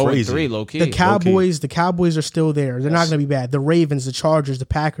that's crazy. 0-3 low key. The Cowboys are still there. They're not going to be bad. The Ravens, the Chargers, the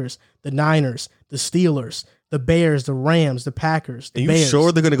Packers, the Niners, the Steelers, the Bears, the Rams, the Packers, the Are you Bears.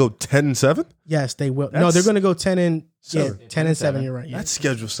 sure they're going to go 10-7? Yes, they will. No, they're going to go 10-7. You're right. Yeah. That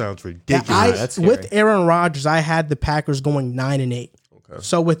schedule sounds ridiculous. That's scary. With Aaron Rodgers, I had the Packers going 9-8. Okay.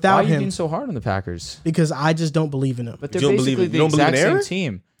 So without Why are you him, being so hard on the Packers? because I just don't believe in him. But they're You don't basically believe- you don't the believe in exact same Aaron?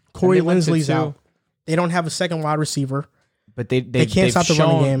 team. Corey And they went to Linsley's 2. out. They don't have a second wide receiver. But they can't stop the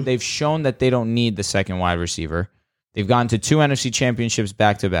running game. They've shown that they don't need the second wide receiver. They've gone to 2 NFC championships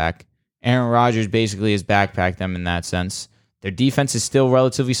back to back. Aaron Rodgers basically has backpacked them in that sense. Their defense is still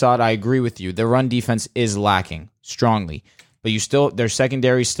relatively solid. I agree with you. Their run defense is lacking strongly. but their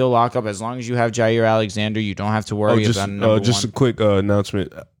secondary still lock up. As long as you have Jair Alexander, you don't have to worry about number just one. a quick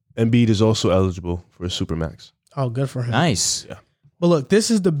announcement. Embiid is also eligible for a Supermax. Oh, good for him. Nice. Yeah. But look, this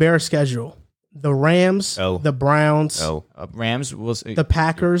is the Bears schedule. The Rams, L. the Browns, L. Rams will the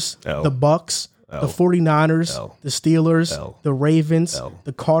Packers, L. the Bucks, L. the 49ers, L. the Steelers, L. the Ravens, L.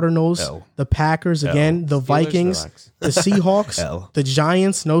 the Cardinals, L. the Packers again, the Vikings, relax. the Seahawks, L. the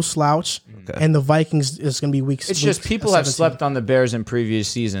Giants, no slouch, and the Vikings is going to be week. It's just people have slept on the Bears in previous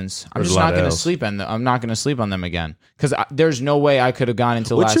seasons. I'm There's just a lot not of going to L's. sleep on them. I'm not going to sleep on them again because there's no way I could have gone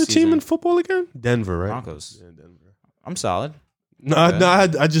into What's last your season. team in football again? Denver, right? Broncos. Yeah, Denver. I'm solid. No,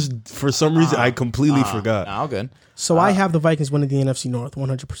 I just for some reason I completely forgot. No, all good. So I have the Vikings winning the NFC North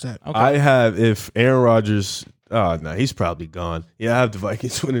 100%. Okay. I have if Aaron Rodgers. Oh no, he's probably gone. Yeah, I have the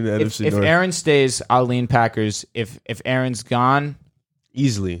Vikings winning the NFC if North Aaron stays, I'll lean Packers. If Aaron's gone,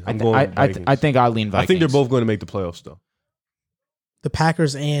 easily. I'm I going Vikings. think I'll lean Vikings. I think they're both going to make the playoffs though. The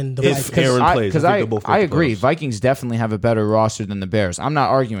Packers and the If Vikings. Aaron plays, Because I think they'll both make I the agree. playoffs. Vikings definitely have a better roster than the Bears. I'm not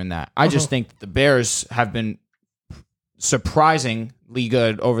arguing that. I just think the Bears have been surprisingly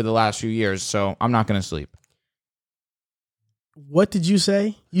good over the last few years. So I'm not going to sleep. What did you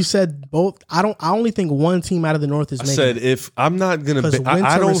say? You said both. I only think one team out of the North is I making said it. if I'm not gonna, Because I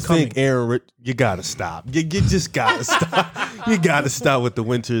winter don't is coming. think Aaron. You gotta stop. You just gotta stop. You gotta stop with the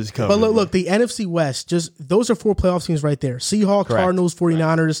winter is coming. But look, the NFC West, just those are 4 playoff teams right there. Seahawks, Correct. Cardinals,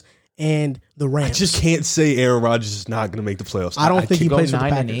 49ers, and the Rams. I just can't say Aaron Rodgers is not gonna make the playoffs. I don't think he Go plays with the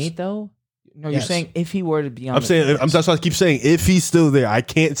 9 Packers. and 8 though. No, you're Yes. saying if he were to be on. I'm saying that's why I keep saying if he's still there, I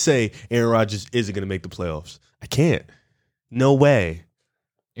can't say Aaron Rodgers isn't gonna make the playoffs. I can't. No way.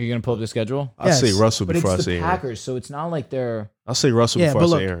 Are you going to pull up the schedule? I'll Yes. say Russell But before I it's say the Aaron. Packers, so it's not like they're I'll say Russell Yeah, before but I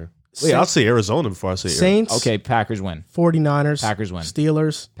look, say Aaron. Wait, I'll say Arizona before I say Aaron. Saints, okay. Packers win. 49ers, Packers win.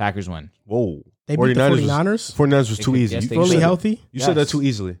 Steelers. Packers win. Whoa. They beat the 49ers 49ers. was They too could- easy. yes, You- they you Fully said- could. healthy? You said that Yes. too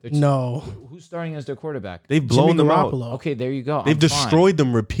easily. No. Who's starting as their quarterback? They've blown Jimmy them out. Garoppolo. Okay, there you go. They've I'm fine. destroyed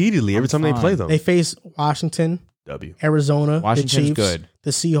them repeatedly every time they fine. play them. They face Washington, W. Arizona, Washington's the Chiefs, good. the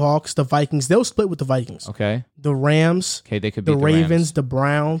Seahawks, the Vikings. They'll split with the Vikings. Okay. The Rams, Okay, they could beat the the Ravens, Rams. the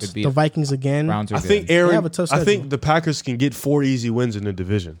Browns, Could beat the Vikings again. Browns are I good. think They Aaron. have a tough I think schedule. the Packers can get 4 easy wins in the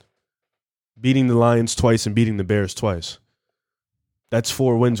division, beating the Lions twice and beating the Bears twice. That's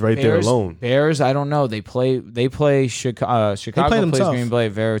 4 wins right there Bears, alone. Bears, I don't know. They play Chicago. Chicago play them plays tough. Green Bay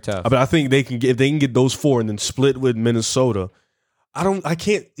very tough. But I think they can get if they can get those 4 and then split with Minnesota. I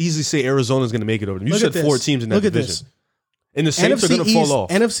can't easily say Arizona's going to make it over them. You Look said at 4 this. teams in that Look at division, this. and the Saints are going to East, fall off.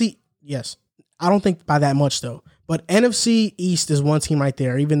 NFC, yes. I don't think by that much though. But NFC East is one team right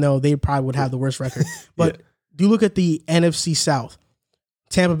there, even though they probably would have the worst record. But do you look at the NFC South?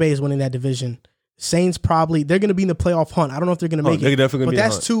 Tampa Bay is winning that division. Saints they're going to be in the playoff hunt. I don't know if they're going to make they're it. definitely But gonna be in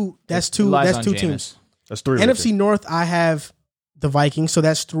that's the two. That's It two. relies That's on two Jameis. teams. That's 3. right NFC there. North, I have the Vikings, so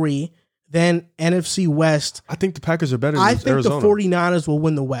that's 3. Then NFC West, I think the Packers are better than I think Arizona. the 49ers will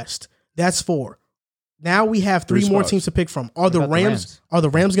win the West. That's 4. Now we have 3 more spots. teams to pick from. Are the about the Rams? Rams? Are the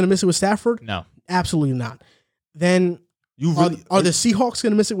Rams going to miss it with Stafford? No. Absolutely not. Then You really are the Seahawks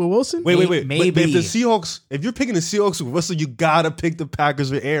going to miss it with Wilson? Wait. Maybe. But if the Seahawks, if you're picking the Seahawks with Russell, you gotta pick the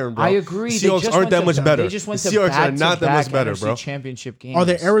Packers with Aaron, bro. I agree. The They Seahawks just aren't went that to- much better. They just went the to Seahawks are not that much back-to-back better, NFC bro. Championship games. Are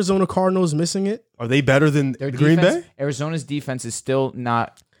the Arizona Cardinals missing it? Are they better than Their Green defense- Bay? Arizona's defense is still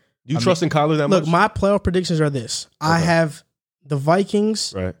not. Do you trust in Kyler that Look, much? my playoff predictions are this. I Okay. have the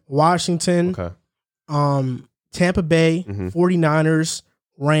Vikings, Right. Washington, Okay. Tampa Bay, Mhm. 49ers,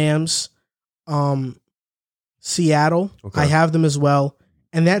 Rams, Seattle. Okay. I have them as well.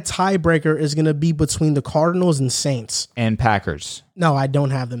 And that tiebreaker is going to be between the Cardinals and Saints. And Packers. No, I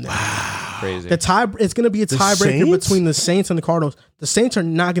don't have them there. Crazy. It's going to be a tiebreaker Saints? between the Saints and the Cardinals. The Saints are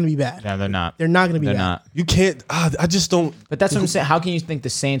not going to be bad. No, they're not. They're not going to be They're bad. not. You can't. I just don't. But that's what I'm saying. How can you think the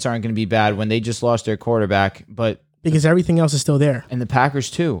Saints aren't going to be bad when they just lost their quarterback? But Because everything else is still there. and the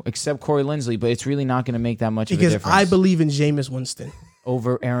Packers too, except Corey Linsley. But it's really not going to make that much of a Because difference. I believe in Jameis Winston.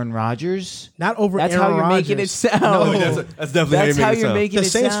 over Aaron Rodgers. Not over That's Aaron how you're Rodgers. making it sound. No. That's definitely That's how making it you're sound. making The it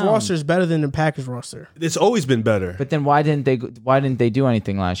Saints sound. roster is better than the Packers roster It's always been better. But then why didn't they do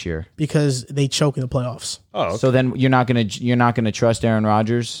anything last year? because they choke in the playoffs. Oh, okay. So then you're not gonna trust Aaron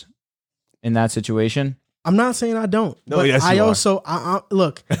Rodgers in that situation. I'm not saying I don't. No, but yes, I you are. also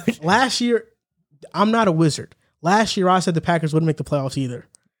look. Last year, I'm not a wizard. Last year, I said the Packers wouldn't make the playoffs either.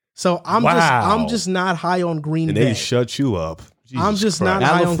 So I'm Wow. just not high on Green and Bay. they shut you up. Jesus I'm just not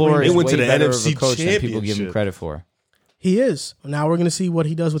Christ. high Matt on LaFleur Green is They went way to the better of NFC a coach than people give him Championship. credit for. He is. Now we're going to see what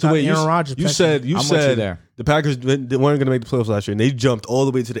he does So without wait, Aaron Rodgers. you potentially. said I'm with you there. the Packers weren't going to make the playoffs last year, and they jumped all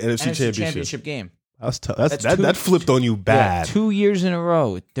the way to the NFC NFC Championship. championship game. That's tough. That flipped on you bad. Yeah, 2 years in a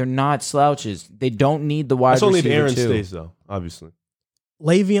row. They're not slouches. They don't need the wide receiver. That's only if Aaron too. stays, though, obviously.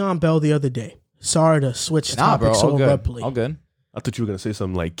 Le'Veon Bell the other day. Sorry to switch topics so abruptly. All good. I thought you were going to say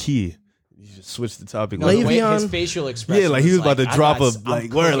something like Key. You just switched the topic. No, his facial expression. Yeah, like he was about to drop he was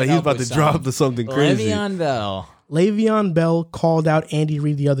about to drop something crazy. Le'Veon Bell called out Andy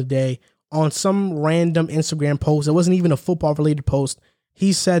Reid the other day on some random Instagram post. It wasn't even a football-related post.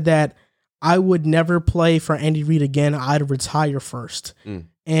 He said that I would never play for Andy Reid again. I'd retire first.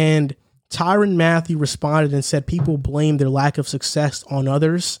 And Tyrann Mathieu responded and said people blame their lack of success on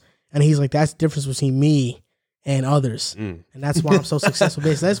others. And he's like, that's the difference between me and others. And that's why I'm so successful.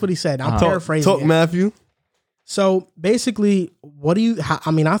 Basically, that's what he said. I'm paraphrasing. Talk Matthew. So basically,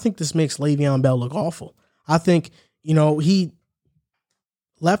 I think this makes Le'Veon Bell look awful. I think, he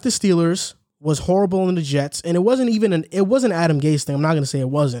left the Steelers, was horrible in the Jets, and it wasn't Adam Gase thing. I'm not going to say it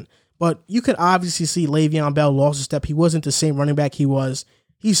wasn't. But you could obviously see Le'Veon Bell lost a step. He wasn't the same running back he was.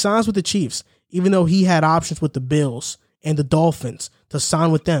 He signs with the Chiefs, even though he had options with the Bills and the Dolphins to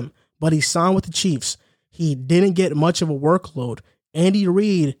sign with them. But he signed with the Chiefs. He didn't get much of a workload. Andy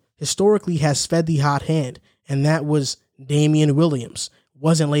Reid historically has fed the hot hand, and that was Damian Williams.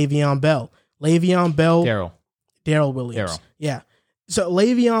 Wasn't Le'Veon Bell. Le'Veon Bell. Daryl Williams. Yeah. So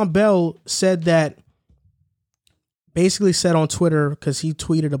Le'Veon Bell said on Twitter, because he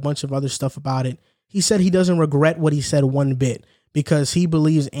tweeted a bunch of other stuff about it, he said he doesn't regret what he said one bit because he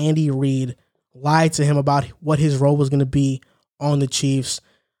believes Andy Reid lied to him about what his role was going to be on the Chiefs.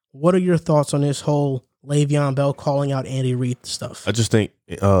 What are your thoughts on this whole Le'Veon Bell calling out Andy Reid stuff? I just think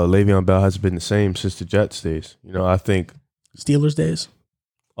Le'Veon Bell has been the same since the Jets days. I think Steelers days.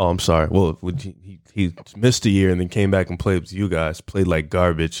 Oh, I'm sorry. Well, he missed a year and then came back and played with you guys, played like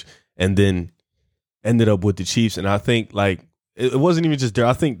garbage, and then ended up with the Chiefs. And I think it wasn't even just there.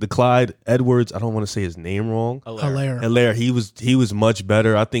 I think the Clyde Edwards, I don't want to say his name wrong. Hilaire. He was much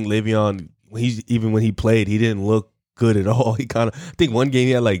better. I think Le'Veon, even when he played, he didn't look good at all. I think one game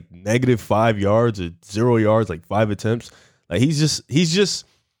he had like -5 yards or 0 yards, like 5 attempts. Like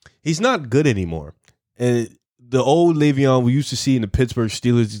he's not good anymore. And the old Le'Veon we used to see in the Pittsburgh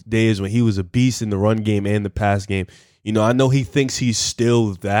Steelers days when he was a beast in the run game and the pass game. I know he thinks he's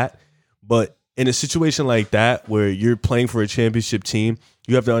still that, but in a situation like that where you're playing for a championship team,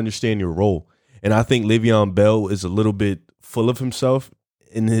 you have to understand your role. And I think Le'Veon Bell is a little bit full of himself,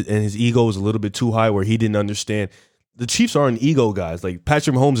 and his ego is a little bit too high where he didn't understand. The Chiefs aren't ego guys. Like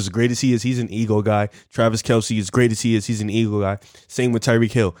Patrick Mahomes, as great as he is, he's an ego guy. Travis Kelce, as great as he is, he's an ego guy. Same with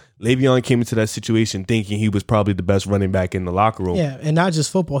Tyreek Hill. Le'Veon came into that situation thinking he was probably the best running back in the locker room. Yeah, and not just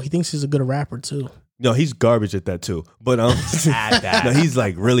football. He thinks he's a good rapper too. No, he's garbage at that too. But no, he's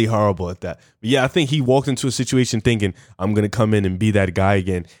like really horrible at that. But yeah, I think he walked into a situation thinking, I'm going to come in and be that guy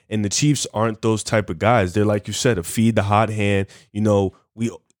again. And the Chiefs aren't those type of guys. They're, like you said, a feed the hot hand.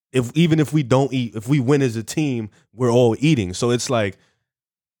 Even if we don't eat, if we win as a team, we're all eating. So it's like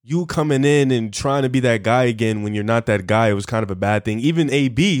you coming in and trying to be that guy again when you're not that guy, it was kind of a bad thing. Even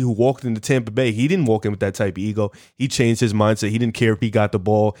AB, who walked into Tampa Bay, he didn't walk in with that type of ego. He changed his mindset. He didn't care if he got the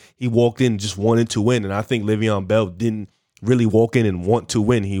ball. He walked in and just wanted to win. And I think Le'Veon Bell didn't really walk in and want to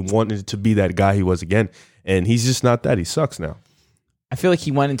win. He wanted to be that guy he was again. And he's just not that. He sucks now. I feel like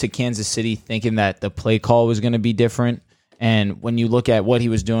he went into Kansas City thinking that the play call was going to be different. And when you look at what he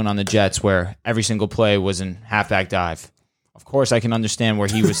was doing on the Jets, where every single play was in halfback dive, of course I can understand where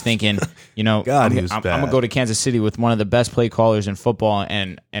he was thinking, I'm going to go to Kansas City with one of the best play callers in football,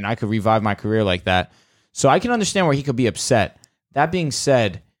 and I could revive my career like that. So I can understand where he could be upset. That being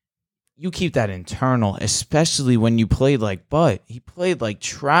said, you keep that internal, especially when you played like butt. He played like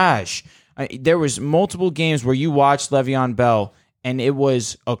trash. There was multiple games where you watched Le'Veon Bell, and it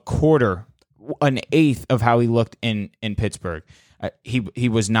was an eighth of how he looked in Pittsburgh. He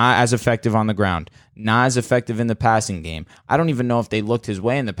was not as effective on the ground, not as effective in the passing game. I don't even know if they looked his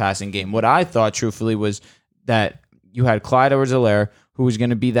way in the passing game. What I thought, truthfully, was that you had Clyde Edwards-Helaire, who was going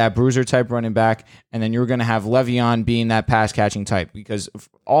to be that bruiser type running back, and then you were going to have Le'Veon being that pass catching type, because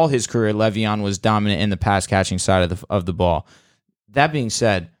all his career, Le'Veon was dominant in the pass catching side of the ball. That being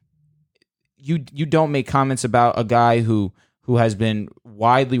said, you don't make comments about a guy who has been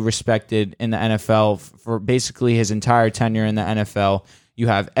widely respected in the NFL for basically his entire tenure in the NFL. You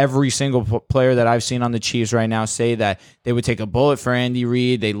have every single player that I've seen on the Chiefs right now say that they would take a bullet for Andy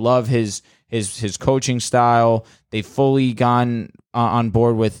Reid. They love his coaching style. They've fully gone on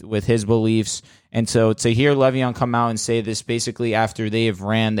board with his beliefs. And so to hear Le'Veon come out and say this basically after they have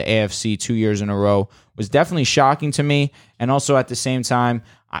ran the AFC 2 years in a row was definitely shocking to me. And also at the same time,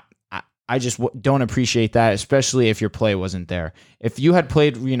 I just don't appreciate that, especially if your play wasn't there. If you had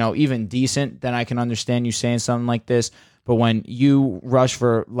played, even decent, then I can understand you saying something like this. But when you rush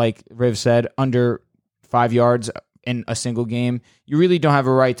for, like Riv said, under 5 yards in a single game, you really don't have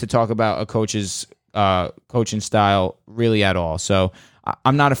a right to talk about a coach's coaching style really at all. So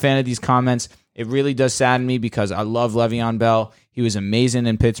I'm not a fan of these comments. It really does sadden me because I love Le'Veon Bell. He was amazing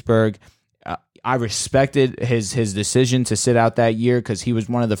in Pittsburgh. I respected his decision to sit out that year because he was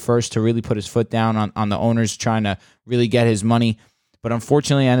one of the first to really put his foot down on the owners trying to really get his money. But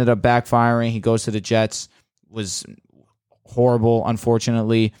unfortunately, ended up backfiring. He goes to the Jets, was horrible,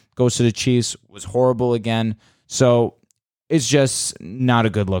 unfortunately. Goes to the Chiefs, was horrible again. So it's just not a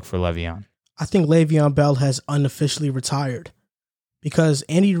good look for Le'Veon. I think Le'Veon Bell has unofficially retired because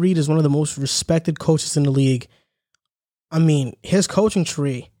Andy Reid is one of the most respected coaches in the league. I mean, his coaching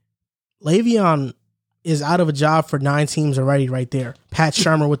tree, Le'Veon is out of a job for 9 teams already right there. Pat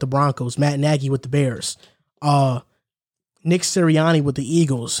Shermer with the Broncos, Matt Nagy with the Bears, Nick Sirianni with the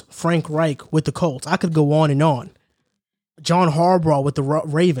Eagles, Frank Reich with the Colts. I could go on and on. John Harbaugh with the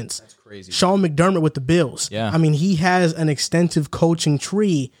Ravens. That's crazy. Sean McDermott with the Bills. Yeah. I mean, he has an extensive coaching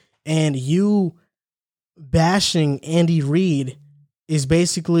tree, and you bashing Andy Reid is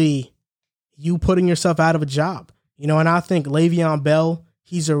basically you putting yourself out of a job. And I think Le'Veon Bell,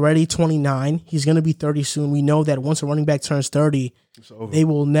 he's already 29. He's going to be 30 soon. We know that once a running back turns 30, they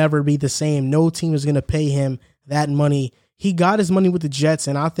will never be the same. No team is going to pay him that money. He got his money with the Jets,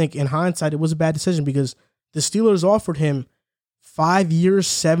 and I think in hindsight, it was a bad decision because the Steelers offered him 5 years,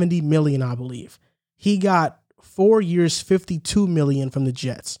 $70 million, I believe. He got 4 years, $52 million from the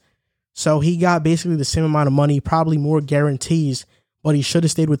Jets. So he got basically the same amount of money, probably more guarantees, but he should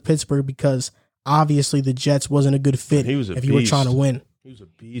have stayed with Pittsburgh because obviously the Jets wasn't a good fit if you were trying to win. He was a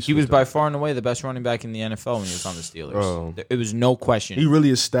beast. He was by far and away the best running back in the NFL when he was on the Steelers. Bro. It was no question. He really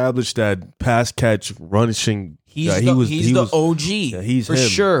established that pass catch rushing. He's the OG. Yeah, he's for him.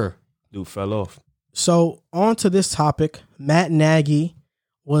 sure. Dude fell off. So on to this topic, Matt Nagy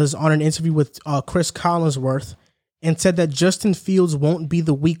was on an interview with Chris Collinsworth and said that Justin Fields won't be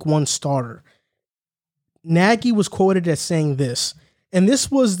the week 1 starter. Nagy was quoted as saying this, and this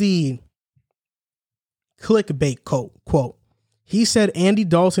was the clickbait quote. He said, Andy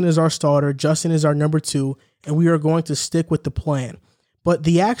Dalton is our starter, Justin is our number 2, and we are going to stick with the plan. But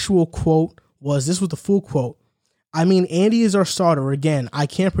the actual quote was, this was the full quote. I mean, Andy is our starter. Again, I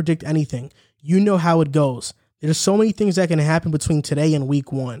can't predict anything. You know how it goes. There's so many things that can happen between today and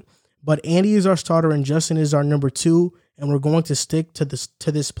week 1. But Andy is our starter and Justin is our number 2, and we're going to stick to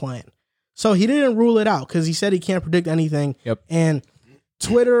this plan. So he didn't rule it out because he said he can't predict anything. Yep. And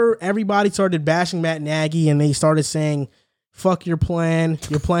Twitter, everybody started bashing Matt Nagy, and they started saying, fuck your plan.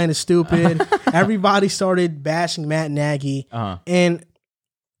 Your plan is stupid. Everybody started bashing Matt Nagy. And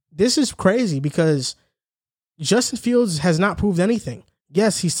this is crazy because Justin Fields has not proved anything.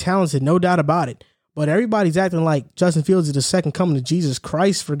 Yes, he's talented, no doubt about it. But everybody's acting like Justin Fields is the second coming to Jesus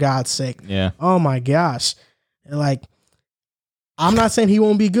Christ, for God's sake. Yeah. Oh, my gosh. Like, I'm not saying he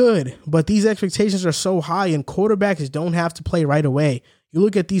won't be good, but these expectations are so high, and quarterbacks don't have to play right away. You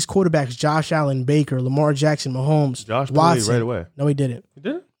look at these quarterbacks, Josh Allen, Baker, Lamar Jackson, Mahomes, Josh Watson. played right away. No, he didn't. He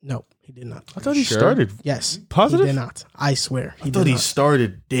didn't? No, he did not. I thought he Sure? started. Yes. Positive? He did not. I swear. I thought he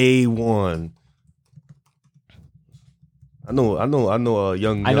started day 1. I know.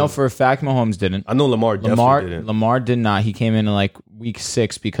 Young. I know for a fact Mahomes didn't. I know Lamar definitely didn't. Lamar did not. He came in like week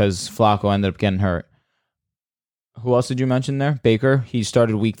 6 because Flacco ended up getting hurt. Who else did you mention there? Baker. He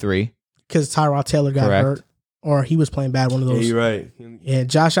started week 3. Because Tyrod Taylor got hurt, or he was playing bad, one of those. Yeah, you're right. Yeah,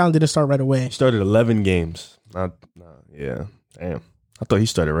 Josh Allen didn't start right away. He started 11 games. Yeah. Damn. I thought he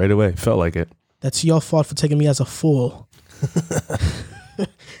started right away. Felt like it. That's your fault for taking me as a fool.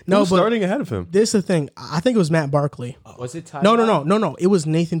 No, Who's but starting ahead of him? this is the thing. I think it was Matt Barkley. Was it Tyrod? No. It was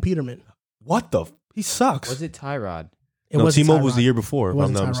Nathan Peterman. What the? He sucks. Was it Tyrod? T-Mobile was the year before, if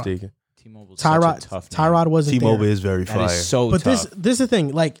I'm not Tyrod. mistaken. T-Mobile's Tyrod. such a tough name. Tyrod wasn't T-Mobile there. is very That fire. is so But tough. this is the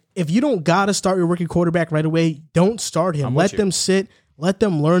thing. Like, if you don't gotta start your rookie quarterback right away, don't start him. I'm Let with you. them sit. Let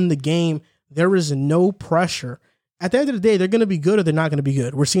them learn the game. There is no pressure. At the end of the day, they're going to be good or they're not going to be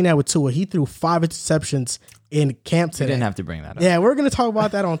good. We're seeing that with Tua. He threw 5 interceptions in camp You today. didn't have to bring that up. Yeah, we're going to talk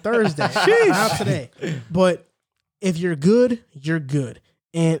about that on Thursday. Not today. But if you're good, you're good.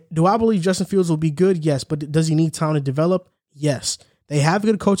 And do I believe Justin Fields will be good? Yes. But does he need time to develop? Yes. They have a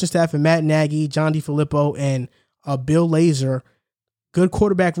good coaching staff in Matt Nagy, John DeFilippo, and Bill Lazor. Good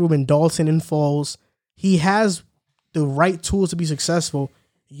quarterback room in Dalton and Foles. He has the right tools to be successful.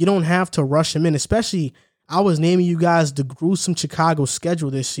 You don't have to rush him in, especially I was naming you guys the gruesome Chicago schedule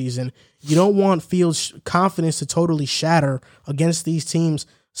this season. You don't want Fields' confidence to totally shatter against these teams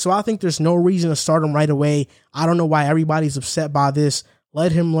So I think there's no reason to start him right away. I don't know why everybody's upset by this.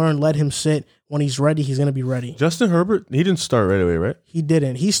 Let him learn. Let him sit. When he's ready, he's going to be ready. Justin Herbert, he didn't start right away, right? He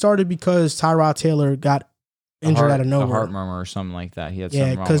didn't. He started because Tyrod Taylor got injured out of nowhere. A heart murmur or something like that. He had Yeah,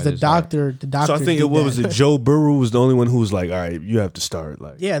 something wrong because with the his heart. doctor. So I think what was it? Joe Burrow was the only one who was like, all right, you have to start.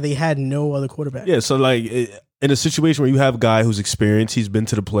 Like, Yeah, they had no other quarterback. yeah. So like in a situation where you have a guy who's experienced, he's been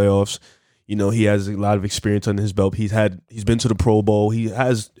to the playoffs. You know, he has a lot of experience under his belt. He's been to the Pro Bowl. He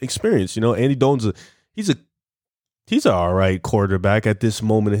has experience. You know, Andy Dalton's he's an all right quarterback at this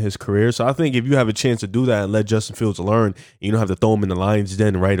moment in his career. So I think if you have a chance to do that and let Justin Fields learn, and you don't have to throw him in the Lions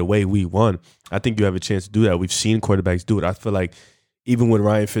den right away, week one, I think you have a chance to do that. We've seen quarterbacks do it. I feel like even with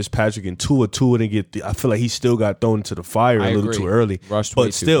Ryan Fitzpatrick and Tua didn't get. I feel like he still got thrown into the fire a little too early. Rushed way But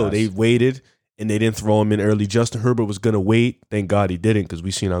too still, fast. they waited and they didn't throw him in early. Justin Herbert was going to wait. Thank God he didn't, because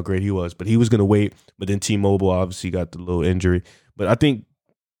we seen how great he was. But he was going to wait. But then T-Mobile obviously got the little injury. But I think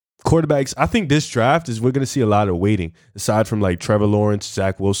quarterbacks, I think this draft is we're going to see a lot of waiting. Aside from like Trevor Lawrence,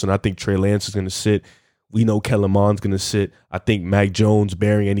 Zach Wilson, I think Trey Lance is going to sit. We know Kellen Mond's going to sit. I think Mac Jones,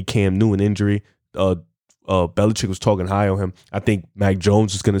 bearing any Cam Newton injury, Belichick was talking high on him. I think Mac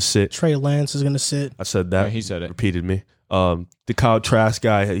Jones is going to sit. Trey Lance is going to sit. I said that. Yeah, he said it. Repeated me. The Kyle Trask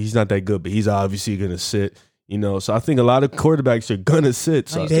guy, he's not that good, but he's obviously going to sit. You know, so I think a lot of quarterbacks are going to sit.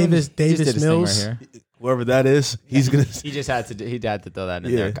 So Davis He just did his thing Mills. right here. whoever that is, he's going to. He just had to throw that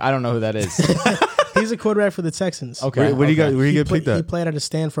in Yeah. there. I don't know who that is. He's a quarterback for the Texans. Okay. Where do you got? Where He, you get picked he at? played out of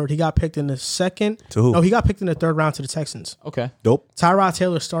Stanford. He got picked in the second. To who? No, he got picked in the third round to the Texans. Okay. Dope. Tyrod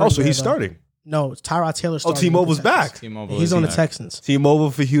Taylor started. Oh, so there, he's though. starting. No, Tyrod Taylor Oh, started. T-Mobile's with the Texans. back. T-Mobile He's is on the back. Texans.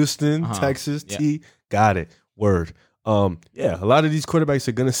 T-Mobile for Houston, Uh-huh. Texas. Yeah. T. Got it. Word. Yeah, a lot of these quarterbacks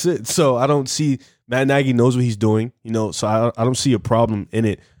are gonna sit. So I don't see Matt Nagy knows what he's doing. You know, so I don't see a problem in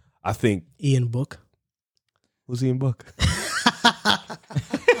it. I think Ian Book. who's Ian Book?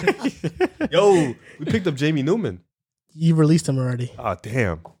 Yo, we picked up Jamie Newman. You released him already. Oh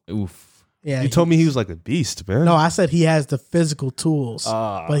damn! Oof. Yeah. You told me he was like a beast, man. No, I said he has the physical tools,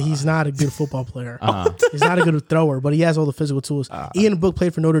 Ah. but he's not a good football player. Uh-huh. He's not a good thrower, but he has all the physical tools. Ian Book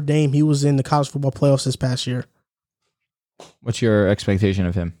played for Notre Dame. He was in the college football playoffs this past year. What's your expectation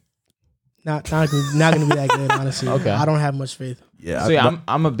of him? Not going to be that good, honestly. Okay. I don't have much faith. Yeah, So yeah,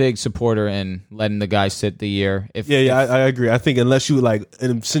 I'm a big supporter in letting the guy sit the year. I agree. I think unless you like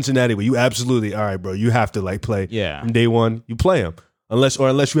in Cincinnati, where you absolutely all right, bro, you have to like play. Yeah. From day one, you play him. Unless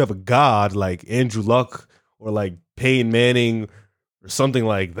you have a god like Andrew Luck or like Peyton Manning or something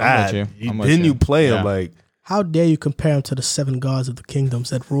like that, I'm with you. then you play him Yeah. like How dare you compare him to the seven gods of the kingdoms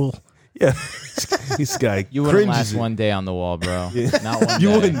that rule? yeah. This guy You wouldn't cringes last it. one day on the wall, bro. Yeah. Not one You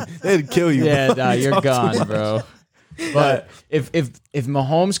day. wouldn't. They'd kill you. Yeah, bro. nah, You you're talk too gone, much. bro. But if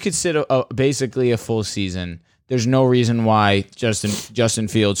Mahomes could sit basically a full season, there's no reason why Justin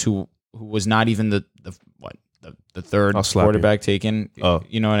Fields, who was not even the third I'll slap quarterback taken, Oh.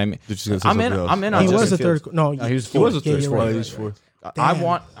 you know what I mean? You're just gonna say I'm in. something else. I'm in on He was Justin the third. Fields. No, No, he was He was the fourth. Yeah, third. you're Oh, right. he was fourth. I Damn.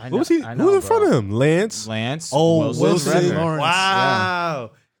 want. I know, Who was he? I know, Who was in bro. front of him? Lance. Lance. Oh, Wilson. Wilson. Lawrence.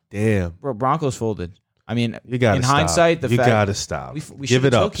 Wow. Damn. Bro, Broncos folded. I mean, You gotta in stop. hindsight, the you fact gotta stop. we Give it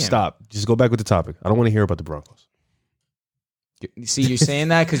should've up. took him. Stop. Just go back with the topic. I don't want to hear about the Broncos. See, you're saying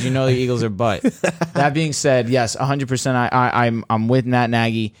that because you know the Eagles are butt. That being said, yes, 100%. I'm with Matt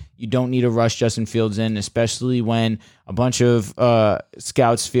Nagy. You don't need to rush Justin Fields in, especially when a bunch of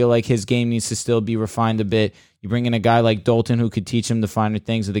scouts feel like his game needs to still be refined a bit. You bring in a guy like Dalton who could teach him the finer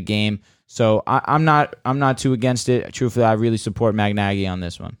things of the game. So I'm not too against it. Truthfully, I really support Matt Nagy on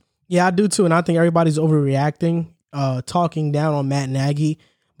this one. Yeah, I do too, and I think everybody's overreacting, talking down on Matt Nagy,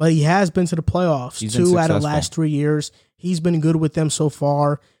 but he has been to the playoffs He's been 2 out of the successful. last 3 years. He's been good with them so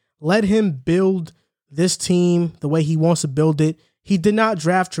far. Let him build this team the way he wants to build it. He did not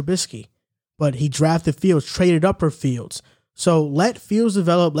draft Trubisky, but he drafted Fields, traded up for Fields. So let Fields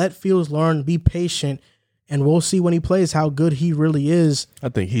develop, let Fields learn, be patient, and we'll see when he plays how good he really is. I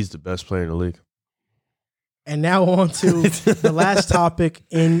think he's the best player in the league. And now on to the last topic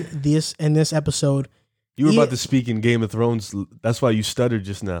in this episode. You were He- about to speak in Game of Thrones. That's why you stuttered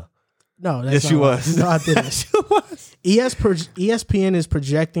just now. No, that's Yes, not you right. was. No, I didn't. Yes, you was. ESPN is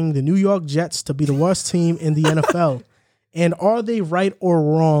projecting the New York Jets to be the worst team in the NFL. And are they right or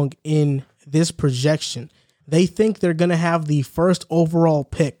wrong in this projection? They think they're going to have the first overall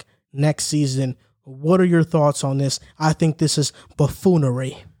pick next season. What are your thoughts on this? I think this is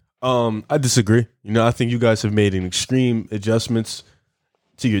buffoonery. I disagree. You know, I think you guys have made an extreme adjustments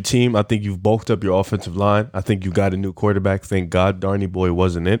to your team. I think you've bulked up your offensive line. I think you got a new quarterback. Thank God Darnay Boy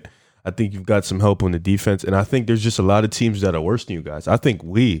wasn't it. I think you've got some help on the defense. And I think there's just a lot of teams that are worse than you guys. I think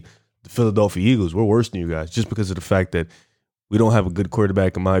the Philadelphia Eagles, we're worse than you guys just because of the fact that We don't have a good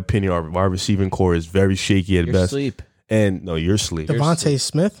quarterback, in my opinion. Our receiving core is very shaky at You're best. asleep. And no, you're asleep. Devontae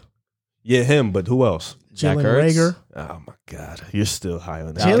Smith, Yeah, him, but who else? Jack Jalen Hurts? Rager. Oh my God, you're still high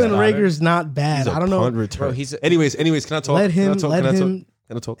on that. Jalen Jalen Goddard. Rager's not bad. He's a I don't know. punt return. Bro, he's a- anyways, can I talk? Let him Can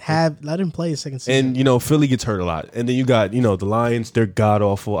I talk? let him play his second season. And you know, Philly gets hurt a lot, and then you got the Lions. They're god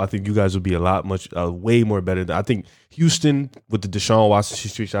awful. I think you guys would be way more better than I think Houston with the Deshaun Watson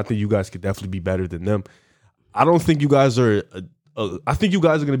situation. I think you guys could definitely be better than them. I don't think you guys are. I think you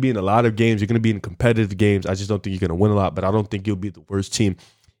guys are going to be in a lot of games. You're going to be in competitive games. I just don't think you're going to win a lot. But I don't think you'll be the worst team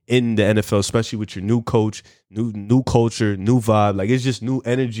in the NFL, especially with your new coach, new culture, new vibe. Like it's just new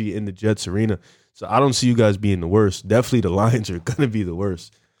energy in the Jets arena. So I don't see you guys being the worst. Definitely the Lions are going to be the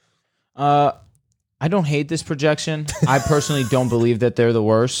worst. I don't hate this projection. I personally don't believe that they're the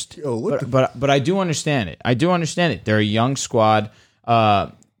worst. But I do understand it. They're a young squad.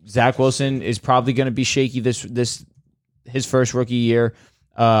 Zach Wilson is probably going to be shaky his first rookie year.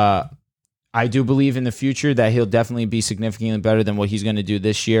 I do believe in the future that he'll definitely be significantly better than what he's going to do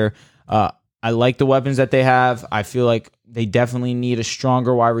this year. I like the weapons that they have. I feel like they definitely need a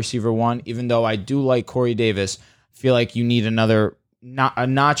stronger wide receiver one, even though I do like Corey Davis. I feel like you need a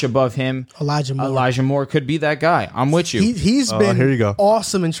notch above him. Elijah Moore. Elijah Moore could be that guy. I'm with you. He's been here you go.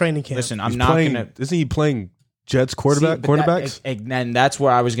 awesome in training camp. Listen, I'm He's not playing, going to... Isn't he playing Jets quarterbacks? And that's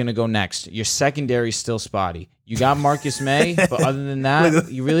where I was going to go next. Your secondary's still spotty. You got Marcus May, but other than that,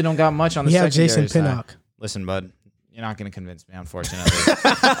 you really don't got much on the secondary Jason side. Pinnock. Listen, bud, you're not going to convince me, unfortunately.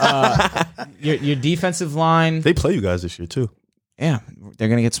 Your defensive line, They play you guys this year too. yeah, they're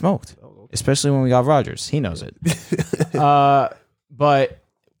going to get smoked, especially when we got Rodgers. He knows it. But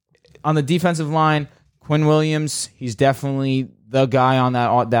on the defensive line, Quinn Williams, he's definitely the guy on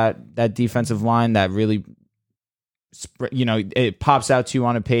that defensive line that really, it pops out to you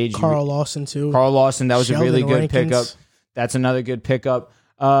on a page. Carl Lawson too. Carl Lawson, that was a really good Rankins. pickup. That's another good pickup.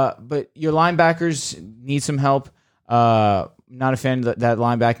 But your linebackers need some help. Not a fan of that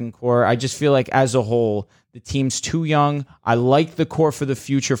linebacking core. I just feel like as a whole, the team's too young. I like the core for the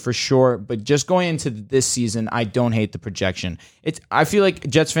future for sure, but just going into this season, I don't hate the projection. I feel like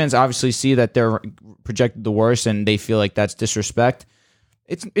Jets fans obviously see that they're projected the worst, and they feel like that's disrespect.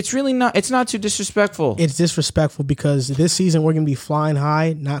 It's really not. It's not too disrespectful. It's disrespectful because this season we're going to be flying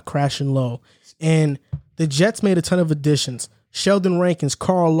high, not crashing low. And the Jets made a ton of additions. Sheldon Rankins,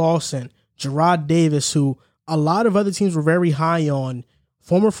 Carl Lawson, Gerard Davis, who a lot of other teams were very high on.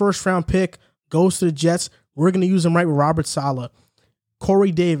 Former first-round pick, goes to the Jets. We're going to use him right with Robert Saleh.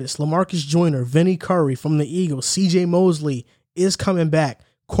 Corey Davis, LaMarcus Joyner, Vinny Curry from the Eagles, CJ Mosley is coming back.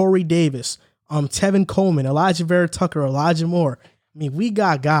 Corey Davis, Tevin Coleman, Elijah Vera Tucker, Elijah Moore. I mean, we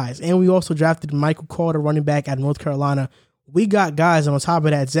got guys. And we also drafted Michael Carter, running back out of North Carolina. We got guys. And on top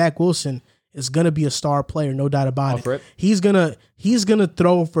of that, Zach Wilson is going to be a star player, no doubt about it. He's gonna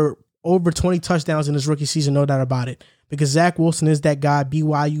throw for over 20 touchdowns in his rookie season, no doubt about it. Because Zach Wilson is that guy,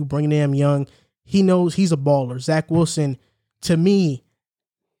 BYU, bringing him young. He knows he's a baller. Zach Wilson, to me,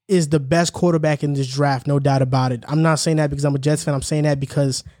 is the best quarterback in this draft, no doubt about it. I'm not saying that because I'm a Jets fan. I'm saying that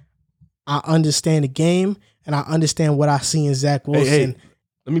because I understand the game and I understand what I see in Zach Wilson. Hey,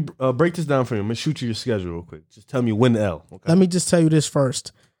 let me break this down for you. I'm going to shoot you your schedule real quick. Just tell me when the L. Okay? Let me just tell you this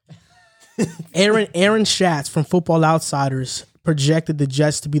first. Aaron Schatz from Football Outsiders projected the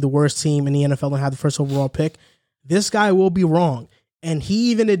Jets to be the worst team in the NFL and have the first overall pick. This guy will be wrong. And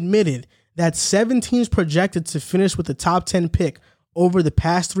he even admitted that 7 teams projected to finish with the top 10 pick over the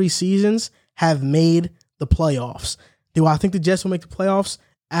past 3 seasons have made the playoffs. Do I think the Jets will make the playoffs?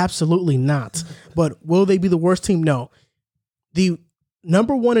 Absolutely not. But will they be the worst team? No. The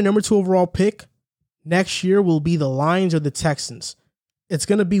number 1 and number 2 overall pick next year will be the Lions or the Texans. It's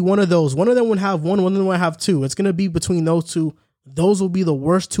going to be one of those. One of them will have one of them will have 2. It's going to be between those 2. Those will be the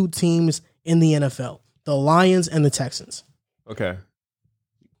worst 2 teams in the NFL. The Lions and the Texans. Okay.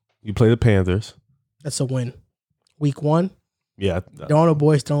 You play the Panthers. That's a win. Week 1. Yeah. Darnold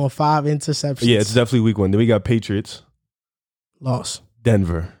Boy's throwing 5 interceptions. Yeah, it's definitely week 1. Then we got Patriots. Loss.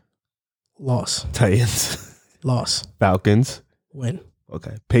 Denver. Loss. Titans. Loss. Falcons. Win.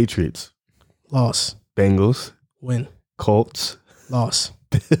 Okay. Patriots. Loss. Bengals. Win. Colts. Loss.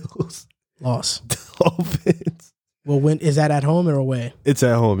 Bills. Loss. Dolphins. Well, win. Is that at home or away? It's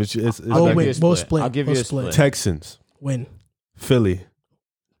at home. It's We'll give win. you a We'll split. split. I'll give We'll you a split. Texans. Win. Philly.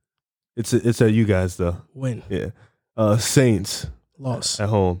 It's at you guys though. Win. Yeah. Saints Loss. at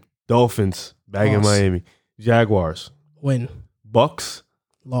home. Dolphins back in Loss. Miami. Jaguars. Win. Bucks.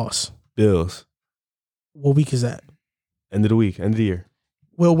 Loss. Bills. What week is that? End of the week. End of the year.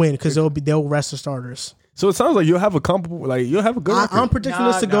 We'll win because they'll rest the starters. So it sounds like you'll have a comparable, like you'll have a good record. I'm predicting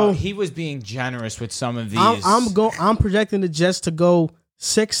this to go. He was being generous with some of these. I'm projecting the Jets to go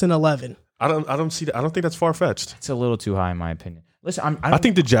 6-11. I don't see that. I don't think that's far fetched. It's a little too high in my opinion. Listen, I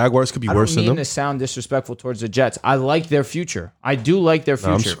think the Jaguars could be worse than I don't them. mean to sound disrespectful towards the Jets. I like their future. I do like their future.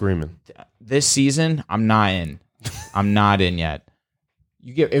 No, I'm screaming. This season, I'm not in. I'm not in yet.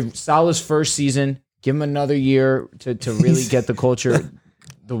 You get if Salah's first season. Give him another year to really get the culture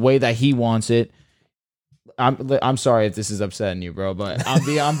the way that he wants it. I'm sorry if this is upsetting you, bro, but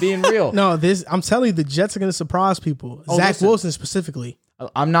I'm being real. No, I'm telling you, the Jets are going to surprise people. Zach Wilson specifically.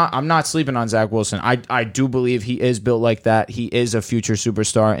 I'm not sleeping on Zach Wilson. I do believe he is built like that. He is a future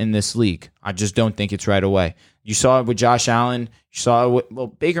superstar in this league. I just don't think it's right away. You saw it with Josh Allen. You saw it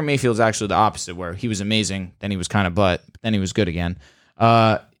with, Baker Mayfield's actually the opposite, where he was amazing, then he was kind of but then he was good again.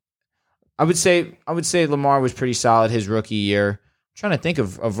 I would say Lamar was pretty solid his rookie year. I'm trying to think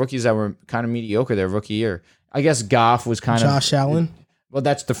of rookies that were kind of mediocre their rookie year. I guess Goff was kind of Josh Allen. Well,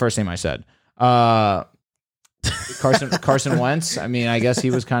 that's the first name I said. Carson Wentz. I mean, I guess he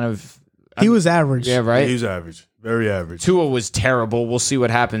was kind of. He was average. Yeah, right. He's average, very average. Tua was terrible. We'll see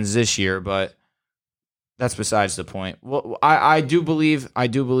what happens this year, but that's besides the point. Well, I do believe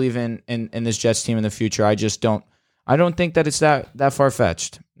in this Jets team in the future. I just don't. I don't think that it's that far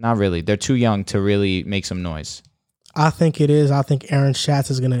fetched. Not really. They're too young to really make some noise. I think it is. I think Aaron Schatz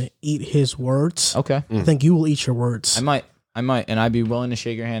is going to eat his words. Okay. I think you will eat your words. I might, and I'd be willing to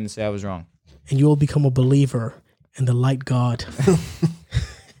shake your hand and say I was wrong. And you will become a believer in the light God.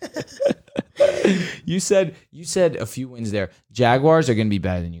 You said a few wins there. Jaguars are going to be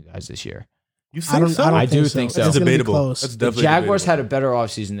better than you guys this year. You think so? I do think so. That's It's gonna be debatable. close. That's The definitely Jaguars debatable. had a better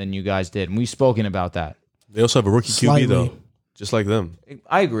offseason than you guys did, and we've spoken about that. They also have a rookie Slightly. QB though, just like them.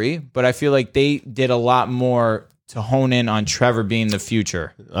 I agree, but I feel like they did a lot more to hone in on Trevor being the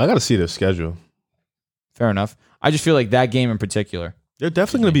future. I got to see their schedule. Fair enough. I just feel like that game in particular. They're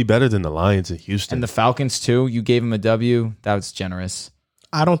definitely going to be better than the Lions in Houston. And the Falcons, too. You gave them a W. That was generous.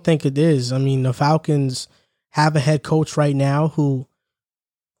 I don't think it is. I mean, the Falcons have a head coach right now who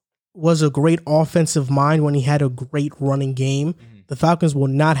was a great offensive mind when he had a great running game. The Falcons will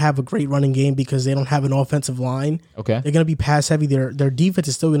not have a great running game because they don't have an offensive line. Okay. They're going to be pass heavy. Their defense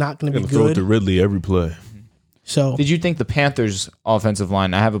is still not going to be throw it good. to Ridley every play. So Did you think the Panthers' offensive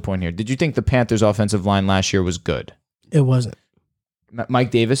line, I have a point here. Did you think the Panthers' offensive line last year was good? it wasn't.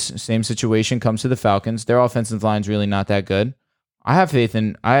 Mike Davis, same situation, comes to the Falcons. Their offensive line's really not that good. I have faith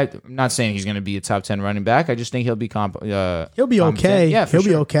in. I'm not saying he's going to be a top 10 running back. I just think he'll be He'll be competent. okay. Yeah, for He'll be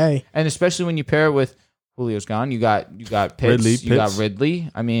sure. okay. And especially when you pair it with Julio's gone, you got Pitts, you got Ridley.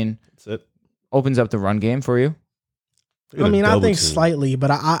 I mean, That's it. opens up the run game for you. I mean, I think slightly,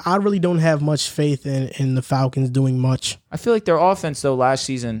 but I really don't have much faith in the Falcons doing much. I feel like their offense though last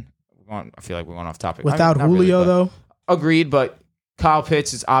season. I feel like we're going off topic. Without not really, Julio, but- though, Agreed, but Kyle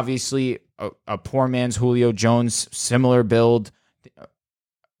Pitts is obviously a poor man's Julio Jones, similar build.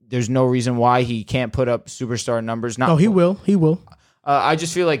 There's no reason why he can't put up superstar numbers. he will. He will. I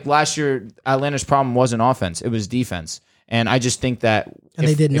just feel like last year Atlanta's problem wasn't offense; it was defense, and I just think that And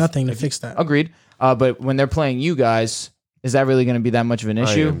they did nothing to fix that. Agreed, but when they're playing you guys, is that really going to be that much of an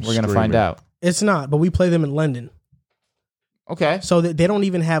issue? am We're going to find screaming. out. It's not, but we play them in London. Okay, So they don't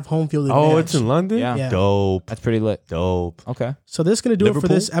even have home field advantage. Oh, it's in London? Yeah. Yeah. Dope. that's pretty lit. Dope. Okay, So this is going to do it for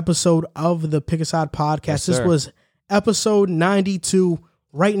Liverpool? this episode of the Pick a Side podcast. Yes, This sir. was episode 92.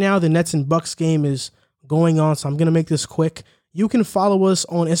 Right now, the Nets and Bucks game is going on, so I'm going to make this quick. You can follow us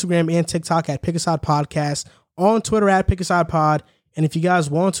on Instagram and TikTok at Pick a Side Podcast, on Twitter at Pick a Side Pod. And if you guys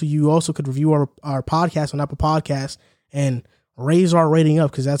want to, you also could review our podcast on Apple Podcasts and raise our rating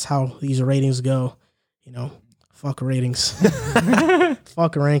up because that's how these ratings go. You know, fuck ratings.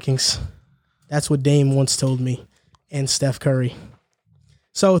 Fuck rankings. That's what Dame once told me, and Steph Curry.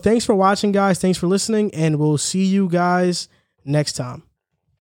 So thanks for watching, guys. Thanks for listening, and we'll see you guys next time.